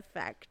that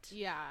effect.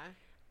 Yeah.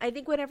 I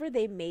think whenever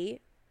they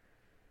mate,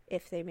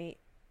 if they mate,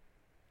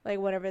 like,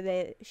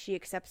 whenever she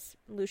accepts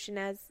Lucian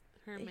as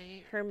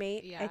her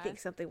mate, yeah. I think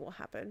something will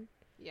happen.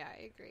 Yeah,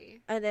 I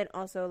agree. And then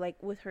also,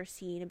 like, with her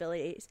seeing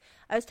abilities.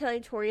 I was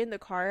telling Tori in the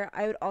car,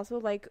 I would also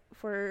like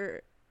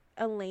for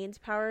Elaine's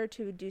power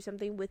to do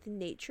something with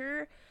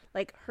nature.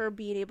 Like, her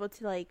being able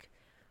to, like,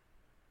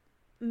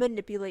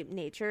 manipulate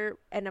nature.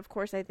 And, of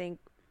course, I think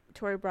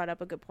Tori brought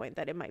up a good point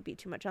that it might be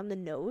too much on the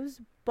nose.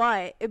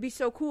 But it'd be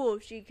so cool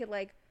if she could,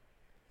 like,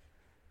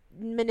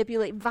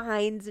 manipulate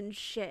vines and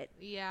shit.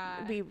 Yeah.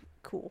 It'd be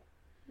cool.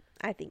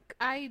 I think.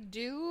 I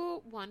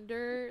do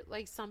wonder,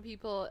 like, some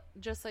people,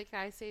 just like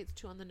I say, it's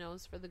too on the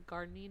nose for the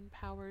gardening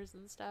powers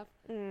and stuff.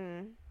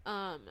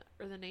 Or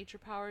the nature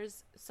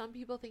powers. Some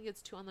people think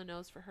it's too on the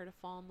nose for her to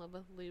fall in love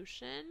with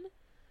Lucian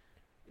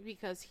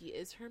because he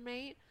is her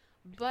mate.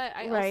 But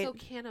I also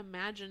can't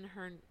imagine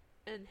her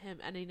and him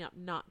ending up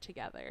not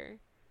together.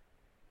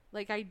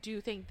 Like, I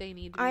do think they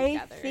need to be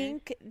together.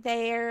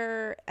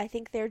 I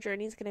think their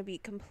journey is going to be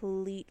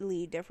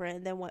completely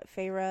different than what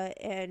Feyre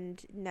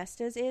and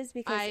Nesta's is,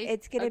 because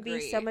it's going to be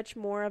so much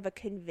more of a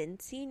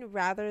convincing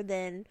rather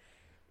than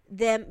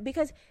them,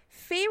 because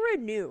Feyre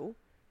knew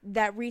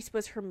that Rhys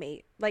was her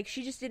mate. Like,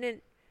 she just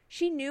didn't,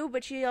 she knew,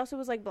 but she also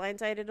was, like,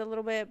 blindsided a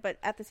little bit, but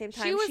at the same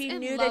time, she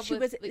knew that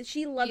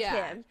she loved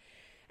him.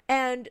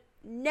 And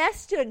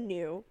Nesta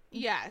knew.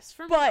 Yes.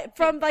 From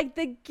like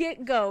the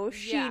get-go,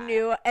 she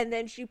knew, and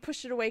then she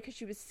pushed it away because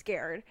she was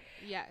scared.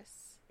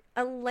 Yes.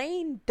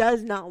 Elaine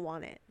does not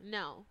want it.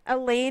 No.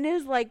 Elaine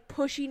is, like,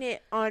 pushing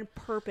it on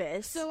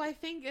purpose. So I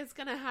think it's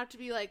going to have to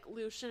be, like,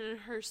 Lucian and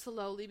her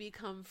slowly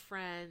become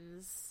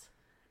friends,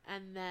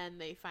 and then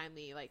they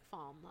finally, like,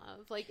 fall in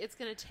love. Like, it's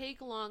going to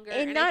take longer,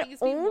 and I think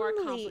it's going to be more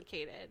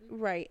complicated.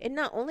 Right. And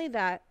not only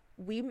that,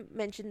 we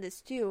mentioned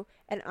this too,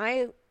 and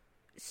I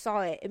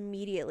saw it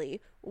immediately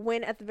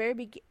when at the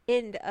very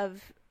end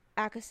of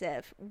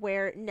Akasif,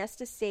 where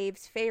Nesta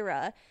saves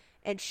Feyre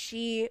and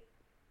she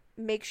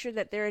makes sure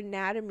that their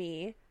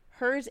anatomy,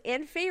 hers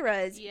and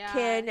Feyre's,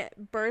 can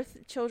birth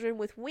children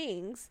with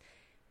wings,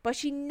 but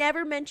she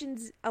never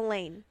mentions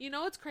Elaine. You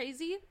know what's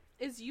crazy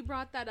is you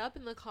brought that up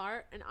in the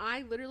car, and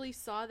I literally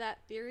saw that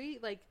theory,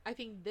 like, I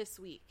think this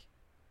week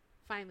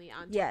finally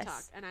on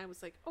TikTok, and I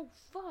was like, oh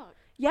fuck.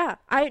 Yeah,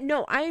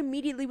 I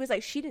immediately was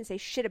like, she didn't say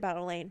shit about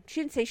Elaine.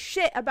 She didn't say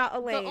shit about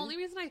Elaine. The only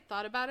reason I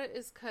thought about it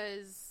is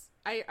because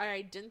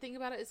I didn't think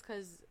about it is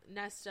because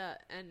Nesta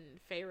and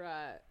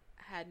Feyre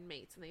had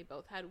mates and they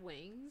both had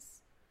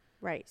wings.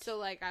 Right. So,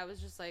 like, I was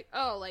just like,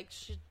 oh, like,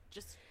 she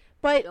just...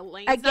 But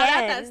Elaine's not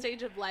at that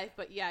stage of life,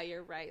 but yeah,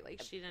 you're right.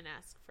 Like, she didn't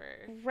ask for...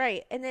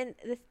 Right. And then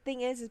the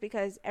thing is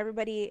because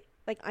everybody...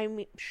 Like, I'm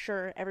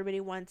sure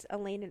everybody wants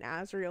Elaine and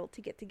Azriel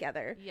to get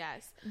together.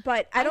 Yes.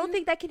 But I don't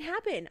think that can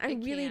happen. I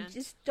really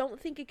just don't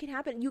think it can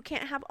happen. You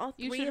can't have all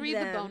three of them. You should read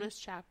the bonus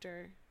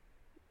chapter.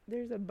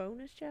 There's a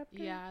bonus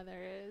chapter? Yeah,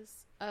 there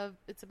is.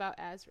 It's about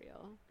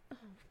Azriel. Oh,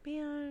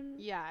 man.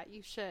 Yeah,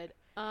 you should.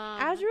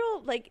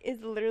 Azriel, like,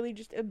 is literally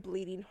just a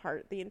bleeding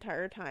heart the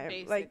entire time.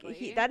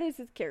 Basically. Like, that is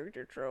his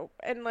character trope.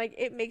 And, like,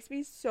 it makes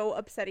me so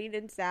upsetting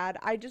and sad.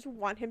 I just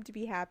want him to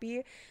be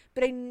happy.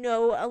 But I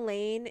know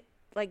Elaine,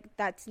 like,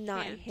 that's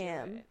not Can't do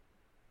him. it.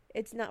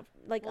 It's not,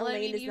 like,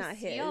 Elaine is not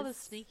his. You see all the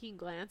sneaking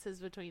glances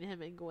between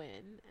him and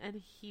Gwen, and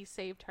he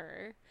saved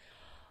her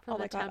from Oh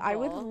my the god, temple. I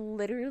would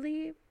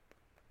literally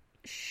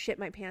shit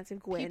my pants if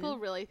Gwen. People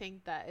really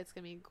think that it's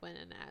gonna be Gwen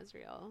and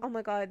Azriel. Oh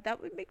my god,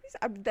 that would make me.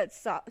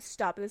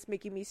 Stop. That's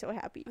making me so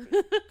happy.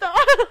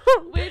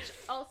 Which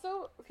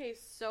also, okay,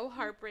 so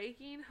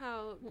heartbreaking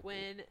how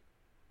Gwen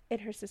and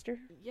her sister.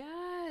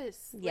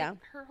 Yes. Yeah.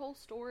 Like, her whole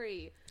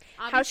story.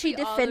 How she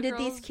Obviously, all the defended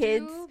these girls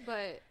kids. do,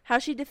 but How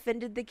she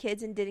defended the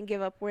kids and didn't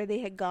give up where they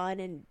had gone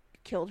and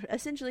killed her.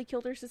 Essentially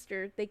killed her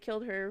sister. They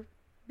killed her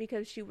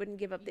because she wouldn't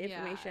give up the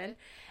information.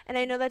 And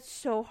I know that's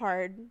so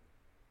hard.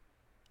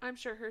 I'm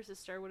sure her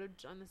sister would have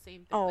done the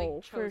same thing. Oh,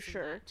 like, for chosen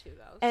sure. that too,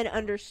 though. And so.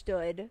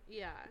 understood.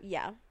 Yeah.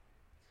 Yeah.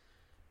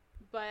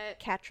 But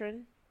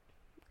Katrin.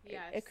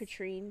 yes.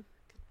 Katrine.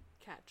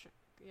 Katrin.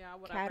 Yeah,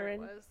 whatever Katrin. it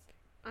was.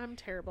 I'm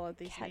terrible at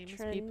these names,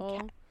 Katrin, people.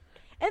 And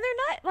they're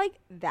not, like,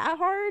 that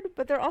hard,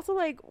 but they're also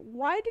like,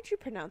 why did you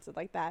pronounce it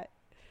like that?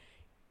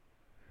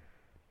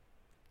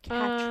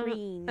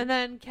 Katrine. And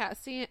then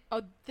Cassian.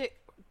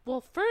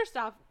 Well, first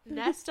off,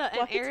 Nesta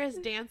and What? Eris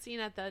dancing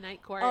at the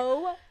night court.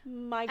 Oh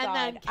my god. And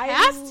then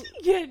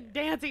Cassian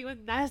dancing with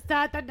Nesta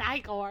at the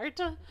night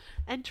court.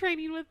 And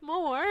training with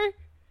more.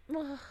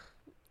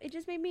 It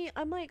just made me,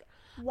 I'm like,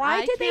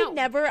 why did they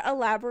never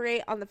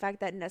elaborate on the fact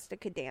that Nesta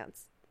could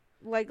dance?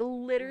 Like,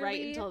 literally.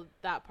 Right until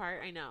that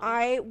part, I know.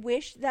 I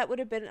wish that would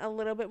have been a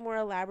little bit more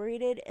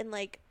elaborated and,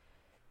 like,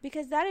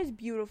 because that is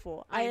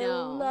beautiful. I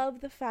know. love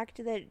the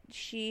fact that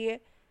she,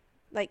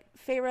 like,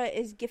 Feyre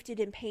is gifted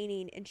in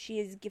painting and she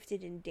is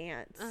gifted in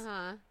dance.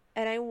 Uh-huh.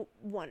 And I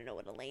want to know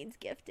what Elaine's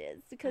gift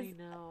is. Because I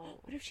know.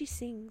 what if she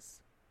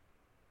sings?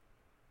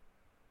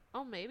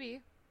 Oh,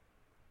 maybe.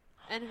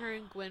 And her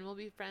and Gwen will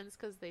be friends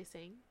because they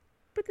sing.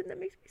 But then that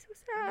makes me so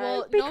sad.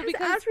 Well, because no,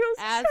 because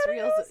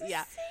Azriel's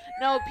yeah.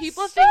 No,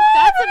 people think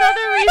that's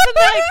another reason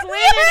that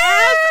Gwen and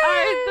Az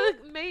are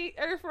the mate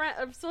or friend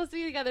are supposed to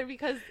be together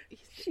because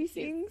she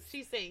sings.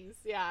 She sings,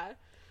 yeah.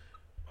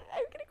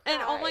 I'm gonna cry.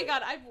 And oh my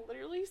god, I've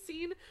literally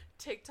seen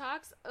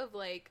TikToks of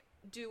like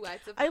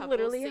duets of I couples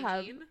literally singing,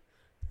 have.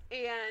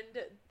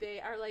 and they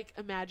are like,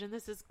 imagine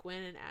this is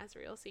Gwen and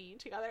Azriel singing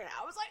together, and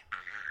I was like, ah.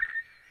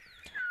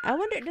 I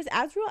wonder, does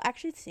Azriel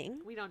actually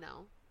sing? We don't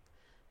know.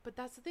 But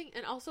that's the thing.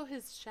 And also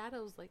his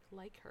shadows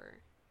like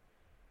her.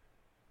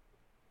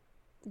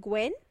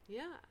 Gwen?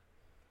 Yeah.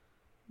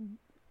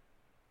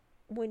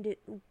 When did...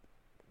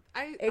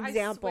 I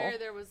swear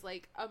there was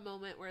like a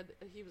moment where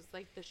he was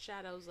like the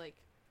shadows like...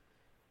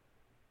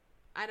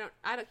 I can't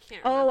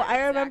remember. Oh,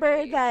 I remember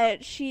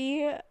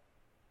exactly. that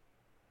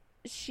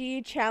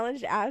she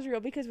challenged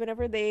Azriel because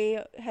whenever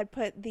they had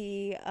put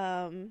the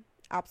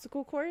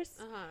obstacle course,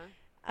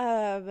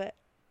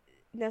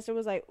 Nesta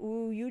was like,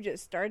 ooh, you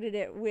just started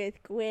it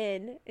with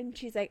Gwen. And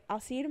she's like,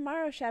 I'll see you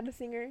tomorrow, Shadow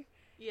Singer.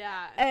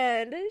 Yeah.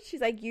 And she's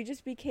like, you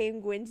just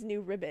became Gwen's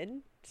new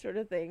ribbon, sort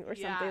of thing, or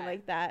something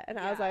like that. And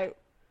I was like...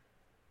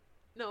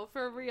 No,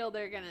 for real,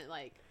 they're gonna,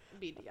 like,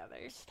 be together.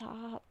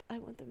 Stop. I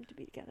want them to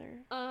be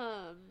together.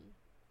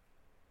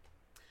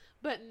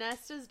 But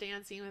Nesta's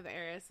dancing with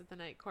Eris at the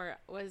night court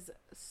was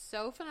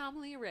so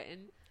phenomenally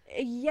written.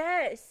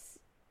 Yes.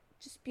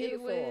 Just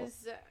beautiful. It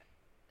was...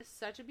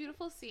 such a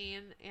beautiful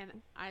scene, and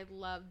I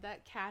love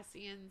that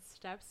Cassian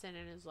steps in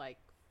and is like,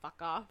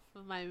 fuck off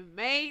my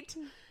mate.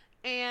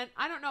 And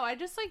I don't know, I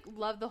just like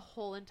love the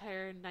whole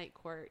entire night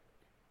court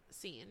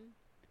scene.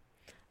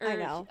 I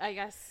know. I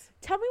guess.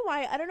 Tell me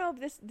why. I don't know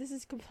if this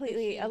is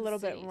completely a little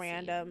bit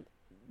random,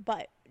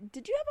 but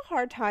did you have a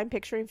hard time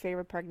picturing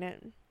Feyre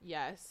pregnant?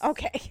 Yes.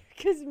 Okay,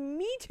 because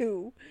me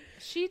too.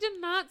 She did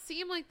not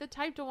seem like the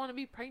type to want to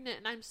be pregnant,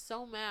 and I'm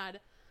so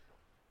mad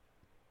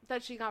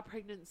that she got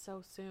pregnant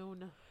so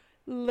soon.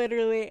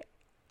 Literally,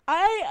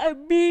 I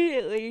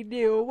immediately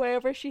knew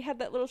whenever she had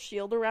that little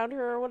shield around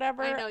her or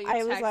whatever. I know, you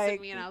texted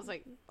me and I was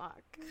like,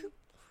 fuck.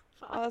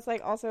 I was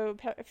like, also,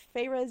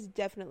 Feyre is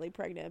definitely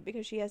pregnant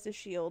because she has the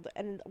shield,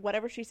 and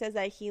whatever she says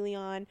that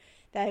Helion,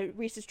 that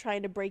Rhys is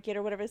trying to break it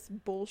or whatever, is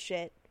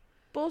bullshit.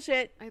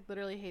 Bullshit. I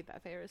literally hate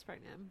that Feyre is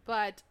pregnant,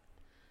 but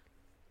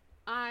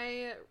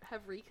I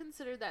have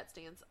reconsidered that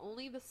stance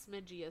only the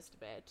smidgiest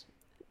bit.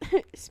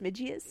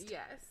 Smidgiest?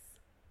 Yes.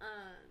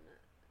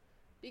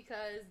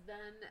 Because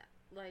then,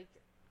 like,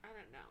 I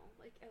don't know,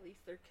 like, at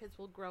least their kids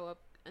will grow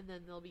up and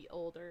then they'll be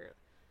older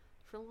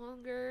for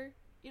longer.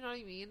 You know what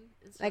I mean?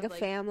 Instead like a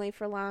family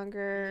for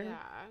longer.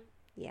 Yeah.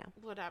 Yeah.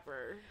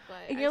 Whatever.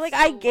 But and you're like,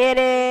 I get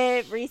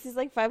it. Rhys is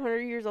like 500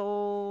 years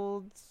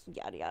old.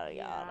 Yada, yada,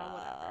 yeah, yada.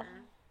 Whatever.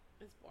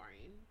 It's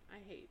boring. I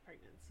hate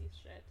pregnancy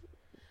shit.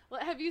 Well,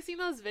 have you seen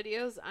those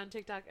videos on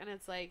TikTok? And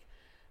it's like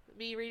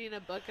me reading a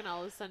book and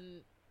all of a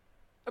sudden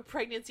a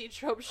pregnancy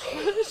trope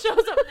shows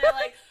up and they're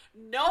like,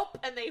 nope,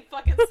 and they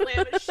fucking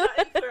slam it shut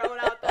and throw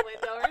it out the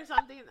window or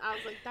something. I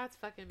was like, that's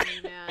fucking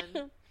me,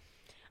 man.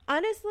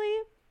 Honestly,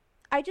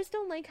 I just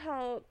don't like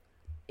how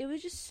it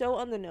was just so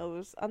on the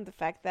nose on the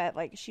fact that,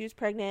 like, she was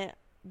pregnant.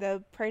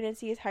 The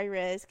pregnancy is high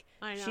risk.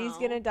 I know. She's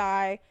gonna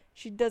die.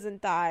 She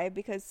doesn't die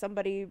because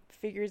somebody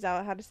figures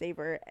out how to save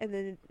her. And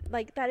then,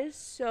 like, that is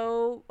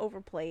so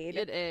overplayed.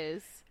 It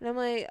is. And I'm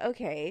like,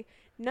 okay,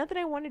 not that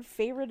I wanted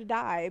Feyre to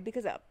die,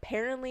 because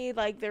apparently,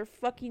 like, their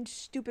fucking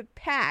stupid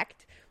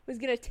pact was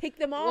gonna take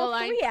them all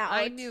three out.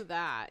 I knew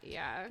that,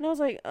 yeah. And I was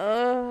like,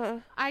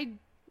 I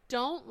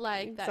don't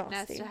like that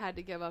exhausting. Nesta had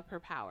to give up her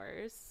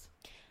powers.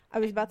 I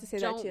was about to say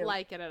that too. Don't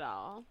like it at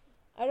all.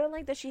 I don't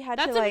like that she had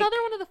That's to, like...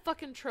 another one of the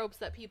fucking tropes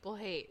that people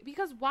hate.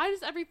 Because why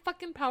does every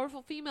fucking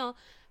powerful female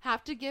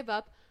have to give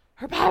up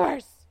her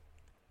powers?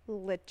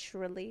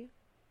 Literally.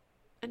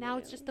 And now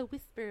it's just a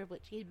whisper of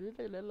what she...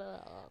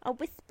 A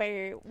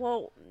whisper.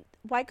 Well,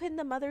 why couldn't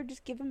the mother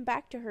just give them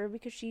back to her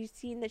because she's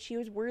seen that she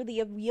was worthy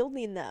of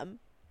wielding them?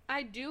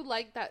 I do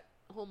like that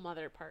whole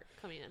mother part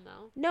coming in,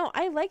 though. No,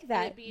 I like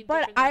that. being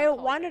But different than I the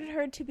culture. wanted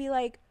her to be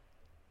like,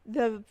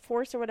 the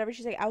Force or whatever,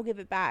 she's like, I'll give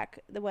it back,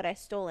 what I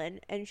stolen.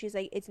 And she's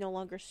like, it's no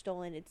longer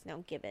stolen, it's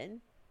now given.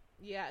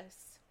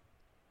 Yes.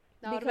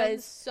 That would have been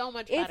Because so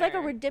much better. it's like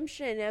a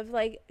redemption of,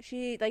 like,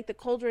 she, like, the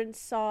Cauldron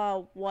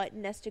saw what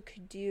Nesta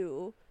could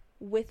do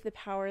with the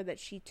power that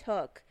she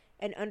took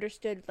and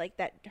understood, like,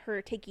 that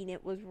her taking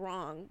it was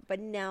wrong, but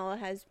now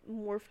has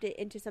morphed it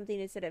into something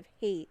instead of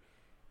hate,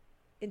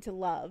 into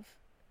love,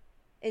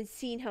 and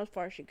seeing how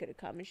far she could have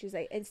come. And she's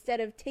like,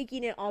 instead of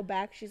taking it all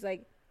back, she's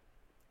like,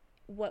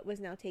 what was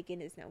now taken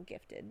is now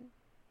gifted.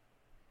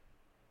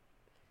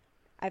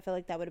 I feel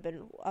like that would have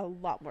been a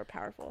lot more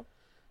powerful.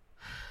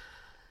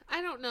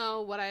 I don't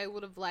know what I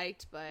would have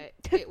liked, but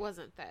it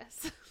wasn't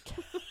this.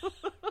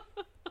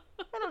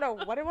 I don't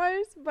know what it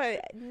was,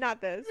 but not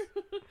this.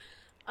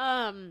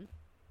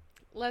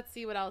 Let's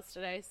see, what else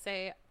did I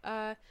say?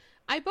 I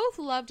both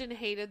loved and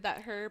hated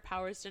that her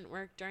powers didn't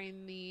work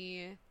during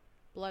the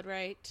blood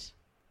rite.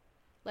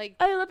 Like,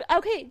 I loved.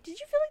 Okay, did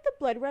you feel like the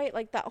blood rite,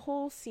 like that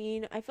whole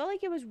scene? I felt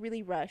like it was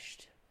really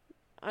rushed.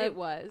 it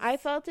was. I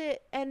felt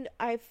it, and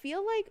I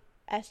feel like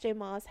S.J.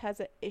 Moss has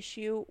an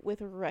issue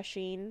with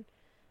rushing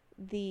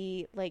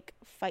the, like,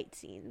 fight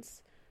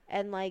scenes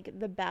and, like,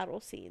 the battle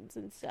scenes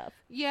and stuff.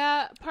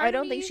 Yeah, I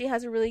don't think she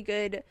has a really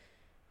good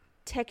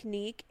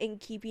technique in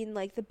keeping,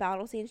 like, the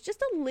battle scenes just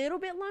a little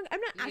bit long.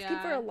 I'm not asking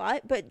for a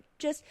lot, but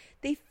just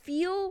they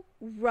feel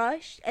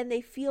rushed and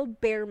they feel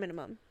bare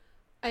minimum.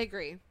 I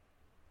agree.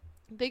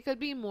 They could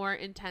be more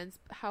intense.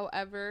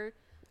 However,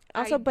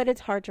 Also, but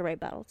it's hard to write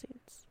battle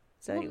scenes.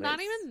 So well, anyways.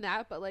 not even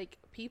that, but, like,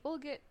 people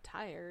get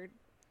tired.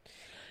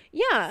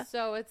 Yeah.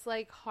 So it's,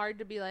 like, hard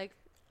to be like,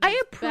 I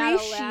this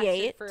battle lasted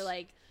appreciate for,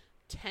 like,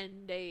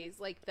 10 days,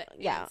 like the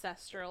Yeah.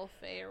 ancestral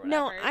fae or whatever.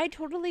 No, I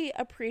totally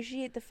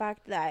appreciate the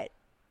fact that,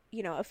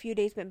 you know, a few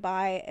days went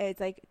by. It's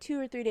like 2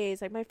 or 3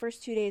 days. Like, my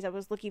first 2 days, I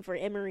was looking for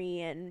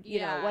Emery and, you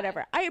know,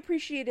 whatever. I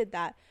appreciated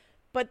that.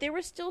 But there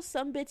were still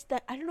some bits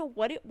that, I don't know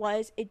what it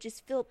was. It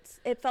just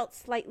felt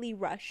slightly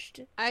rushed.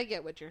 I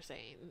get what you're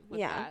saying with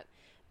that.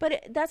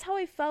 But that's how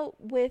I felt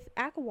with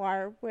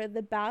Akawar, where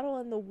the battle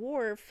and the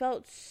war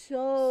felt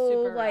so,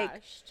 Super like,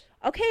 rushed.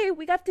 okay,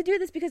 we got to do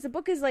this because the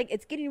book is, like,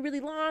 it's getting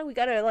really long. We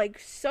got to, like,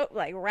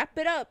 wrap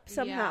it up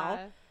somehow.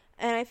 Yeah.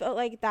 And I felt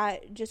like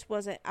that just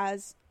wasn't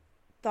as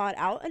thought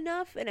out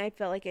enough. And I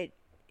felt like it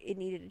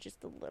needed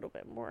just a little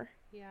bit more.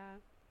 Yeah.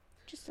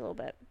 Just a little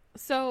bit.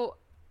 So,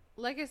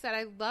 like I said,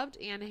 I loved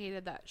and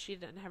hated that she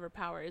didn't have her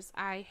powers.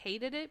 I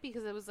hated it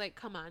because it was like,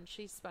 come on,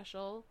 she's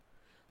special.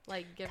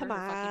 Like, give her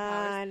fucking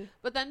powers.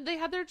 But then they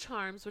had their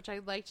charms, which I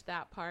liked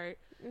that part.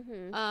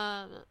 Mm-hmm.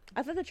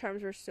 I thought the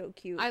charms were so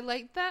cute. I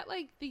liked that,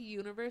 like, the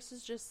universe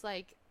is just,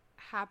 like,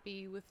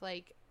 happy with,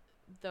 like,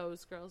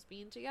 those girls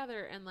being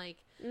together. And, like,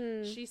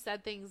 she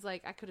said things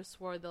like, I could have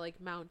swore the, like,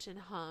 mountain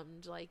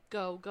hummed, like,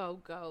 go, go,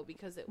 go,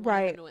 because it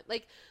wanted to win.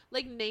 Like,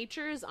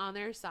 nature is on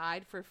their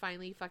side for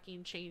finally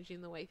fucking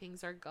changing the way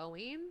things are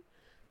going.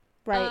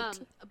 Right.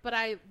 But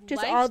I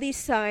just liked all these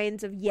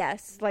signs of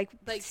yes, like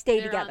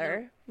stay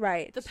together.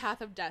 Right. the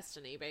path of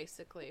destiny,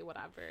 basically,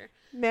 whatever.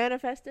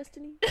 Manifest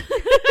destiny.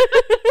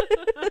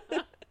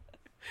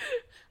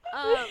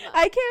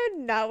 I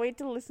cannot wait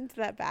to listen to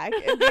that back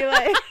and be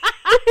like,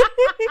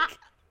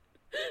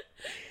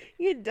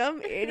 you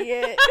dumb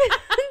idiot.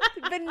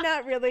 But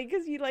not really,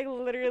 because you, like,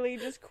 literally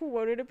just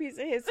quoted a piece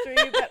of history,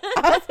 but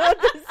also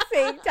at the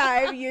same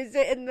time used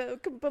it in the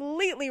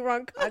completely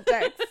wrong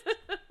context.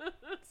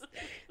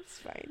 It's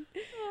fine.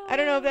 I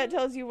don't know if that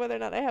tells you whether or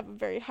not I have a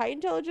very high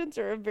intelligence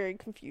or a very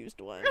confused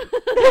one.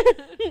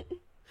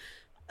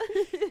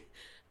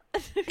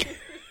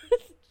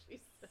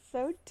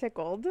 So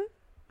tickled.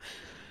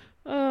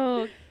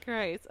 Oh,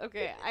 Christ.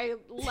 Okay, I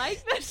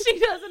like that she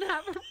doesn't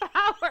have her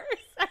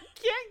powers. I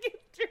can't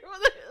get through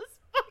this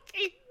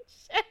fucking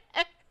shit.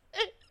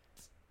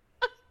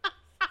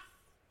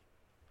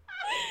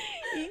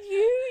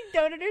 You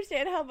don't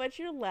understand how much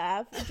your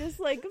laugh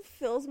just, like,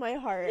 fills my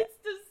heart. It's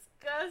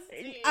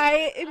disgusting.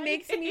 It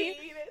makes me.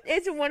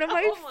 It's one of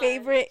my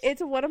favorite.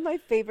 It's one of my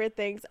favorite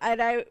things,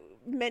 and I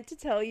meant to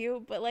tell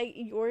you, but like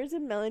yours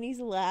and Melanie's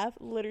laugh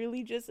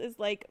literally just is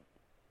like.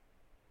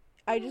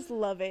 I just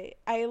love it.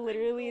 I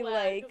literally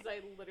like. Because I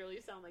literally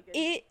sound like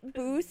it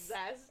boosts.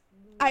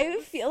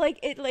 I feel like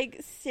it like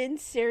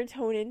sends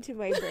serotonin to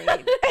my brain,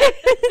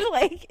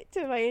 like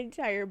to my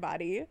entire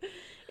body.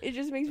 It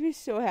just makes me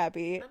so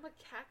happy. I'm a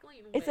cackling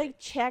witch. It's like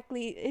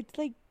Chackly. It's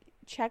like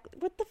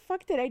what the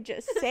fuck did I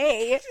just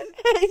say?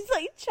 It's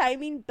like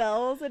chiming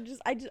bells and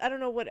I don't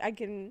know what I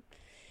can.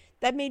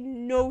 That made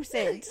no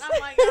sense.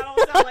 I'm like, I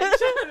don't sound like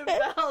chiming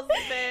bells,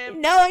 babe.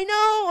 No, I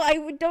know.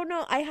 I don't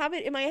know. I have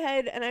it in my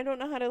head and I don't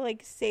know how to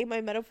like say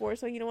my metaphor.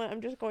 So you know what?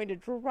 I'm just going to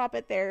drop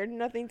it there.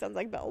 Nothing sounds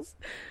like bells.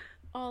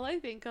 All I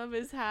think of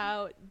is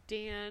how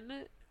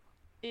Dan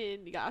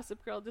in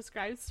Gossip Girl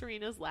describes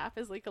Serena's laugh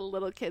as like a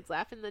little kid's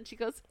laugh, and then she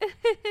goes,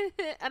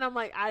 and I'm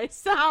like, I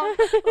sound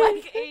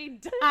like a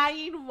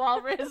dying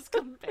walrus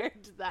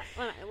compared to that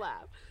when I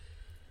laugh.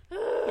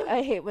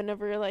 I hate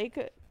whenever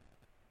like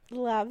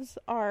laughs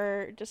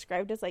are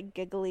described as like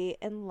giggly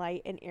and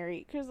light and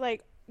airy, because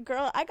like,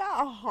 girl, I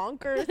got a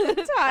honker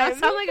sometimes. I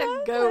sound like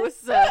a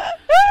ghost.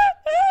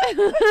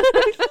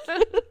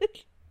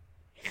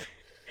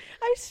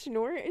 I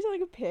snort. It's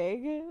like a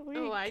pig.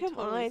 Like, come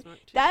totally on.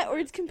 That or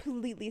it's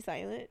completely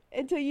silent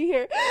until you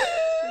hear.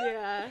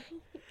 Yeah.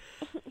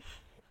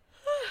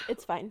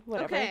 It's fine.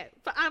 Whatever. Okay,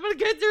 but I'm gonna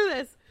get through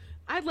this.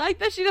 I like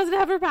that she doesn't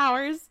have her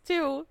powers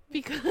too,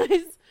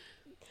 because.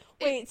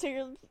 Wait, so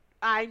you're.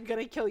 I'm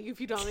gonna kill you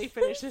if you don't let me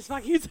finish this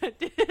fucking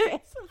sentence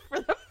for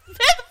the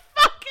 5th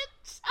fucking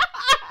time.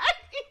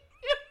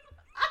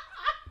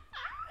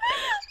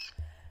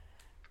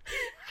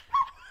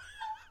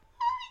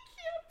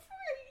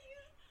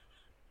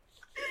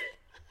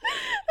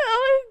 Oh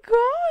my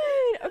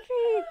god.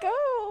 Okay, go.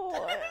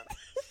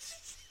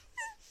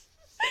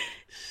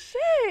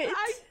 Shit.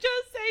 I'm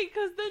just saying,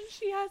 because then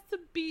she has to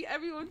beat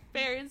everyone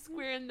fair and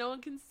square and no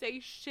one can say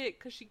shit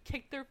because she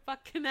kicked their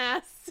fucking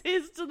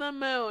asses to the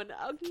moon.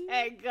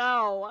 Okay,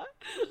 go.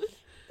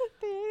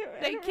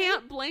 They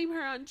can't blame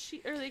her on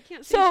cheat, or they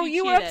can't say so she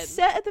you cheated. were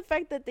upset at the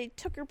fact that they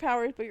took her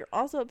powers, but you're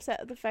also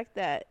upset at the fact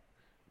that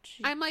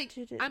I'm like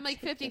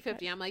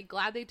 50-50. I'm like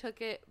glad they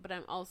took it, but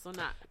I'm also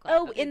not glad.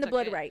 Oh, in the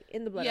blood right.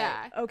 In the blood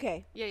yeah. right.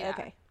 Okay. Yeah.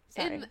 Okay.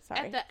 Sorry.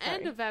 At the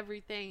end of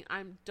everything,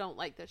 I don't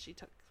like that she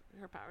took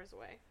her powers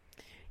away.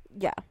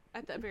 Yeah.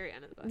 At the very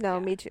end of the book. No, yeah.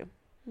 me too.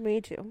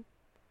 Me too.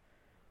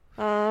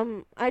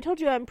 I told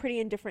you I'm pretty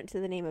indifferent to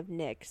the name of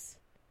Nyx.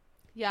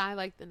 Yeah, I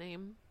like the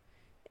name.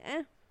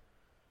 I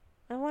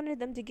wanted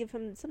them to give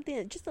him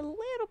something just a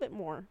little bit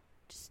more.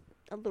 Just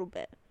a little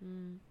bit.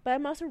 Mm. But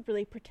I'm also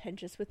really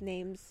pretentious with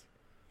names.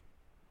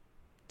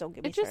 Don't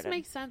get me started. It started. just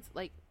makes sense.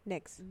 Like,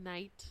 Nyx.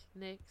 Nyx.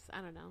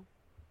 I don't know.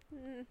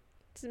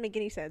 Doesn't make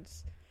any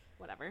sense.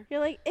 Whatever. You're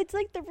like, it's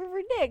like the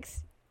River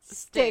Nyx.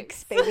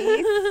 Sticks,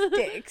 baby.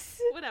 Sticks.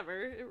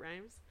 Whatever. It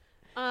rhymes.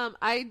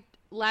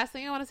 Last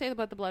thing I want to say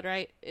about the blood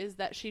right is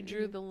that she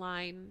drew the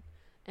line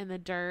in the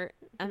dirt,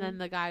 and then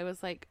the guy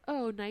was like,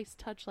 "Oh, nice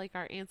touch, like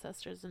our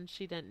ancestors," and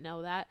she didn't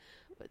know that.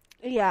 But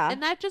yeah,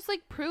 and that just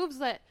like proves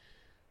that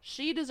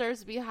she deserves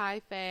to be high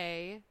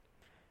fae.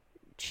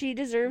 She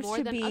deserves more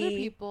to than be other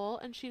people,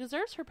 and she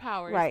deserves her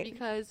powers, right?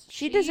 Because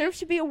she deserves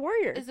to be a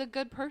warrior. Is a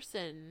good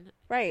person,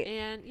 right?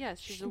 And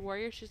yes, she's a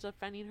warrior. She's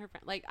defending her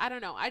friend. Like, I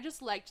don't know. I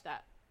just liked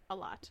that a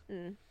lot.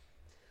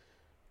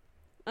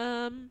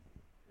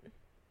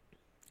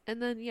 And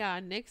then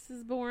Nyx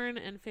is born,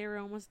 and Feyre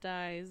almost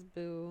dies.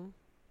 Boo.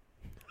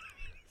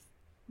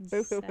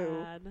 Boo.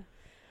 Sad.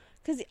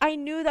 Because I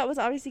knew that was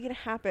obviously going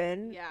to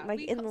happen. Yeah, like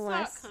in the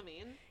last.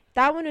 Coming.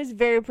 That one was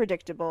very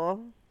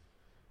predictable.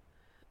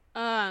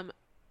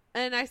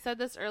 And I said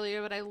this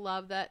earlier, but I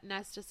love that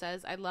Nesta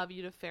says, "I love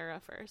you" to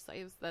Feyre first.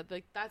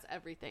 Like that's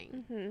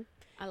everything. Mm-hmm.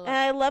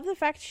 I love the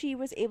fact she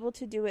was able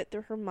to do it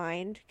through her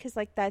mind, because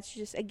like that's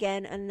just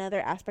again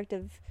another aspect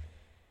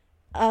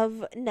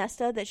of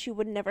Nesta that she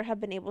would never have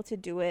been able to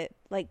do it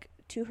like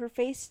to her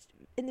face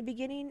in the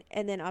beginning,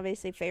 and then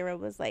obviously Feyre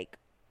was like,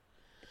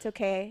 "It's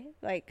okay,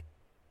 like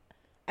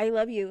I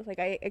love you, like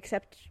I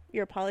accept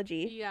your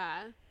apology."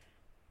 Yeah.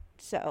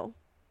 So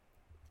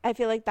I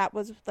feel like that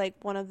was like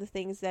one of the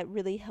things that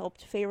really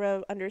helped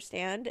Feyre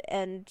understand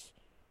and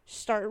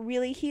start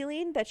really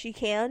healing, that she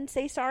can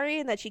say sorry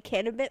and that she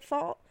can admit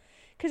fault.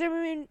 Because I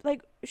mean,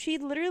 like, she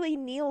literally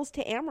kneels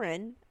to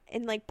Amren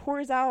and like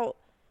pours out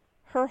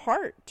her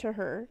heart to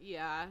her.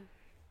 Yeah.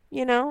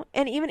 You know,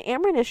 and even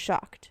Amren is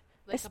shocked,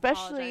 like,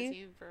 especially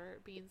apologizing for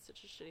being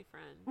such a shitty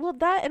friend. Well,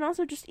 that, and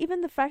also just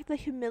even the fact, the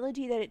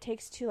humility that it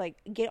takes to like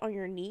get on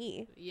your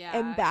knee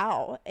and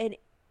bow and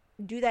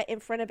do that in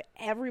front of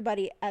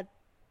everybody at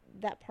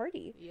that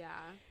party. Yeah.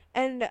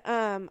 And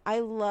I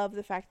love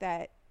the fact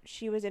that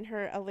she was in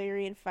her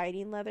Illyrian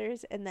fighting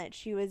leathers and that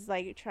she was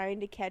like trying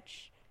to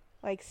catch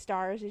like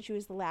stars, and she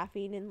was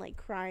laughing and like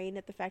crying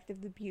at the fact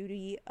of the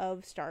beauty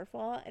of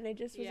Starfall, and I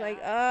just was like,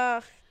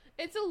 ugh.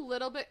 It's a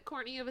little bit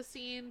corny of a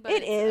scene, but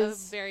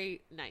it's a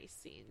very nice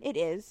scene. It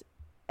is.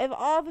 Of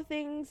all the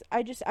things,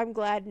 I'm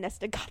glad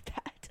Nesta got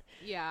that.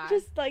 Yeah.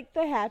 Just like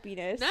the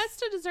happiness.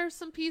 Nesta deserves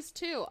some peace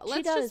too.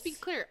 Let's just be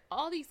clear.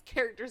 All these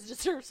characters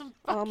deserve some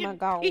fucking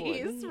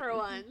peace for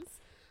once.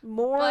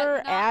 More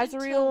but not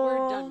Azriel. Until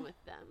we're done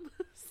with them.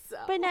 So.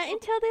 But not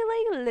until they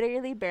like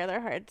literally bare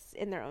their hearts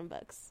in their own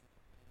books.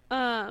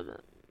 And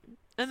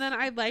then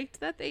I liked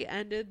that they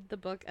ended the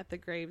book at the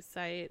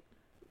gravesite.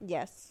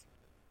 Yes.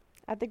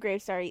 At the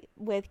gravesite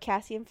with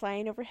Cassian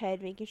flying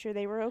overhead, making sure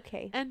they were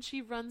okay. And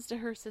she runs to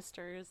her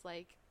sisters,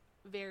 like,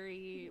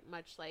 very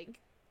much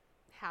like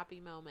happy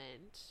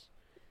moment.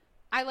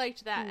 I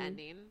liked that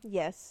ending.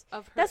 Yes.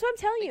 Of her, that's what I'm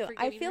telling like, you.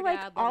 I feel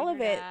like like all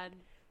of it.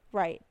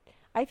 Right.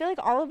 I feel like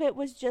all of it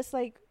was just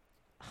like,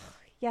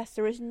 yes,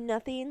 there was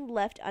nothing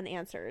left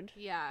unanswered.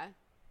 Yeah.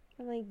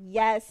 I'm like,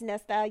 yes,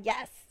 Nesta,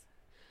 yes.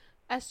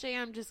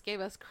 SJM just gave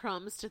us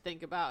crumbs to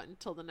think about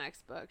until the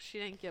next book. She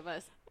didn't give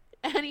us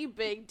any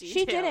big details.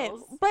 She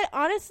didn't. But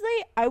honestly,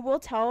 I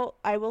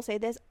will say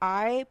this.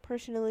 I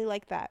personally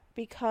like that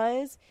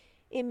because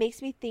it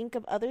makes me think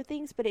of other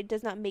things, but it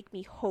does not make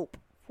me hope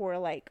for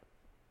like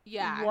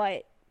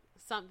what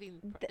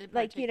something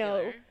like, you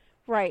know,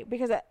 right,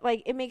 because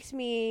like it makes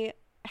me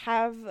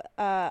have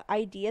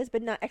ideas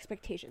but not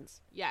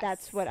expectations. Yes.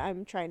 That's what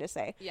I'm trying to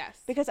say.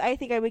 Yes. Because I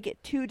think I would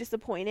get too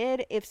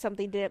disappointed if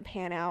something didn't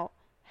pan out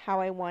how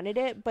I wanted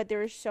it, but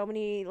there are so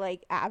many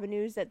like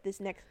avenues that this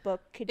next book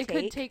could take. It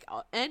could take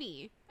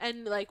any,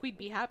 and like we'd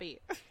be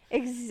happy.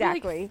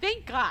 Exactly. Like,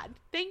 thank God.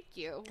 Thank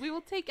you. We will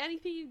take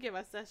anything you give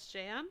us,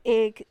 SJM.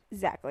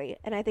 Exactly.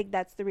 And I think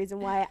that's the reason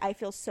why I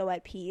feel so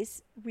at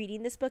peace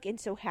reading this book and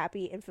so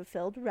happy and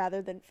fulfilled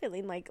rather than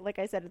feeling like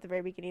I said at the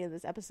very beginning of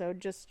this episode,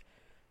 just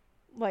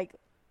like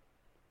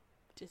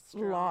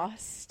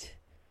lost.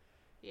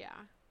 Yeah.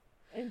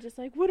 And just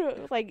like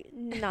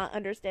not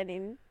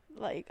understanding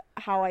like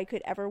how I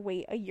could ever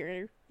wait a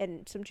year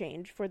and some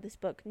change for this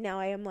book. Now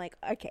I am like,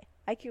 okay,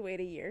 I can wait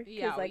a year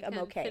because like I'm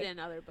okay. Fit in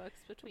other books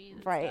between,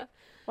 right? Stuff.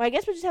 Well, I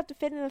guess we just have to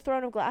fit in the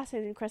Throne of Glass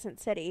and in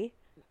Crescent City.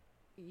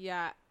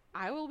 Yeah,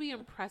 I will be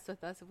impressed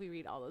with us if we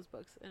read all those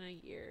books in a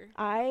year.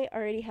 I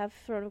already have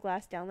Throne of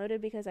Glass downloaded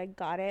because I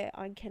got it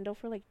on Kindle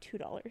for like $2.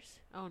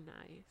 Oh,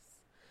 nice.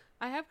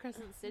 I have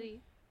Crescent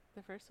City,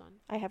 the first one.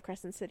 I have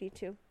Crescent City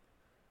too.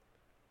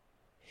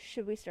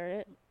 Should we start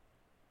it?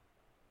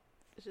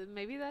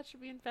 Maybe that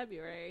should be in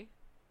February.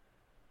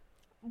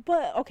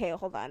 But, okay,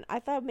 hold on. I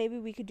thought maybe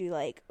we could do,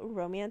 like,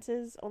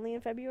 romances only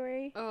in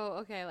February. Oh,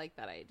 okay. I like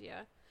that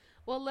idea.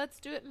 Well, let's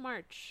do it in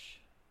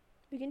March.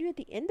 We can do it at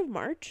the end of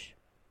March.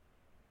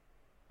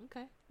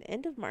 Okay. The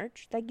end of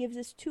March. That gives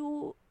us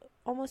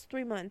almost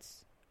 3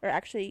 months. Or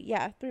actually,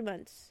 3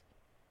 months.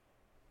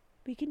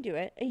 We can do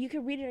it. And you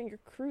can read it on your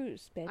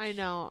cruise, bitch. I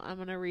know. I'm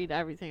going to read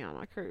everything on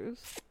my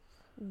cruise.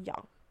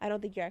 Yeah. I don't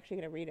think you're actually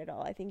going to read it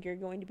all. I think you're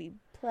going to be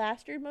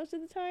plastered most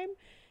of the time.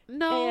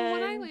 No,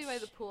 when I lay by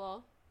the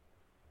pool.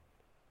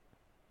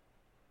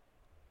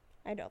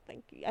 I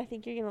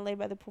think you're going to lay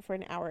by the pool for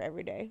an hour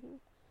every day.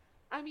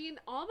 I mean,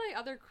 all my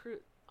other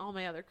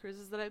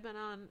cruises that I've been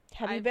on.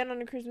 Have you been on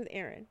a cruise with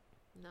Aaron?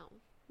 No.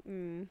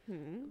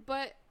 Mm-hmm.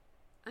 But,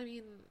 I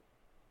mean,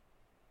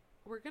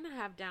 we're going to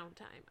have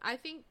downtime. I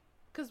think,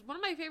 because one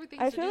of my favorite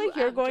things I feel like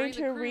you're going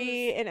to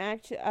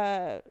reenact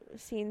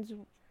scenes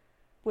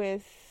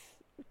with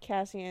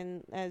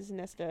Cassian as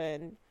Nesta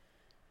and...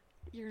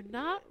 You're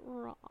not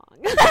wrong.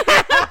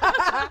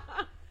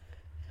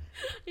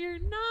 You're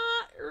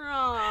not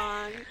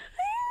wrong.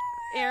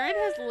 Aaron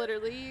has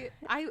literally...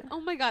 oh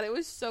my God, it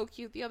was so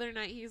cute the other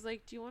night. He's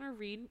like, do you want to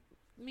read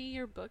me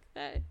your book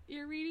that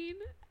you're reading?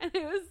 And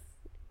it was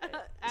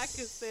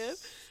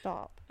ACOSF.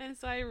 Stop. And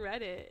so I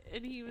read it,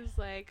 and he was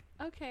like,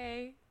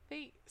 okay,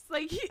 thanks.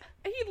 Like, he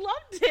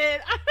loved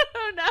it. I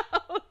don't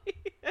know.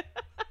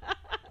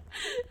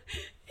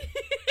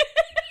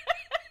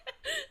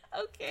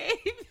 Okay,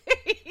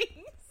 thanks.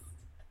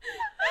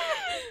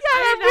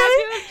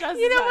 Yeah,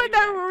 you know what?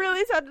 That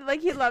really sounded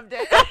like he loved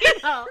it. I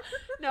know.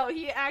 No,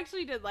 he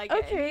actually did like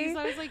it. And he's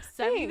always like,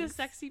 send me the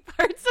sexy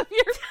parts of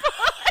your book.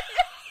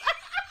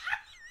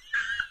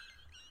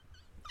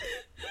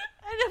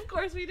 And of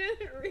course, we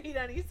didn't read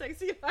any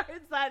sexy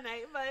parts that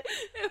night, but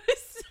it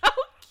was so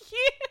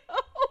cute.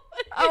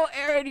 Oh,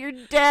 Aaron, you're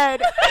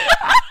dead.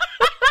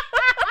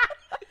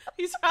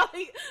 He's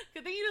probably...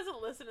 Good thing he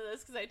doesn't listen to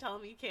this because I tell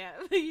him he can't.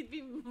 He'd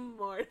be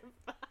mortified.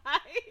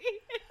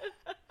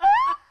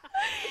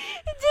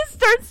 He just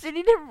starts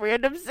sending him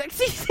random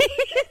sexy scenes.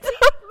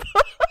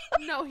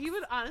 No, he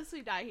would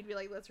honestly die. He'd be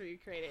like, let's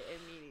recreate it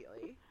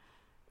immediately.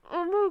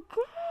 Oh my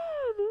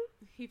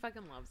God. He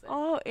fucking loves it.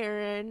 Oh,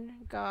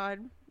 Aaron.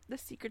 God. The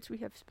secrets we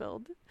have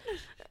spilled.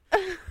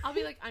 I'll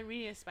be like, I'm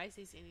reading a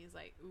spicy scene. He's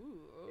like,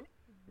 ooh,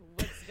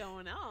 what's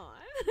going on?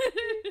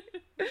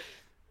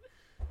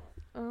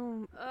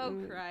 Oh,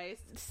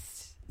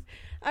 Christ.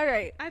 All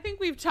right. I think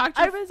we've talked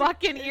your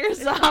fucking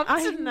ears off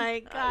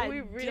tonight. God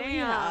we really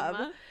damn.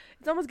 have.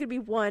 It's almost going to be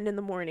 1 in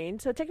the morning.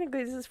 So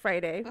technically this is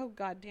Friday. Oh,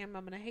 God damn.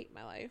 I'm going to hate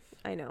my life.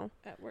 I know.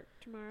 At work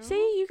tomorrow.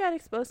 See, you got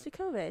exposed to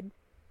COVID.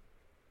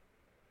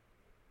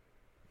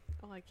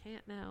 Oh, I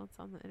can't now. It's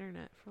on the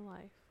internet for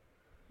life.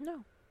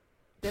 No.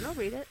 Then I'll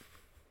read it.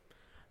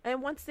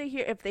 And once they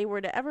hear, if they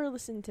were to ever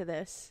listen to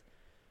this,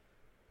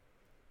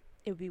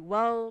 it would be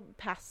well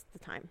past the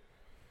time.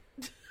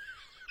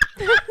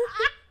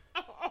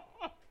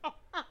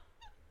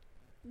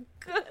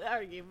 Good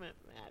argument,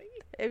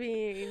 Maddie. I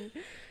mean,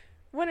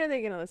 when are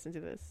they going to listen to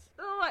this?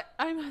 Oh,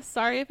 I'm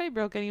sorry if I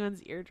broke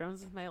anyone's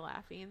eardrums with my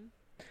laughing.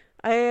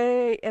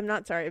 I am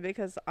not sorry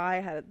because I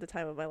had the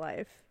time of my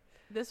life.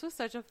 This was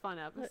such a fun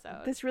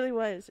episode. This really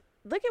was.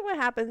 Look at what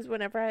happens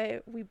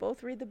whenever we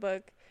both read the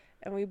book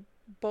and we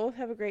both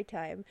have a great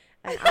time.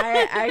 And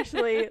I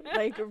actually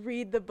like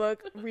read the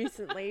book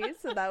recently,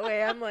 so that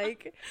way I'm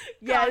like,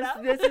 yes,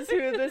 this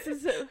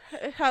is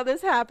how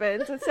this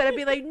happens. Instead of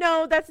being like,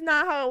 no, that's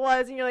not how it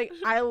was. And you're like,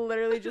 I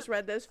literally just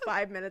read this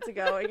 5 minutes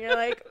ago. And you're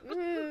like,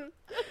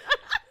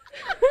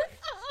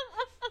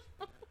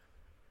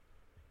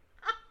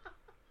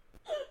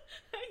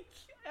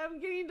 I'm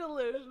getting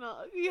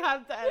delusional. You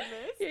have to end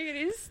this. You're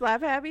getting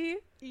slap happy?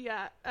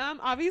 Yeah.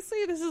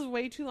 Obviously, this is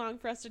way too long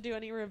for us to do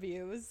any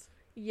reviews.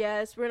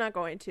 Yes, we're not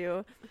going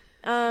to.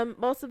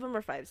 Most of them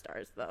are 5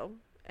 stars, though.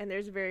 And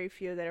there's very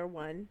few that are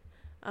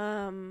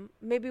 1.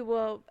 Maybe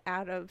we'll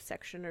add a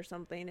section or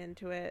something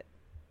into it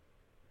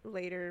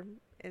later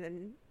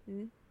in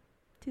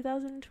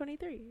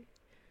 2023.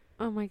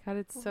 Oh my god,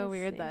 it's so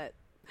weird see. that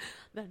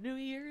the New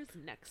Year's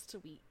next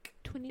week.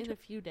 In a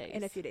few days.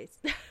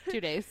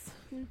 2 days.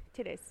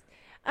 2 days.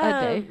 A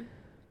day.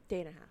 Day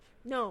and a half.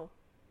 No.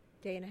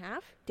 Day and a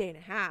half? Day and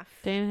a half.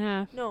 Day and a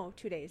half. No,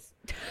 2 days.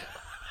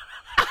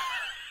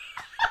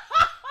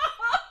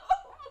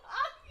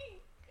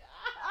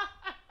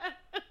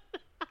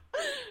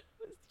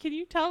 Can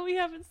you tell we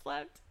haven't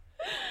slept?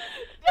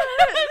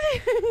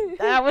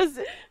 That was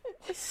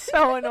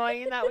so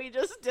annoying that we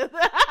just did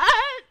that.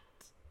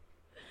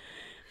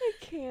 I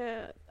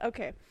can't.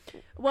 Okay.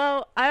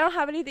 Well, I don't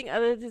have anything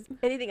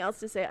else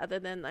to say other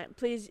than that.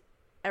 Please,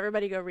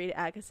 everybody go read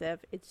ACOSF.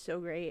 It's so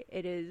great.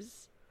 It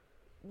is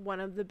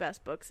one of the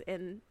best books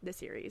in the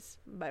series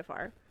by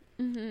far.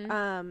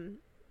 Mm-hmm.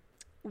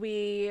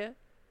 We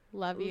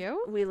love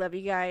you. We love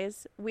you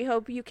guys. We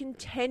hope you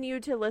continue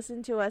to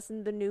listen to us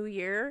in the new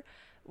year.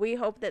 We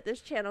hope that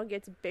this channel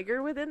gets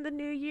bigger within the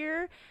new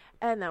year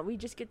and that we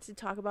just get to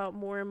talk about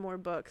more and more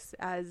books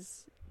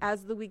as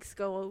the weeks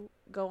go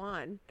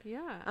on.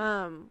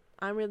 Yeah.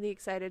 I'm really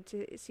excited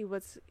to see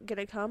what's going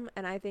to come,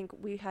 and I think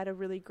we had a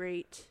really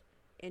great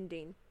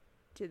ending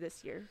to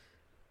this year.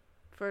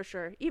 For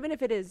sure. Even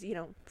if it is,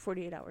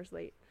 48 hours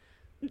late.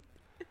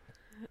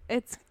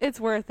 It's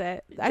worth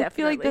it. Definitely. I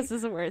feel like this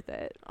is worth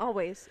it.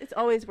 Always. It's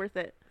always worth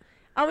it.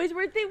 Always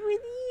worth it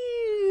with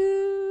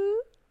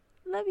you.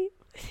 Love you.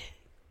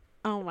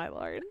 Oh my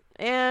Lord.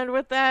 And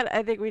with that,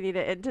 I think we need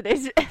to end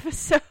today's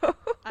episode.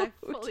 I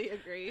fully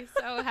agree.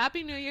 So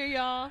happy New Year,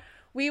 y'all.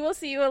 We will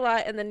see you a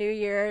lot in the new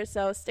year,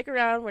 so stick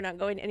around. We're not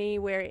going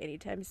anywhere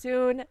anytime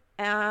soon,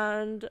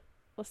 and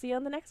we'll see you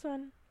on the next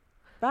one.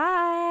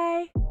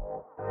 Bye.